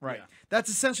them. Right. Yeah. That's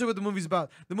essentially what the movie's about.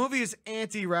 The movie is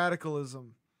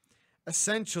anti-radicalism,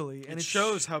 essentially, and it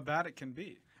shows how bad it can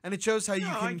be. And it shows how you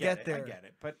can get there. I get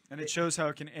it, and it shows how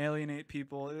it can alienate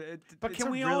people. But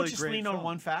can we all just lean on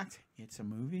one fact? It's a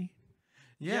movie.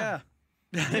 Yeah.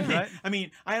 Right? I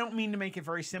mean, I don't mean to make it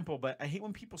very simple, but I hate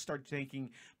when people start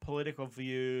taking political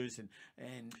views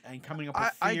and coming up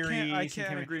with theories. I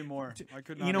can't agree more. I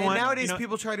could not. You know And what? nowadays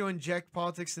people try to inject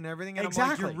politics and everything, and I'm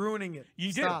like, you're ruining it.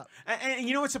 You Stop. do. And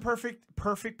you know what's a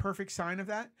perfect sign of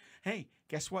that? Hey,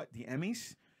 guess what? The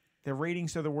Emmys, their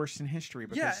ratings are the worst in history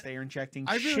because they are injecting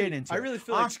shit into it. I really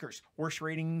feel Oscars, worst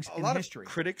ratings in history.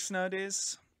 Of critics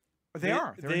nowadays,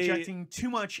 They're injecting too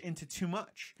much into too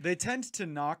much. They tend to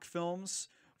knock films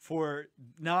for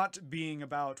not being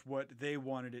about what they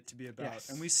wanted it to be about. Yes.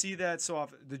 And we see that so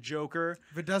often. The Joker.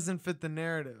 If it doesn't fit the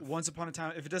narrative. Once upon a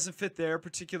time, if it doesn't fit their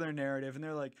particular narrative, and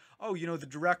they're like, oh, the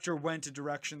director went a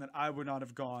direction that I would not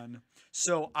have gone,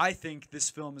 so I think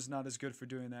this film is not as good for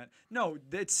doing that. No,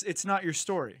 it's not your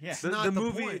story. Yeah. It's not the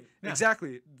movie. point.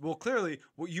 Exactly. Well, clearly,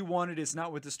 what you wanted is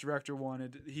not what this director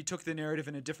wanted. He took the narrative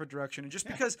in a different direction. And just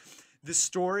because the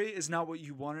story is not what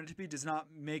you wanted it to be does not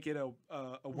make it a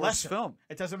worse film.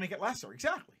 It doesn't make it lesser.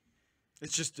 Exactly.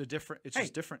 It's just a different. It's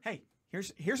just different. Hey,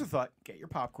 here's a thought. Get your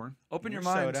popcorn. Open your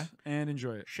soda, mind and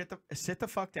enjoy it. Sit the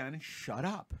fuck down and shut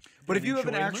up. But if and you have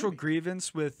an enjoy the actual movie.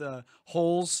 grievance with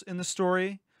holes in the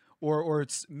story, or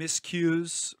it's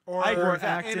miscues, Or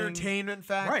acting, entertainment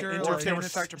factor. Right, like- entertainment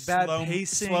factor, bad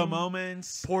pacing, slow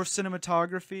moments, poor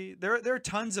cinematography. There are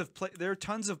tons of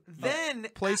Then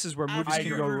places where movies after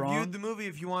can you go reviewed wrong. the movie,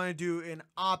 if you want to do an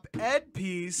op-ed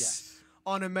piece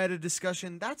on a meta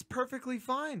discussion, that's perfectly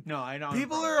fine. No, I don't.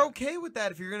 People are okay with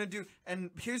that if you're gonna do.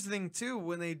 And here's the thing too: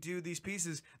 when they do these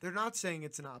pieces, they're not saying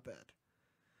it's an op-ed.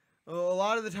 A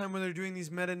lot of the time when they're doing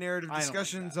these meta-narrative I don't like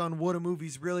discussions that. on what a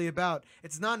movie's really about,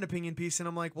 it's not an opinion piece, and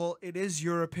I'm like, well, it is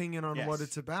your opinion on what Yes.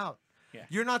 it's about. Yeah.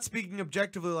 You're not speaking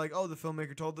objectively like, oh, the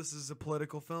filmmaker told this is a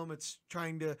political film. It's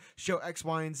trying to show X,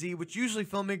 Y, and Z, which usually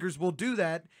filmmakers will do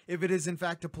that if it is in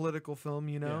fact a political film,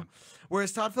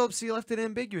 Whereas Todd Phillips, he left it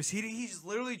ambiguous. He's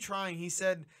literally trying. He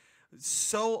said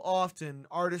so often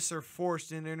artists are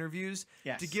forced in interviews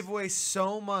to give away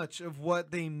so much of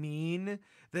what they mean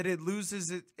that it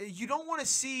loses it. You don't want to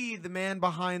see the man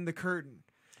behind the curtain.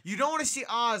 You don't want to see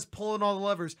Oz pulling all the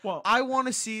levers. Well, I want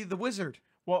to see the wizard.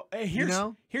 Well,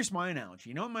 here's my analogy.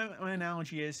 You know what my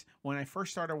analogy is? When I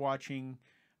first started listening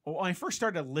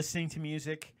to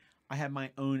music, I had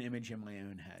my own image in my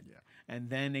own head. Yeah. And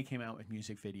then they came out with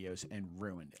music videos and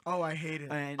ruined it. Oh, I hate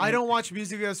it. And I don't watch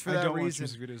music videos for I that don't reason.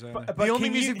 watch music videos either. But the only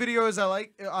can you- music videos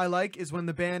I like is when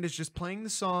the band is just playing the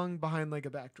song behind like a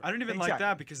backdrop. I don't even like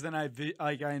that because then I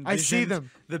envisioned I see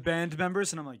them. the band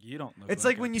members, and I'm like, you don't look. It's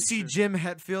like when you see Jim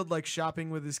Hetfield like shopping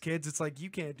with his kids. It's like, you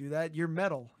can't do that. You're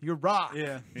metal. You're rock.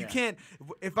 Yeah. You can't.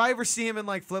 If I ever see him in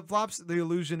like flip flops, the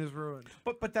illusion is ruined.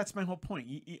 But that's my whole point.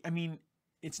 I mean,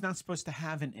 it's not supposed to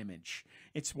have an image.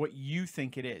 It's what you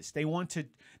think it is. They want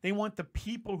the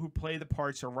people who play the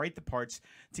parts or write the parts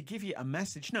to give you a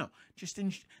message. No,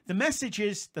 the message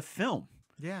is the film.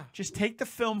 Yeah. Just take the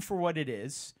film for what it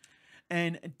is,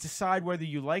 and decide whether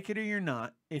you like it or you're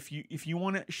not. If you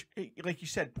want to, like you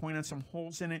said, point out some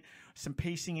holes in it, some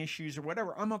pacing issues or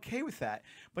whatever, I'm okay with that.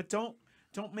 But don't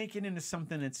make it into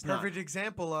something that's Perfect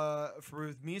example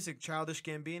for music. Childish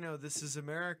Gambino, "This Is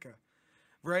America."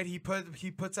 Right, he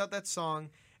puts out that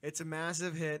song. It's a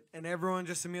massive hit, and everyone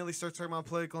just immediately starts talking about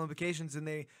political implications.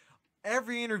 And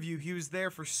every interview he was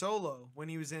there for Solo when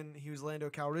he was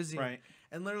Lando Calrissian. Right.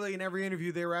 And literally in every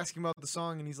interview they were asking about the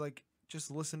song, and he's like,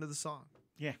 just listen to the song.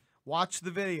 Yeah. Watch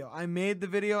the video. I made the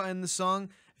video and the song.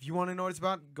 If you want to know what it's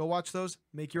about, go watch those.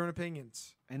 Make your own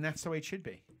opinions. And that's the way it should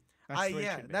be. That's the way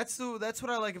it should be. That's what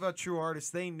I like about true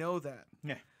artists. They know that.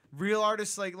 Yeah. Real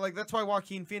artists like that's why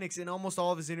Joaquin Phoenix in almost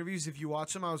all of his interviews, if you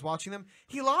watch them, I was watching them,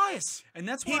 he lies. And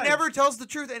that's he why never tells the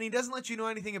truth, and he doesn't let you know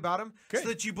anything about him, Good. so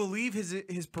that you believe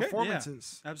his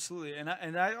performances. Yeah, absolutely.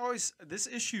 And I always, this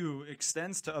issue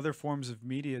extends to other forms of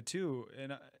media too,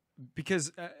 and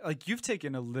because like you've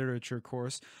taken a literature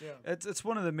course, it's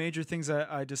one of the major things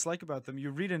I dislike about them.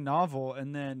 You read a novel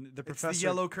and then the professor, it's the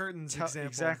Yellow Curtains example.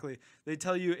 Exactly, they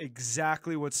tell you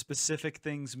exactly what specific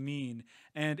things mean,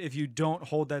 and if you don't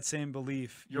hold that same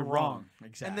belief, you're wrong.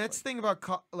 Exactly. And that's the thing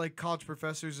about like college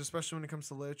professors, especially when it comes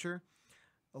to literature.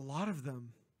 A lot of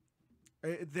them,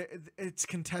 it's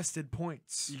contested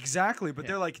points. Exactly, but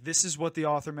they're like, this is what the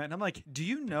author meant. And I'm like, do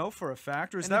you know for a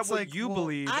fact, or is that what you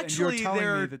believe? Actually, and you're telling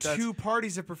there me are that's two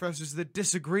parties of professors that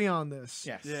disagree on this.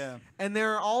 Yes. Yeah. And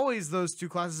there are always those two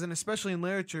classes, and especially in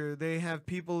literature, they have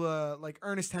people like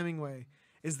Ernest Hemingway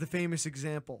is the famous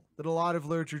example that a lot of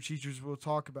literature teachers will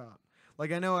talk about.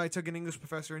 Like, I know I took an English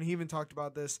professor, and he even talked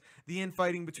about this. The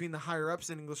infighting between the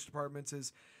higher-ups in English departments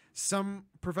is some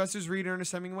professors read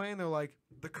Ernest Hemingway, and they're like,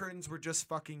 the curtains were just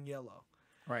fucking yellow.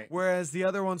 Right. Whereas the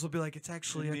other ones will be like, it's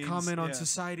actually It means- a comment on yeah.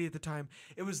 society at the time.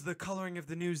 It was the coloring of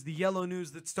the news, the yellow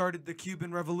news that started the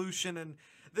Cuban Revolution, and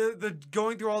the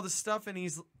going through all this stuff. And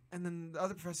then the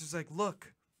other professor's like,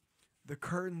 look, the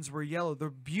curtains were yellow. The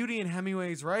beauty in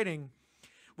Hemingway's writing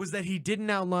was that he didn't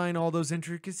outline all those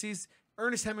intricacies.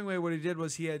 Ernest Hemingway, what he did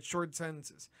was he had short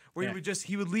sentences where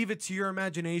he would leave it to your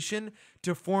imagination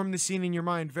to form the scene in your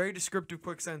mind. Very descriptive,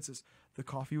 quick sentences. The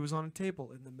coffee was on a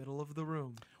table in the middle of the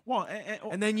room. Well,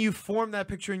 And then you form that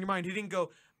picture in your mind. He didn't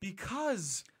go,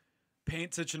 because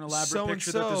Paint such an elaborate So and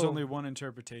picture that there's so. only one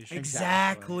interpretation.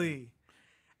 exactly.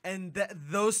 And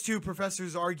those two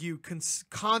professors argue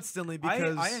constantly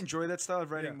because I enjoy that style of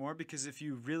writing more because if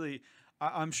you really,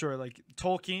 I'm sure like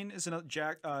Tolkien is another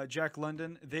Jack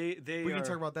London. They we can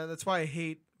talk about that. That's why I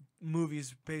hate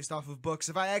movies based off of books.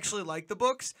 If I actually like the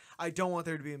books, I don't want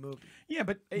there to be a movie. yeah,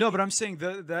 but No, but I'm saying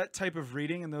that type of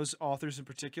reading and those authors in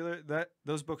particular,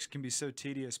 those books can be so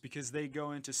tedious because they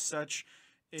go into such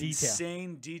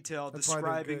insane detail That's why they're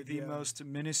describing good, the yeah. most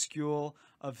minuscule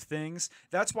of things.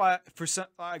 That's why for some,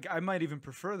 I might even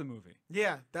prefer the movie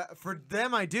Yeah, that for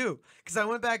them I do, because I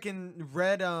went back and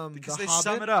read because The they Hobbit.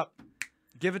 sum it up.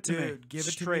 Give it to me. Dude, give it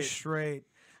to straight. me straight.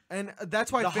 And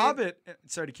that's why The Hobbit.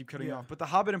 Sorry to keep cutting you Yeah. off, but the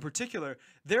Hobbit in particular,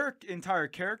 their entire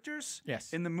characters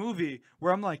Yes. in the movie,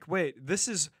 where I'm like, wait, this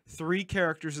is 3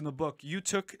 characters in the book. You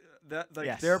took that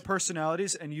their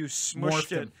personalities and you smushed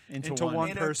Morphed it them into one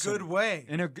in person a good way.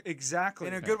 exactly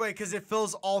In a good way, because it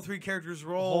fills all 3 characters'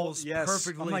 roles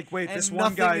perfectly. I'm like, wait, and this one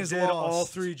nothing guy is did all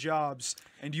lost. 3 jobs,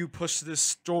 and you push this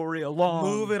story along.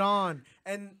 Move it on.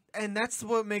 And that's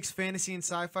what makes fantasy and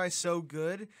sci-fi so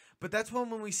good. But that's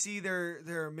when we see there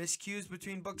are miscues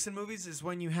between books and movies is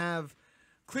when you have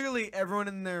clearly everyone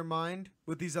in their mind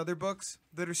with these other books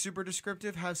that are super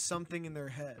descriptive has something in their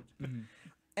head.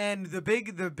 And the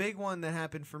big one that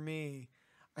happened for me,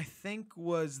 I think,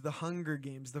 was the Hunger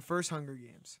Games, the first Hunger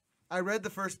Games. I read the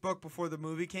first book before the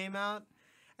movie came out,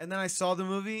 and then I saw the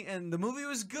movie, and the movie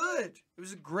was good. It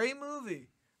was a great movie,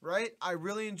 right? I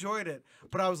really enjoyed it,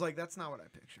 but I was like, that's not what I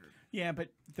pictured. yeah, but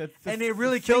And it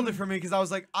really killed it for me because I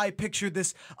was like, I pictured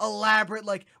this elaborate,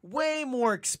 like way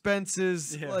more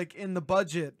expenses, Yeah. like in the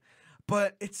budget,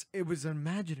 but it was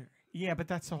imaginary. Yeah, but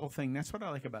that's the whole thing. That's what I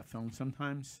like about film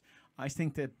sometimes. I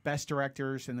think the best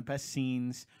directors and the best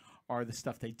scenes are the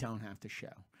stuff they don't have to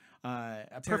show.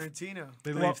 Tarantino.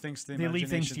 They Well, leave things to the they imagination. leave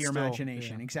things to your still.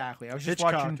 imagination. Yeah. Exactly. I was just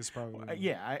Hitchcock watching. is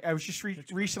probably I was just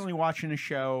recently watching a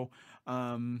show,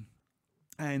 and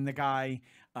the guy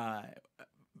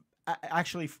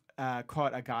actually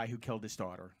caught a guy who killed his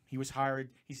daughter. He was hired.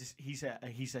 He's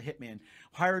a hitman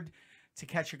hired to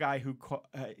catch a guy who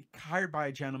hired by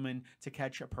a gentleman to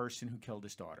catch a person who killed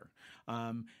his daughter,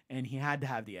 and he had to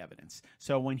have the evidence.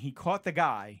 So when he caught the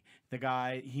guy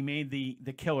he made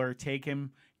the killer take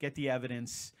him, get the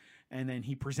evidence, and then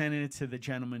he presented it to the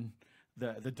gentleman,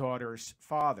 the daughter's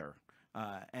father,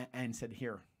 and said,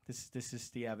 "Here, this is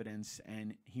the evidence."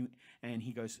 And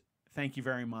he goes, "Thank you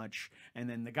very much." And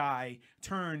then the guy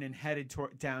turned and headed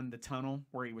down the tunnel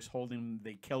where he was holding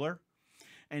the killer.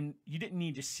 And you didn't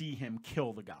need to see him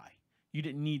kill the guy. You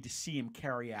didn't need to see him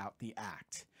carry out the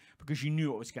act because you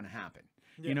knew it was going to happen.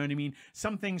 Yeah. You know what I mean?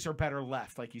 Some things are better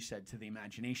left, like you said, to the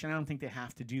imagination. I don't think they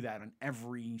have to do that on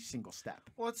every single step.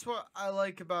 Well, that's what I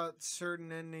like about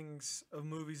certain endings of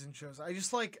movies and shows. I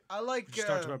like. We just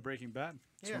talked about Breaking Bad.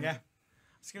 Yeah. Yeah.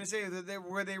 was gonna say that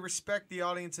where they respect the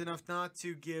audience enough not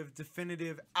to give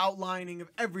definitive outlining of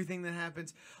everything that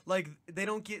happens. Like they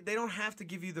don't have to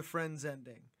give you the Friends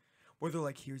ending, where they're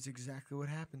like, here's exactly what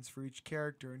happens for each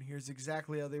character, and here's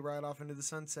exactly how they ride off into the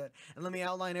sunset, and let me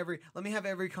have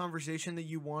every conversation that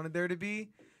you wanted there to be,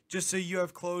 just so you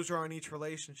have closure on each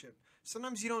relationship.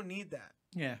 Sometimes you don't need that.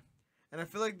 Yeah. And I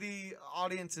feel like the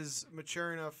audience is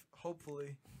mature enough,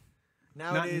 hopefully.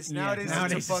 Nowadays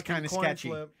it's a fucking kinda coin sketchy.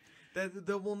 flip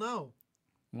that we'll know.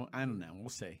 Well, I don't know. We'll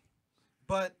see.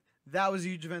 But that was a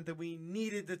huge event that we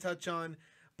needed to touch on.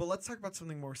 But let's talk about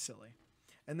something more silly.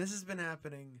 And this has been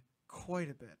happening quite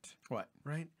a bit. What?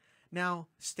 Right? Now,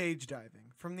 stage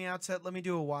diving. From the outset, let me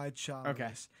do a wide shot of Okay.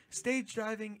 this. Stage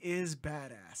diving is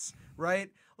badass,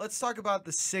 right? Let's talk about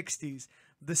the 60s,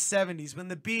 the 70s, when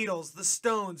the Beatles, the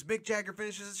Stones, Mick Jagger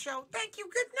finishes the show. Thank you,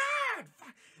 good night.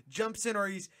 Jumps in, or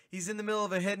he's in the middle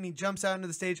of a hit and he jumps out into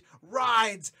the stage,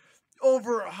 rides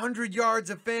over 100 yards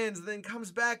of fans, and then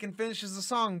comes back and finishes the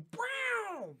song.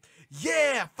 Wow!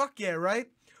 Yeah, fuck yeah, right?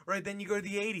 Right, then you go to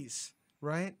the 80s,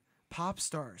 right? Pop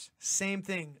stars, same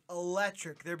thing,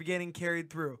 electric. They're getting carried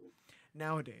through.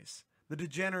 Nowadays, the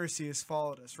degeneracy has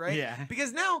followed us, right? Yeah.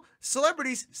 Because now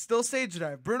celebrities still stage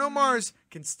dive. Bruno Mars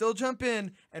can still jump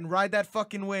in and ride that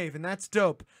fucking wave, and that's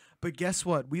dope. But guess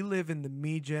what? We live in the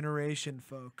me generation,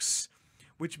 folks,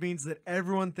 which means that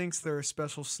everyone thinks they're a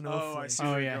special snowflake. Oh, I see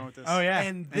where you're going with this. Oh yeah.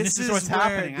 And this is what's where,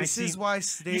 happening. This is why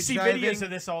stage you see diving videos of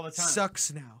this all the time.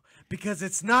 sucks now. Because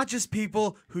it's not just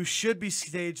people who should be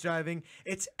stage diving,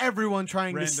 it's everyone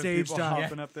trying Random to stage people dive.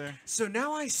 hopping up there. So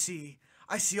now I see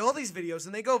all these videos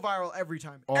and they go viral every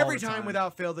time. All Every the time time.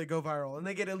 without fail they go viral and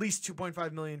they get at least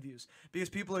 2.5 million views because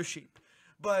people are sheep.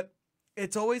 But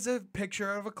it's always a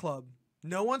picture of a club.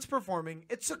 No one's performing.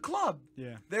 It's a club.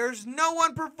 Yeah. There's no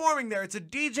one performing there. It's a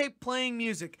DJ playing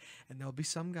music and there'll be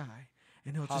some guy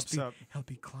and Hops up. he'll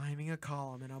be climbing a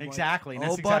column and I'm Exactly, and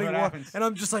like, that's oh buddy, exactly what happens. and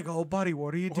I'm just like, oh buddy,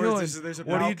 what are you Or doing? there's a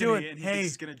What are you balcony doing? and he Hey, thinks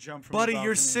he's gonna jump from buddy, the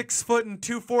you're balcony. 6 foot and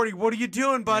 240. What are you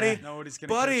doing, buddy? Yeah, nobody's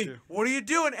gonna Buddy, catch you. what are you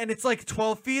doing? And it's like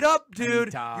 12 feet up, dude. You're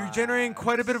dives. generating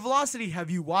quite a bit of velocity. Have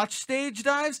you watched stage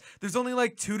dives? There's only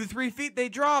like 2 to 3 feet they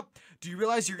drop. Do you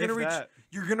realize you're gonna If reach? that.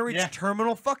 You're gonna reach Yeah.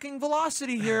 terminal fucking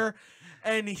velocity here.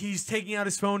 And he's taking out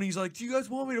his phone. And he's like, "Do you guys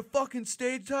want me to fucking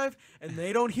stage dive?" And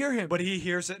they don't hear him. But he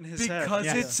hears it in his head. because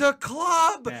Yeah. it's a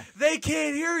club, Yeah. they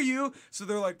can't hear you. So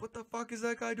they're like, "What the fuck is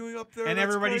that guy doing up there?" And That's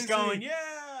everybody's crazy." going,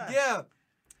 yeah. Yeah.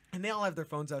 And they all have their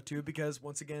phones out too because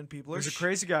once again, people are There's a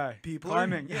crazy guy people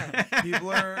climbing. Are, yeah,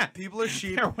 people are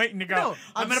sheep. They're waiting to go. No,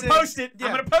 I'm gonna saying- post it. Yeah,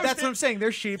 I'm gonna post that's it. what I'm saying.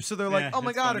 They're sheep, so they're like, Yeah, "Oh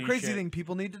my it's god, a funny crazy shit. thing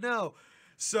people need to know."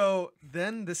 So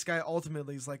then this guy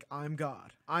ultimately is like, "I'm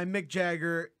God. I'm Mick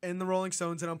Jagger in the Rolling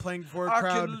Stones, and I'm playing for a I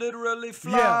crowd." can literally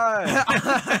fly.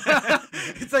 Yeah.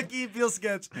 It's like E Feel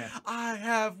sketch. Yeah. I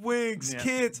have wings. Yeah.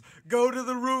 Kids, go to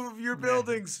the roof of your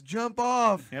buildings. Jump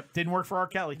off. Yep, didn't work for R.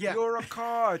 Kelly. Yeah. You're a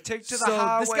car. Take to the So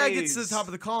highways. this guy gets to the top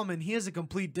of the column and he has a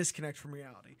complete disconnect from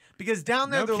reality. Because down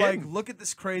there No they're kidding. like, look at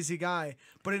this crazy guy.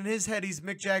 But in his head he's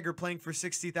Mick Jagger playing for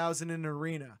 60,000 in an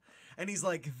arena. And he's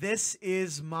like, this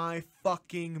is my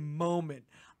fucking moment.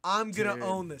 I'm gonna Dude.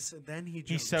 own this. And then he jumps.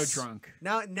 He's so drunk.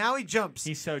 Now he jumps.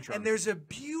 He's so drunk. And there's a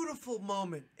beautiful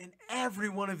moment in every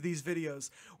one of these videos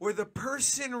where the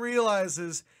person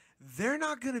realizes they're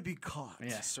not gonna be caught.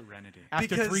 Yeah. Serenity. After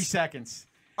because- 3 seconds.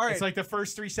 All right. It's like the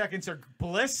first 3 seconds are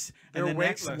bliss, They're and the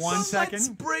next weightless. 1 So let's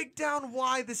second. break down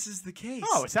why this is the case.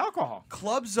 Oh, it's alcohol.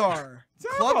 Clubs are. It's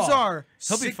Clubs alcohol. are.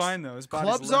 He'll be fine, though. His body's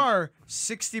Clubs limp. are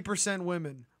 60%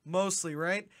 women, mostly,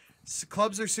 right?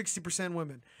 Clubs are 60%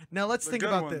 women. Now let's The think good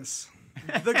about ones.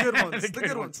 this. The good ones. The the good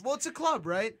good ones. ones. Well, it's a club,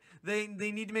 right? They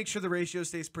need to make sure the ratio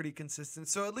stays pretty consistent.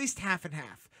 So at least half and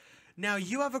half. Now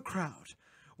you have a crowd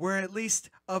where at least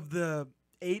of the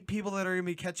 8 people that are going to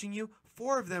be catching you,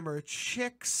 4 of them are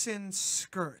chicks in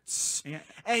skirts. Yeah.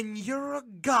 And you're a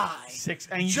guy.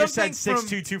 And you just said jumping from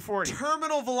 6'2", 240.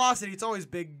 Terminal velocity. It's always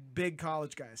big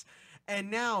college guys. And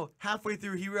now, halfway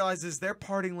through, he realizes they're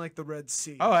partying like the Red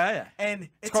Sea. Oh, yeah. And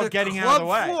it's called a getting club out of the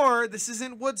way. floor. This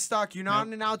isn't Woodstock. You're not Nope.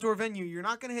 in an outdoor venue. You're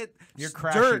not going to hit You're dirt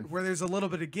crashing. where there's a little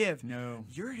bit of give. No.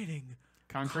 You're hitting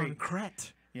Concrete.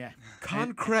 concrete. Yeah.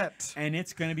 Concrete. And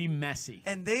it's going to be messy.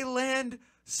 And they land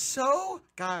so...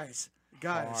 Guys,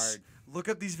 Hard. look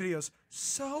up these videos.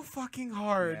 So fucking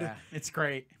hard. Yeah, it's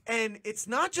great. And it's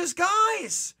not just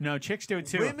guys. No, chicks do it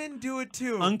too. Women do it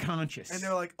too. Unconscious. And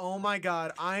they're like, oh my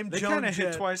God, I'm They Joan kind of hit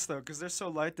Jett. twice though, because they're so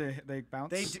light. They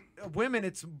bounce. They do, women,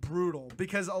 it's brutal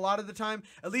because a lot of the time,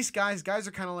 at least guys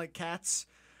are kind of like cats.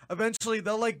 Eventually,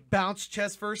 they'll like bounce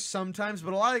chest first sometimes,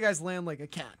 but a lot of guys land like a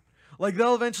cat. Like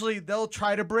they'll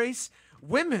try to brace.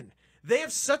 Women, They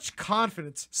have such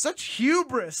confidence, such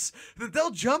hubris that they'll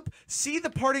jump, see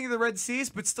the parting of the Red Seas,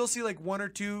 but still see like one or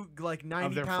two like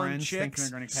 90-pound chicks.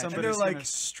 They're gonna catch Somebody's they're like- gonna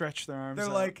stretch their arms. They're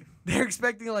out. like they're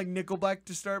expecting like Nickelback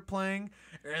to start playing,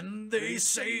 and they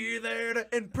say that,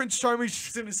 and Prince Charming's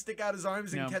just gonna stick out his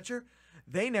arms and No. catch her.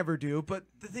 They never do, but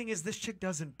the thing is, this chick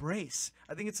doesn't brace.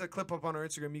 I think it's a clip up on our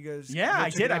Instagram. You guys, Yeah, go I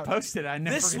check did. it I out. posted it. I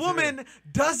never This forget to do it. woman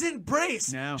doesn't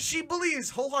brace. No. She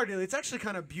believes wholeheartedly. It's actually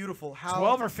kind of beautiful how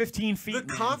 12 or 15 feet. the man.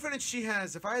 confidence she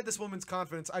has. If I had this woman's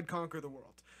confidence, I'd conquer the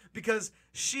world because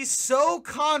she's so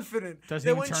confident Doesn't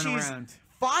that even when turn she's around.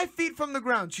 5 feet from the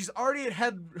ground, she's already at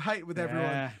head height with everyone.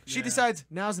 Yeah, She decides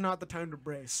now's not the time to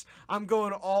brace. I'm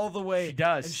going all the way. She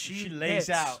does. And She lays hits.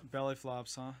 out. belly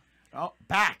flops, huh? Oh,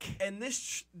 back. And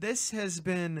this has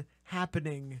been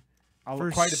happening Oh,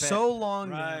 for quite a bit. so long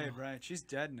Right, now. right. She's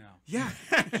dead now. Yeah,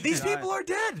 these died. people are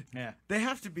dead. Yeah. They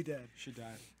have to be dead. She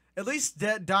died. At least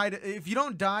died. If you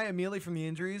don't die immediately from the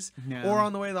injuries No. or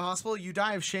on the way to the hospital, you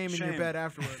die of shame in your Shame. bed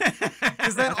afterward.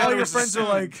 Because then thought all it your was friends are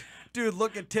assumed. like, "Dude,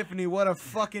 look at Tiffany. What a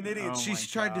fucking idiot. Oh She my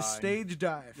tried to God. stage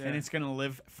dive." And it's going to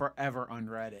live forever on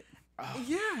Reddit.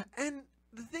 Yeah, and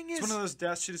the thing is, It's one of those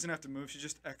deaths she doesn't have to move. She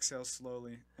just exhales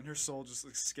slowly, and her soul just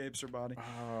escapes her body.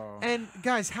 Oh. and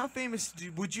guys, how famous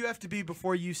would you have to be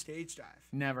before you stage dive?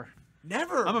 Never.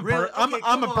 Never. I'm a, really? I'm Okay, a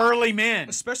come on. burly man.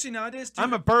 Especially nowadays. Dude,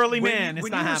 I'm a burly when man. You, It's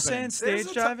when not you were happening. saying There's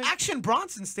stage some- diving, Action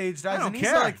Bronson stage dives, don't and he's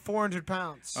care. like 400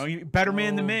 pounds. Oh, you better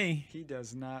man than Oh, me. He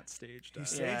does not stage He dive.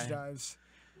 stage Yeah. dives.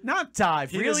 Not dive.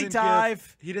 He really doesn't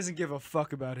dive. He doesn't give a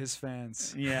fuck about his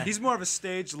fans. Yeah. He's more of a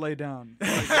stage lay down.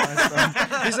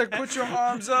 He's like, put your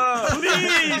arms up.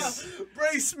 Please.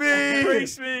 Brace me.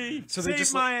 Brace me. So they Save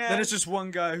just my ass. then it's just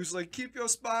one guy who's like, keep your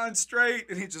spine straight,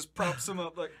 and he just props him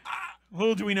up like, ah.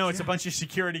 Little do we know, it's a bunch of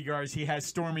security guards he has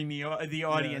storming the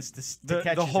audience to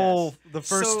catch the his whole ass. the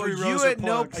first So 3 you rows are at no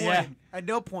plugged. point, Yeah. at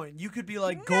no point, you could be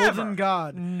like Never. Golden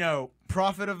God, No.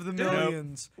 prophet of the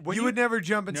millions. When You you- would never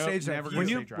jump and Nope, stage dive. never When gonna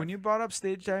you stage dive. when you brought up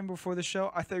stage diving before the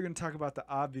show, I thought you were gonna talk about the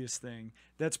obvious thing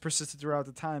that's persisted throughout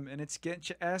the time, and it's getting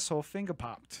your asshole finger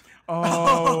popped.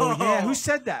 Oh, yeah. Who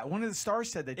said that? One of the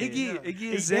stars said that. they did. Iggy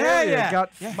Yeah, Azalea yeah.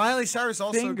 got. Miley Cyrus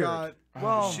also Fingered. got.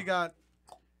 Well- she got.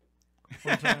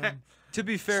 One time. To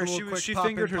be fair, Just a she little quick she pop in,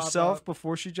 fingered pop herself out.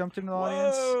 before she jumped into the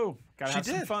audience. Whoa. Gotta She have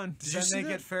some did. fun. Does that make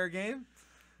it fair game?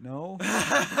 No,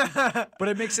 but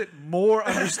it makes it more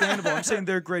understandable. I'm saying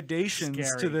there are gradations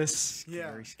Scary. to this. Yeah.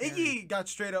 Scary, scary. Iggy got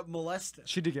straight up molested.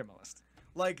 She did get molested,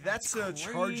 Like that's a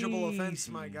chargeable offense,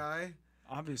 my crazy. guy.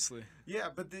 obviously. Yeah,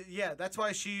 but yeah, that's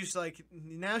why she used like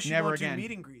now she Never won't do again.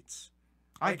 meet and greets.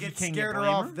 I Like it can you scared her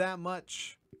blame off that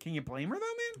much. Can you blame her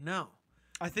though, man? No.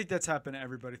 I think that's happened to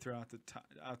everybody throughout the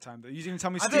time. Though you gonna tell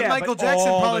me? I Steve- think Michael but Jackson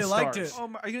all the probably liked it. stars.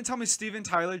 Oh, are you gonna tell me Steven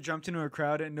Tyler jumped into a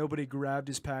crowd and nobody grabbed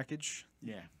his package?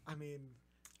 Yeah. I mean,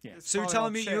 Yeah. it's So you're probably telling all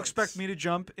me you chicks. expect me to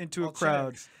jump into All a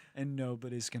crowd chicks. and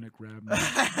nobody's gonna grab me?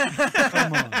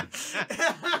 Come on,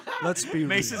 let's be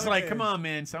Mason's real. like, Okay. come on,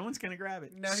 man. Someone's gonna grab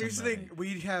it. Now here's the thing: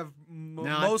 we have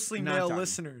Not- mostly not male diving.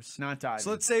 listeners. Not diving.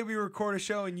 So let's say we record a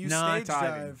show and you not stage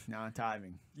diving. dive. Not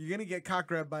diving. You're gonna get cock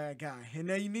grabbed by a guy, and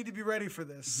now you need to be ready for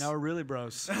this. Now we're really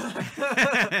bros.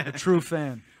 A true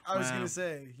fan. I was Wow. gonna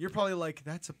say you're probably like,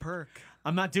 that's a perk.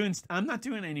 I'm not doing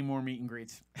any more meet and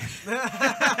greets.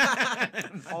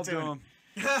 I'll do them.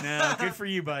 No, good for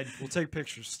you, bud. We'll take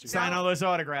pictures. Steve. Sign all those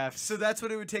autographs. So that's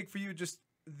what it would take for you. Just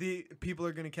the people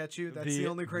are gonna catch you. That's the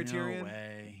only criterion. No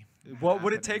way. What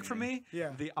would it take for me?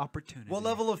 Yeah. The opportunity. What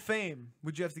level of fame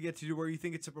would you have to get to where you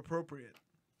think it's appropriate?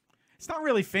 It's not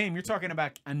really fame. You're talking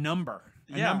about a number.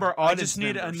 A Yeah, number of I audience just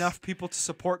need members. enough people to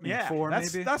support me. Yeah, for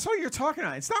that's, maybe. that's what you're talking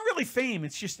about. It's not really fame.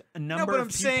 It's just a number No, but of I'm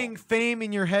people. saying fame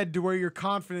in your head to where you're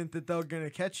confident that they're gonna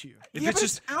catch you. If Yeah, it's but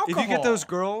just it's if you get those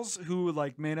alcohol. girls who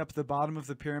like made up the bottom of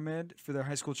the pyramid for their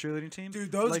high school cheerleading team,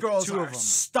 Dude, those like, girls two are of them.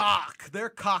 stock. They're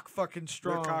cock fucking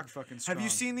strong. cock fucking Have you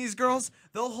strong. seen these girls?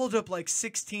 They'll hold up like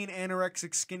 16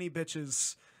 anorexic skinny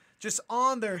bitches just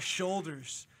on their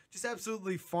shoulders. Just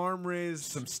absolutely farm raised.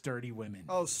 Some sturdy women.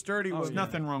 Oh, sturdy There's women.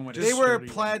 nothing wrong with it. They wear Sturdy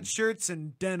plaid women. shirts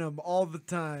and denim all the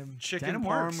time. Chicken Denim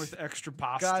parm works. with extra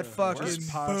pasta. Got fucking Just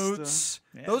pasta. boots.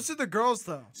 Yeah. Those are the girls,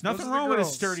 though. There's nothing wrong with a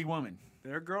sturdy woman.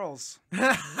 They're girls.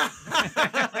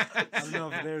 I don't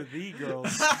know if they're the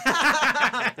girls.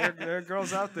 there are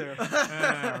girls out there.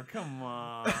 Oh, come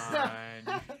on.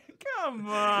 Come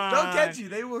on. They'll catch you.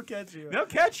 They will catch you. They'll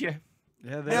catch you.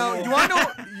 Yeah, they Now, will. you want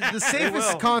to know the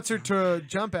safest will. concert to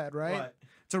jump at, right? What?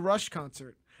 It's a Rush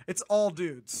concert. It's all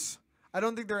dudes. I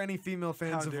don't think there are any female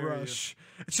fans How of dare you. Rush.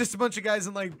 It's just a bunch of guys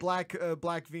in like black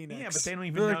V-necks. Yeah, but they don't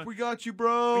even They're know. like, we got you,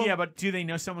 bro. Yeah, but do they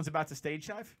know someone's about to stage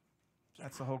dive?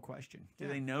 That's the whole question. Do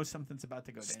they know something's about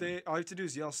to go down? All you have to do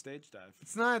is yell stage dive.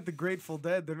 It's not the Grateful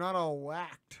Dead. They're not all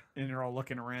whacked. And they're all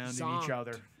looking around at each Zonked.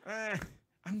 other.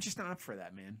 I'm just not up for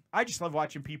that, man. I just love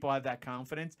watching people have that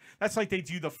confidence. That's like they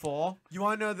do The Fall. You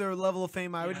want to know the level of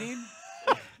fame I would need?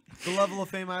 The level of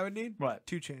fame I would need? What?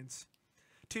 2 Chainz.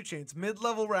 2 Chainz.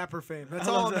 Mid-level rapper fame. That's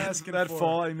I all love I'm that, asking that for.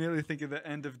 fall. I immediately think of the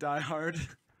end of Die Hard,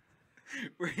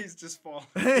 where he's just falling.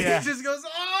 Yeah. He just goes,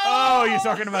 Oh, you're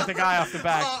talking about the guy off the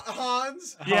back.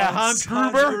 Hans. Yeah, Hans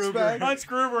Gruber. Gruber. Hans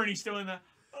Gruber, and he's doing the.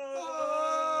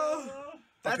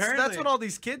 That's Apparently- what all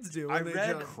these kids do when I they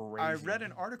read, jump. I read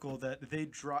an article that they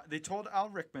told Al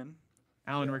Rickman.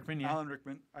 Alan Rickman, yeah. Alan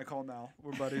Rickman. I call him Al.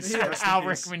 We're buddies. Yeah, Rest in Al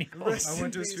peace. Rickman. I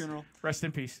went to his funeral. Rest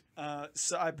in peace.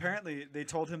 So apparently they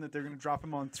told him that they're going to drop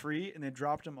him on 3, and they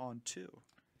dropped him on 2.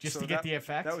 Just So to get that- the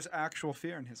effect? That was actual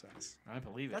fear in his eyes. I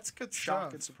believe it. That's good Shock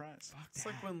stuff. and surprise. It's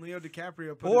like when Leo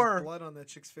DiCaprio put Or- his blood on that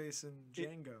chick's face in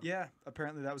Django. Yeah,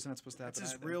 apparently that was not supposed to happen.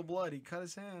 That's his either. real blood. He cut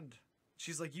his hand.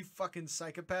 She's like, "You fucking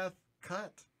psychopath!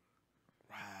 Cut."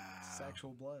 Wow. It's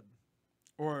actual blood.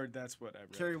 Or that's what I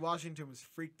read. Kerry Washington was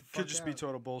freaked the fuck Could just be out.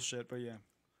 total bullshit, but yeah.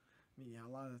 Yeah, a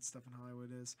lot of that stuff in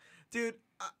Hollywood is. Dude,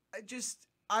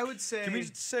 I would say. Can we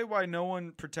just say why no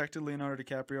one protected Leonardo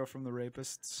DiCaprio from the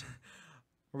rapists?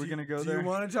 Are we gonna go do there? you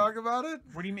want to talk about it?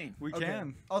 What do you mean? We Okay,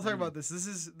 can. I'll talk about this.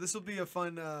 This will be a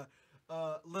fun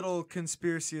little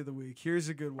conspiracy of the week. Here's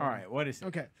a good one. All right, what is it?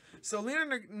 Okay. So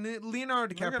Leonardo gonna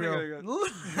DiCaprio.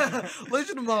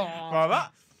 Listen to Blah,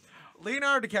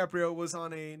 Leonardo DiCaprio was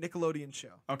on a Nickelodeon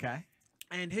show. Okay.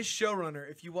 And his showrunner,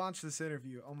 if you watch this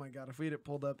interview, oh my god, if we had it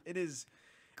pulled up, it is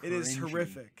Cringy.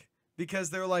 horrific. Because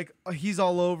they're like he's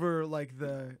all over like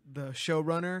the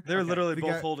showrunner. They're literally The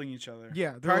both guy- holding each other.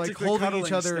 Yeah, they're like Practically holding cuddling,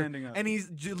 each other, standing up.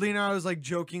 and Leonardo's like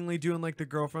jokingly doing like the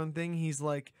girlfriend thing. He's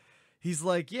like,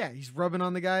 yeah, he's rubbing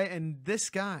on the guy, and this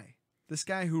guy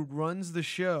who runs the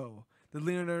show that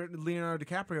Leonardo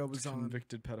DiCaprio was on,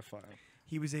 Convicted pedophile.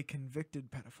 he was a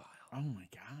convicted pedophile. Oh my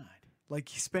God. Like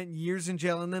he spent years in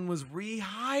jail and then was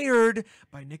rehired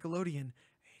by Nickelodeon,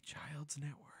 a child's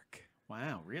network.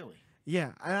 Wow, really?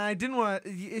 Yeah, and I didn't want.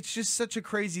 It's just such a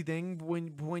crazy thing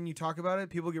when you talk about it.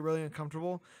 People get really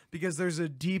uncomfortable because there's a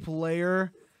deep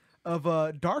layer of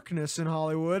darkness in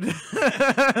Hollywood. You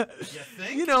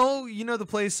think? You know the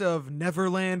place of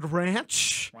Neverland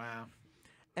Ranch. Wow.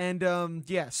 And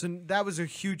yeah, so that was a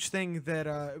huge thing that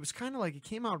it was kind of like it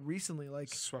came out recently,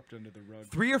 like Swept under the rug.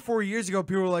 3 or 4 years ago.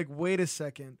 People were like, "Wait a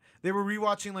second." They were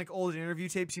rewatching like old interview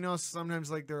tapes.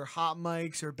 Sometimes like there are hot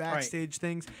mics or backstage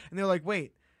things, and they're like,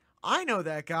 "Wait, I know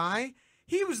that guy.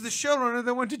 He was the showrunner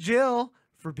that went to jail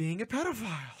for being a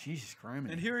pedophile." Jesus Christ.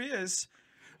 And here he is,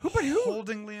 Who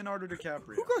holding Leonardo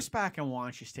DiCaprio. who goes back and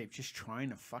watches tape just trying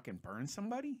to fucking burn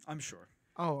somebody? I'm sure.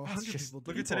 Oh, That's 100 just- people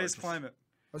do. Look at today's climate.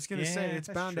 I was gonna say Yeah, it's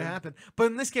that's bound to true. happen, but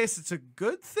in this case, it's a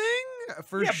good thing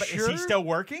for Yeah, but sure. is he still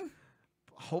working?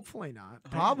 Hopefully not.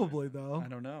 Probably though. I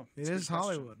don't know. It It's a is good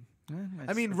question. Hollywood.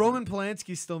 I mean, Roman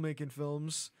Polanski's still making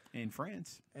films, in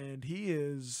France. and he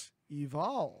is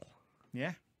evil.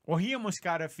 Yeah. Well, he almost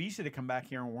got a visa to come back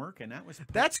here and work, and that was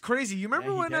That's crazy. You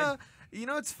remember he when? did.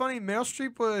 It's funny. Meryl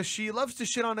Streep she loves to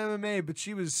shit on MMA, but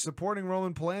she was supporting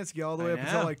Roman Polanski all the way I up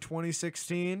until know. like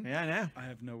 2016. Yeah, I know. I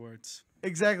have no words.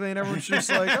 Exactly, and everyone's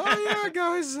just like, "Oh yeah,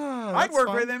 guys, I'd that's work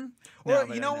fine." with him. Well, No,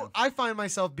 but you I know, know. I find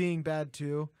myself being bad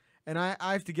too, and I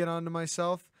have to get onto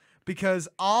myself because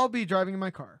I'll be driving in my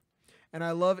car, and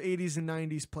I love 80s and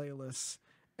 90s playlists,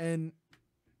 and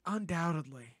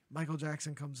undoubtedly Michael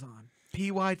Jackson comes on.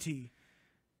 PYT.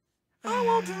 I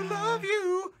want to love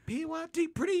you.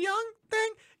 PYT, pretty young thing.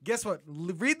 Guess what?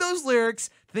 Read those lyrics.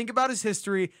 Think about his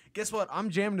history. Guess what? I'm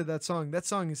jamming to that song. That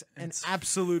song is an It's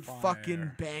absolute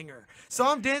fucking banger. So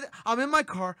I'm in my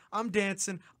car. I'm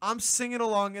dancing. I'm singing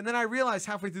along, and then I realize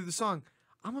halfway through the song,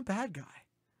 I'm a bad guy.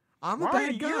 I'm a Why?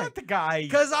 bad You're guy. not the guy.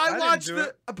 Because I didn't watched do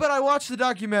but I watched the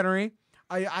documentary.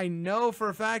 I know for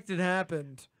a fact it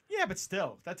happened. Yeah, but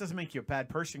still, that doesn't make you a bad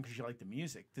person because you like the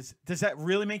music. Does that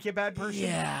really make you a bad person?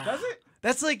 Yeah. Does it?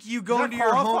 That's like you go that into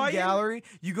your home qualify you? gallery.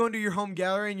 You go into your home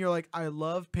gallery and you're like, I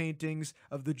love paintings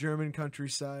of the German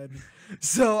countryside.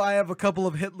 So I have a couple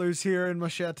of Hitlers here in my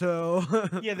chateau.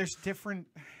 Yeah, there's different.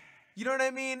 You know what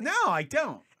I mean? No, I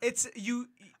don't. It's you.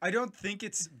 I don't think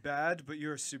it's bad, but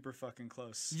you're super fucking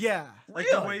close. Yeah. Like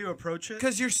the Really? way you approach it.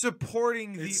 Because you're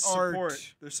supporting the It's art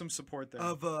support. There's some support there.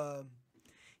 of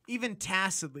even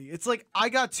tacitly. It's like I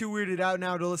got too weirded out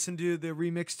now to listen to the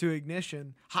remix to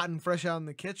Ignition, Hot and Fresh Out in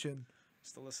the Kitchen.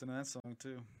 Still listen to that song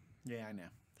too. Yeah, I know.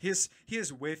 He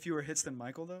has way fewer hits than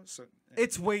Michael though. So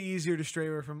It's way easier to stray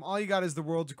away from. All you got is the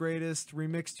world's greatest,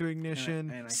 remix to Ignition,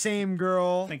 and I Same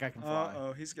Girl. I think I can fly.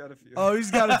 oh, he's got a few. Oh, he's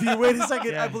got a few. Wait a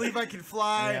second. Yeah. I believe I can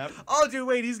fly. Yep. Oh, dude,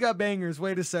 wait. He's got bangers.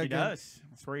 Wait a He second. does.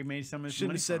 That's where he made some of his Shouldn't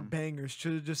money have said from. bangers.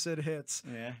 Should have just said hits.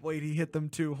 Yeah. Wait, he hit them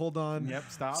too. Hold on. Yep.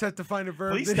 Stop. Just have to find a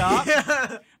verb. Please that-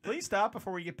 stop. Please stop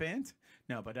before we get banned.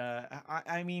 No, but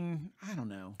I mean, I don't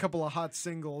know. Couple of hot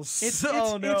singles. It's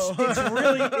oh no.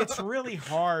 it's really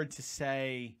hard to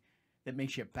say that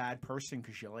makes you a bad person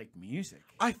because you like music.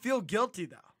 I feel guilty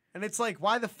though, and it's like,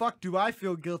 why the fuck do I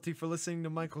feel guilty for listening to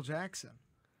Michael Jackson?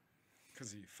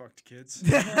 Because he fucked kids.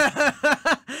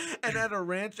 And at a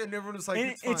ranch, and everyone was like,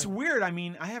 And it's fine. weird. I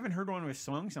mean, I haven't heard one of his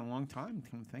songs in a long time.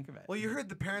 Come to think of it. Well, you heard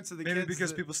the parents of the Maybe kids. because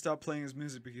that- people stopped playing his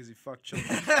music because he fucked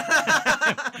children.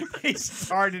 He's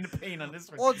starting to pain on this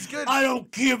one. Well, it's good. I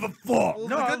don't give a fuck. Well,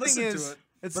 No, the I good listened thing to is, it,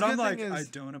 it's but the I'm good like, thing I is,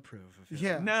 don't approve of it.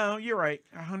 yeah. No, you're right.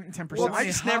 110%. Well, I I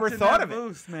just hopped never in thought that of it.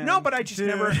 booth, man. No, but I just Dude.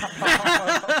 never.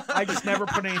 I just never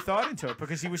put any thought into it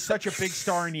because he was such a big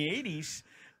star in the '80s,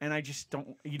 and I just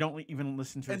don't. You don't even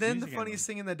listen to. And his then the music funniest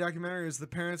thing in that documentary is the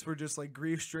parents were just like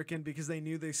grief stricken because they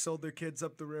knew they sold their kids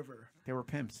up the river. anymore. They were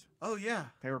pimps. Oh yeah,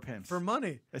 They were pimps. for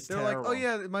money. It's They're like, oh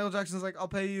terrible. yeah, Michael Jackson's like, I'll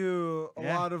pay you a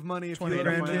Yeah. lot of money if you 20 let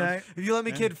grand me tonight. if you let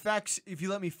me Yeah. kid fax if you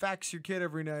let me fax your kid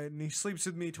every night and he sleeps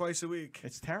with me twice a week.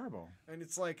 It's terrible. And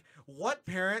it's like, what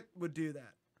parent would do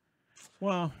that?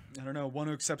 Well, I don't know. One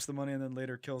who accepts the money and then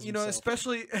later kills You know, himself.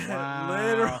 especially Wow.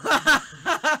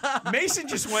 later. Mason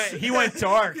just went. He went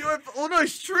dark. Oh no,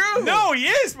 it's true. No, he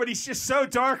is, but he's just so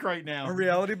dark right now. A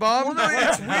reality bomb? Well, no,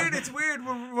 it's weird. It's weird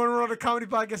when we're on a comedy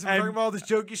podcast and we're And- talking about all this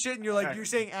jokey shit, and you're like, Right. you're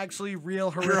saying actually real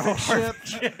horrific shit,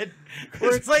 Shit.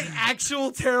 where it's like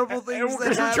actual terrible things. that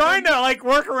Because we're happen. trying to like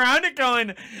work around it,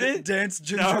 going. Dance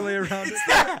gingerly around it.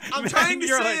 I'm trying to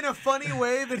You're say like- in a funny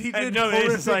way that he did And no, it's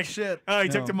horrific just like, shit. oh, he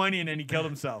took No. the money and then he killed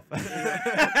himself.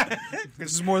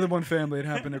 This is more than one family. It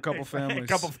happened to a couple families. A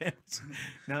couple families.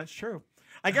 No, it's true.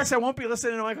 I guess I won't be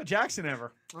listening to Michael Jackson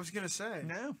ever. I was gonna say.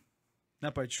 No.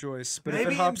 Not by choice, but Maybe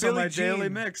if it hops in on my Billie daily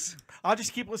Jean. mix. I'll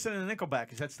just keep listening to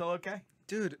Nickelback. Is that still okay?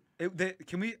 Dude,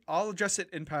 I'll address it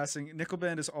in passing.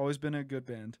 Nickelband has always been a good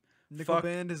band. Nickel Fuck.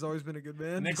 Band has always been a good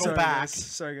band. Nickel- Sorry, Nickelback. guys.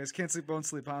 Sorry, guys. Can't sleep, won't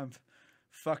sleep. I'm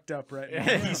fucked up right now.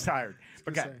 He's tired. I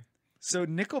was Okay. gonna say. So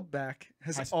Nickelback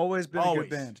has Has always been a always. good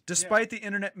band, despite the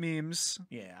internet memes.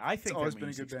 Yeah, I think always their been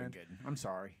a good music's band. Good. I'm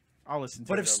sorry. I'll listen to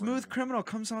But it. if over Smooth and over. Criminal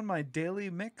comes on my daily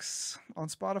mix on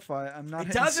Spotify, I'm not. It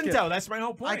hitting doesn't skip. though. That's my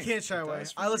whole I point. can't shy away.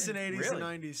 does for I listen to me. 80s Really?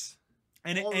 and 90s.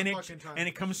 And it all and the it fucking time. and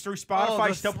it comes through Oh, Spotify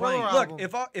the still Thriller playing. album.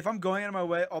 Look, if I'm going out of my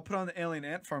way, I'll put on the Alien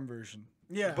Ant Farm version.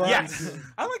 Yeah. But- Yes,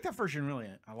 I like that version really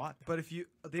a lot. But if you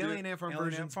the Dude, Alien Ant Farm Alien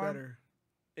Ant version's Farm? better.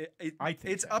 I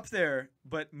think It's so. up there,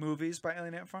 but Movies by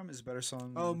Alien Ant Farm is a better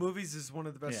song. Oh, than- Movies is one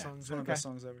of the best Yeah. songs. it's one of ever. the best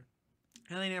songs ever.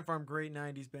 Alien Ant Farm, great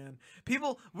 90s band.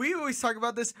 People, we always talk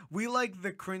about this. We like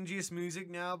the cringiest music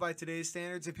now by today's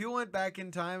standards. If people went back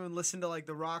in time and listened to like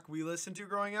the rock we listened to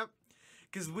growing up,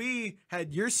 because we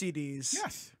had your CDs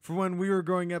Yes. for when we were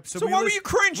growing up. So So we why were lis- you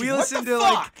cringing? We What listened the to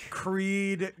fuck? like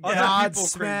Creed, Other people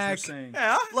cringe Godsmack. for saying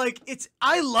Yeah. Like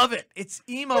I love it. It's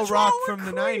emo What's rock wrong with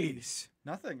from the Creed? 90s.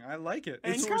 nothing. I like it.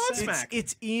 And It's what we're saying. Godsmack.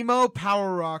 It's emo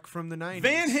power rock from the 90s.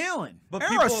 Van Halen, But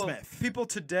Aerosmith. people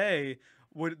today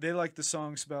they like the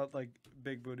songs about like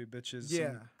big booty bitches, Yeah.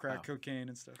 and crack cocaine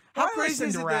and stuff. How I crazy listen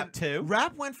is to it rap, that too.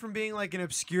 Rap went from being like an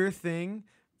obscure thing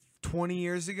 20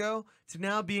 years ago to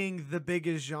now being the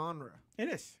biggest genre. It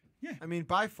is. Yeah. I mean,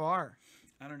 by far.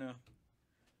 I don't know.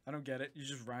 I don't get it. You're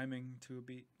just rhyming to a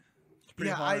beat. It's pretty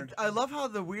Yeah, hard. I love how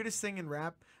the weirdest thing in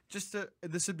rap,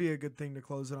 this would be a good thing to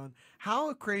close it on.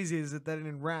 How crazy is it that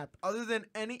in rap, other than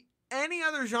any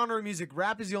other genre of music,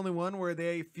 rap is the only one where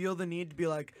they feel the need to be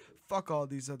like, fuck all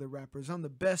these other rappers. I'm the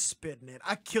best spitting it.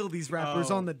 I kill these rappers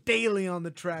Oh. on the daily on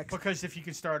the tracks. Because if you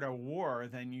can start a war,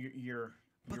 then you're.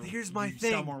 But you're- here's my you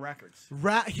Sell thing. more records.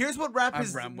 Here's what rap I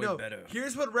has rhyme way better.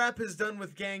 Here's what rap has done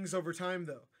with gangs over time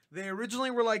though. They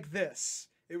originally were like this.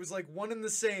 It was like one and the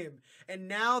same. And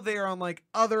now they are on like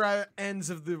other ends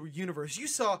of the universe. You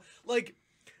saw like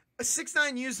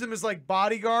 6ix9ine used them as like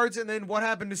bodyguards, and then what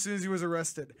happened as soon as he was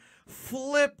arrested?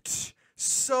 Flipped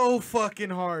so fucking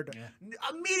hard.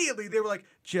 Immediately they were like,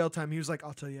 jail time. He was like,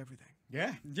 I'll tell you everything.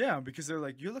 Yeah. Yeah, because they're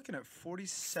like, you're looking at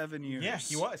 47 years. Yeah,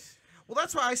 he was. Well,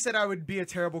 that's why I said I would be a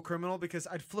terrible criminal, because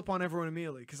I'd flip on everyone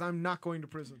immediately, because I'm not going to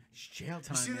prison. It's jail time.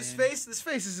 You see this man. face? This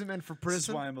face isn't meant for This is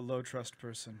prison. why I'm a low trust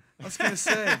person. I was gonna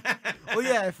say. Well,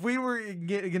 yeah. If we were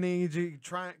gonna engage in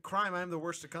crime, I'm the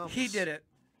worst accomplice. He did it.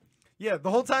 Yeah. The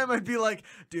whole time I'd be like,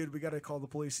 "Dude, we gotta call the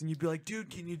police," and you'd be like, "Dude,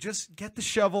 can you just get the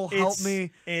shovel? Help It's-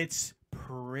 me." It's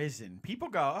prison. People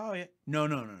go, oh yeah, no.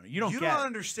 You don't don't get it.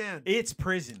 understand. It's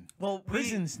prison. Well,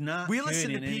 prison's not. We good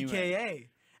listened to in any way. PKA,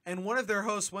 and one of their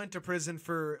hosts went to prison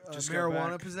for Just got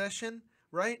marijuana back. possession.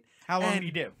 Right? How long And did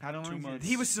he do? How long? 2 did he do? months.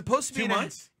 He was supposed to be 2 in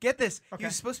months? get this. He Okay.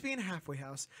 was supposed to be in a halfway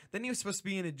house. Then he was supposed to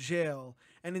be in a jail,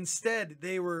 and instead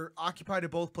they were occupied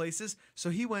at both places. So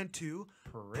he went to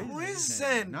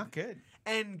prison. Not good.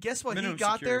 And guess what? Minimum he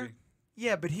got security. there.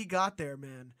 Yeah, but he got there,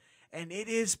 man. And it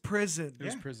is prison. It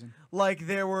was Yeah. prison. Like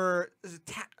there were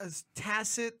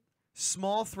tacit,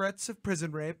 small threats of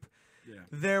prison rape. Yeah.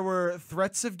 There were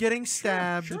threats of getting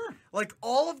stabbed. sure. Like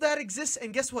all of that exists.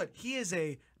 And guess what? He is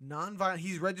a nonviolent.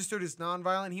 He's registered as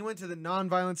nonviolent. He went to the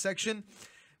nonviolent section.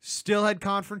 Still had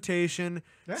confrontation.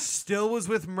 Yeah. Still was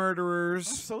with murderers.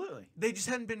 Absolutely. They just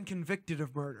hadn't been convicted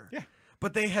of murder. Yeah.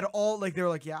 But they had all like they were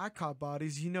like, yeah, I caught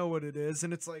bodies. You know what it is,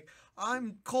 and it's like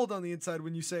I'm cold on the inside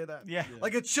when you say that. Yeah.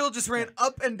 Like a chill just ran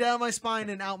up and down my spine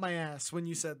and out my ass when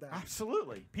you said that.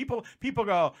 Absolutely. People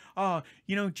go, oh,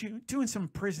 doing some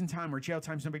prison time or jail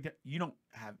time, no big deal. You don't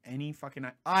have any fucking.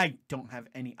 I don't have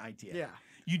any idea. Yeah.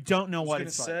 You don't know I was what gonna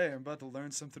it's say, like. I'm about to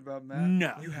learn something about Matt.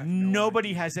 No. You have no Nobody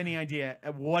idea. has any idea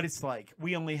of what it's like.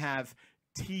 We only have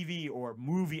TV or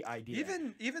movie idea.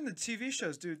 Even the TV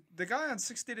shows, dude. The guy on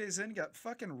 60 Days In got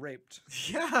fucking raped.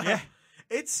 Yeah. Yeah.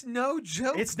 It's no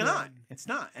joke. It's not. man. It's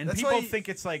not. And That's people why think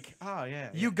it's like, oh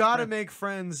yeah. You yeah. gotta Yeah. make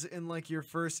friends in like your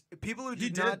first. People who He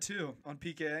did did not. too on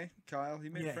PKA. Kyle, he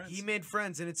made Yeah, friends. he made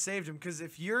friends and it saved him because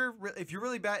if you're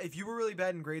really bad, if you were really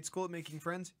bad in grade school at making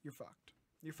friends, you're fucked.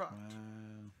 You're fucked.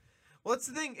 Well, that's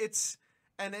the thing. It's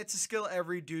a skill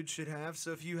every dude should have.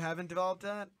 So if you haven't developed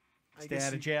that, I Stay guess out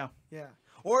of you- jail. Yeah.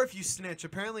 Or if you snitch.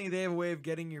 Apparently they have a way of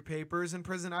getting your papers in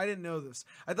prison. I didn't know this.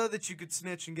 I thought that you could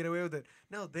snitch and get away with it.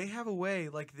 No, they have a way.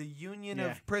 Like the union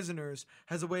Yeah. of prisoners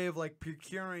has a way of like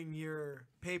procuring your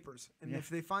papers. And Yeah. if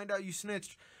they find out you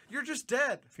snitched, you're just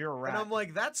dead. If you're a rat. And I'm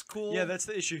like, that's cool. Yeah, that's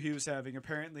the issue he was having.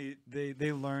 Apparently,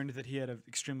 they learned that he had an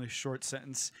extremely short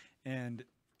sentence, and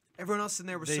Everyone else in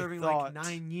there was They serving thought- like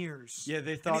 9 years. yeah,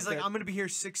 they And thought he's like, that, I'm going to be here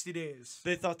 60 days.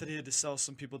 they thought that he had to sell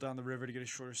some people down the river to get a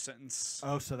shorter sentence.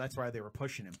 Oh, so that's why they were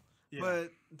pushing him. Yeah.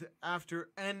 But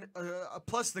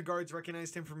plus the guards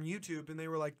recognized him from YouTube and they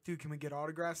were like, dude, can we get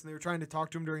autographs? And they were trying to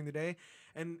talk to him during the day.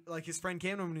 And like his friend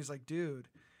came to him and he's like, dude,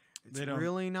 it's They don't-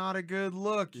 really not a good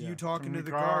look. Yeah. You talking From to the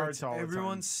the guards. guards all the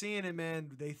Everyone's seeing it,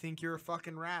 man. They think you're a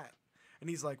fucking rat. And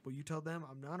he's like, well, you tell them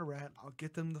I'm not a rat. I'll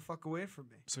get them the fuck away from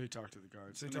me. So he talked to the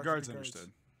guards, So he and the talked to guards the guards.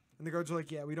 understood. And the guards were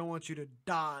like, yeah, we don't want you to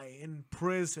die in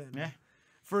prison Yeah.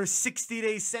 for a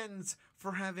 60-day sentence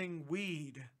for having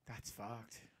weed. That's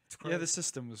fucked. It's Yeah, the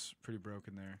system was pretty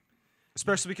broken there,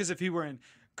 especially because if he were in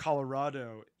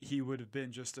Colorado, he would have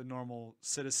been just a normal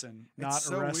citizen, not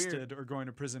so weird. arrested or going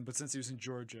to prison. But since he was in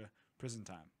Georgia, prison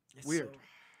time. It's Weird. so-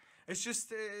 it's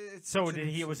just it's So such an did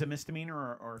he? It was a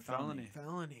misdemeanor or Felony.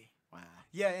 felony. Wow.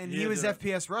 Yeah, and He he had was to-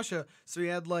 FPS Russia, so he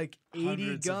had like 80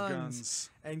 Hundreds of guns. guns.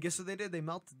 And guess what they did? They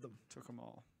melted them. Took them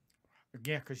all.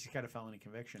 Yeah, because he's got a felony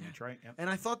conviction. That's right. Yep. And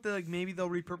I thought that like maybe they'll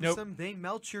repurpose Nope. them. They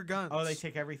melt your guns. Oh, they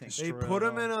take everything. They destroy put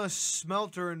it them all. in a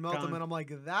smelter and melt them, Gun. and I'm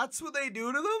like, that's what they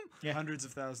do to them? Yeah. Hundreds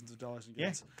of thousands of dollars in Yeah,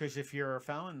 guns. because if you're a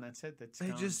felon, that's it. That's They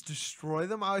gone. just destroy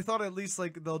them. I thought at least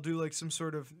like they'll do like some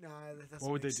sort of that doesn't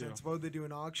What would make they do? sense. What would they do?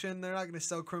 An auction? They're not going to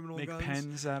sell criminal Make guns.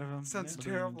 pens out of them. Sounds What are they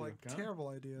gonna terrible. do? Like Gun. terrible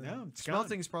idea. No, it's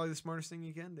Smelting is probably the smartest thing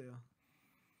you can do.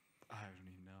 I don't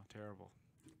even know. Terrible.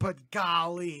 But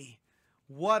golly,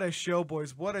 what a show,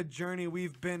 boys. What a journey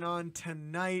we've been on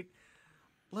tonight.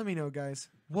 Let me know, guys.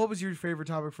 What was your favorite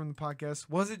topic from the podcast?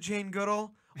 Was it Jane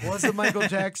Goodall? Was it Michael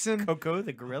Jackson? Coco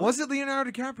the gorilla. Was it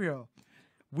Leonardo DiCaprio?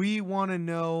 We want to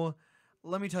know.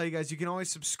 Let me tell you guys, you can always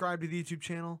subscribe to the YouTube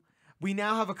channel. We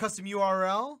now have a custom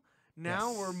URL.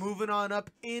 Now Yes. we're moving on up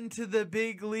into the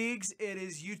big leagues. It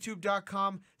is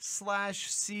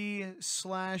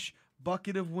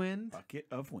youtube.com/c/bucket of wind. Bucket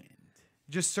of wind?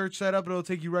 Just search that up. It'll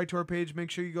take you right to our page.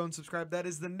 Make sure you go and subscribe. That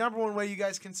is the #1 way you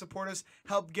guys can support us.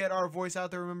 Help get our voice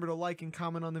out there. Remember to like and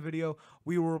comment on the video.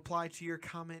 We will reply to your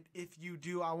comment if you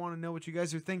do. I want to know what you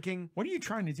guys are thinking. What are you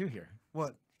trying to do here?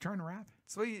 What? Trying to rap?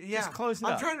 So yeah, close it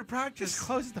I'm up. trying to practice. Just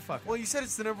close it the fuck up. Well, you said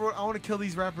it's the #1. I want to kill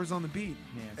these rappers on the beat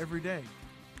Yes. every day.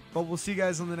 But we'll see you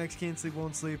guys on the next Can't Sleep,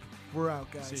 Won't Sleep. We're out,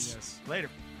 guys. See you guys. Later.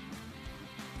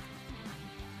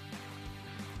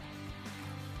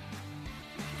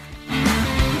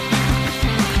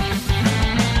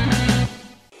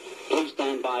 Please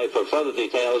stand by for further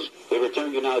details. We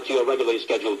return you now to your regularly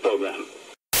scheduled program.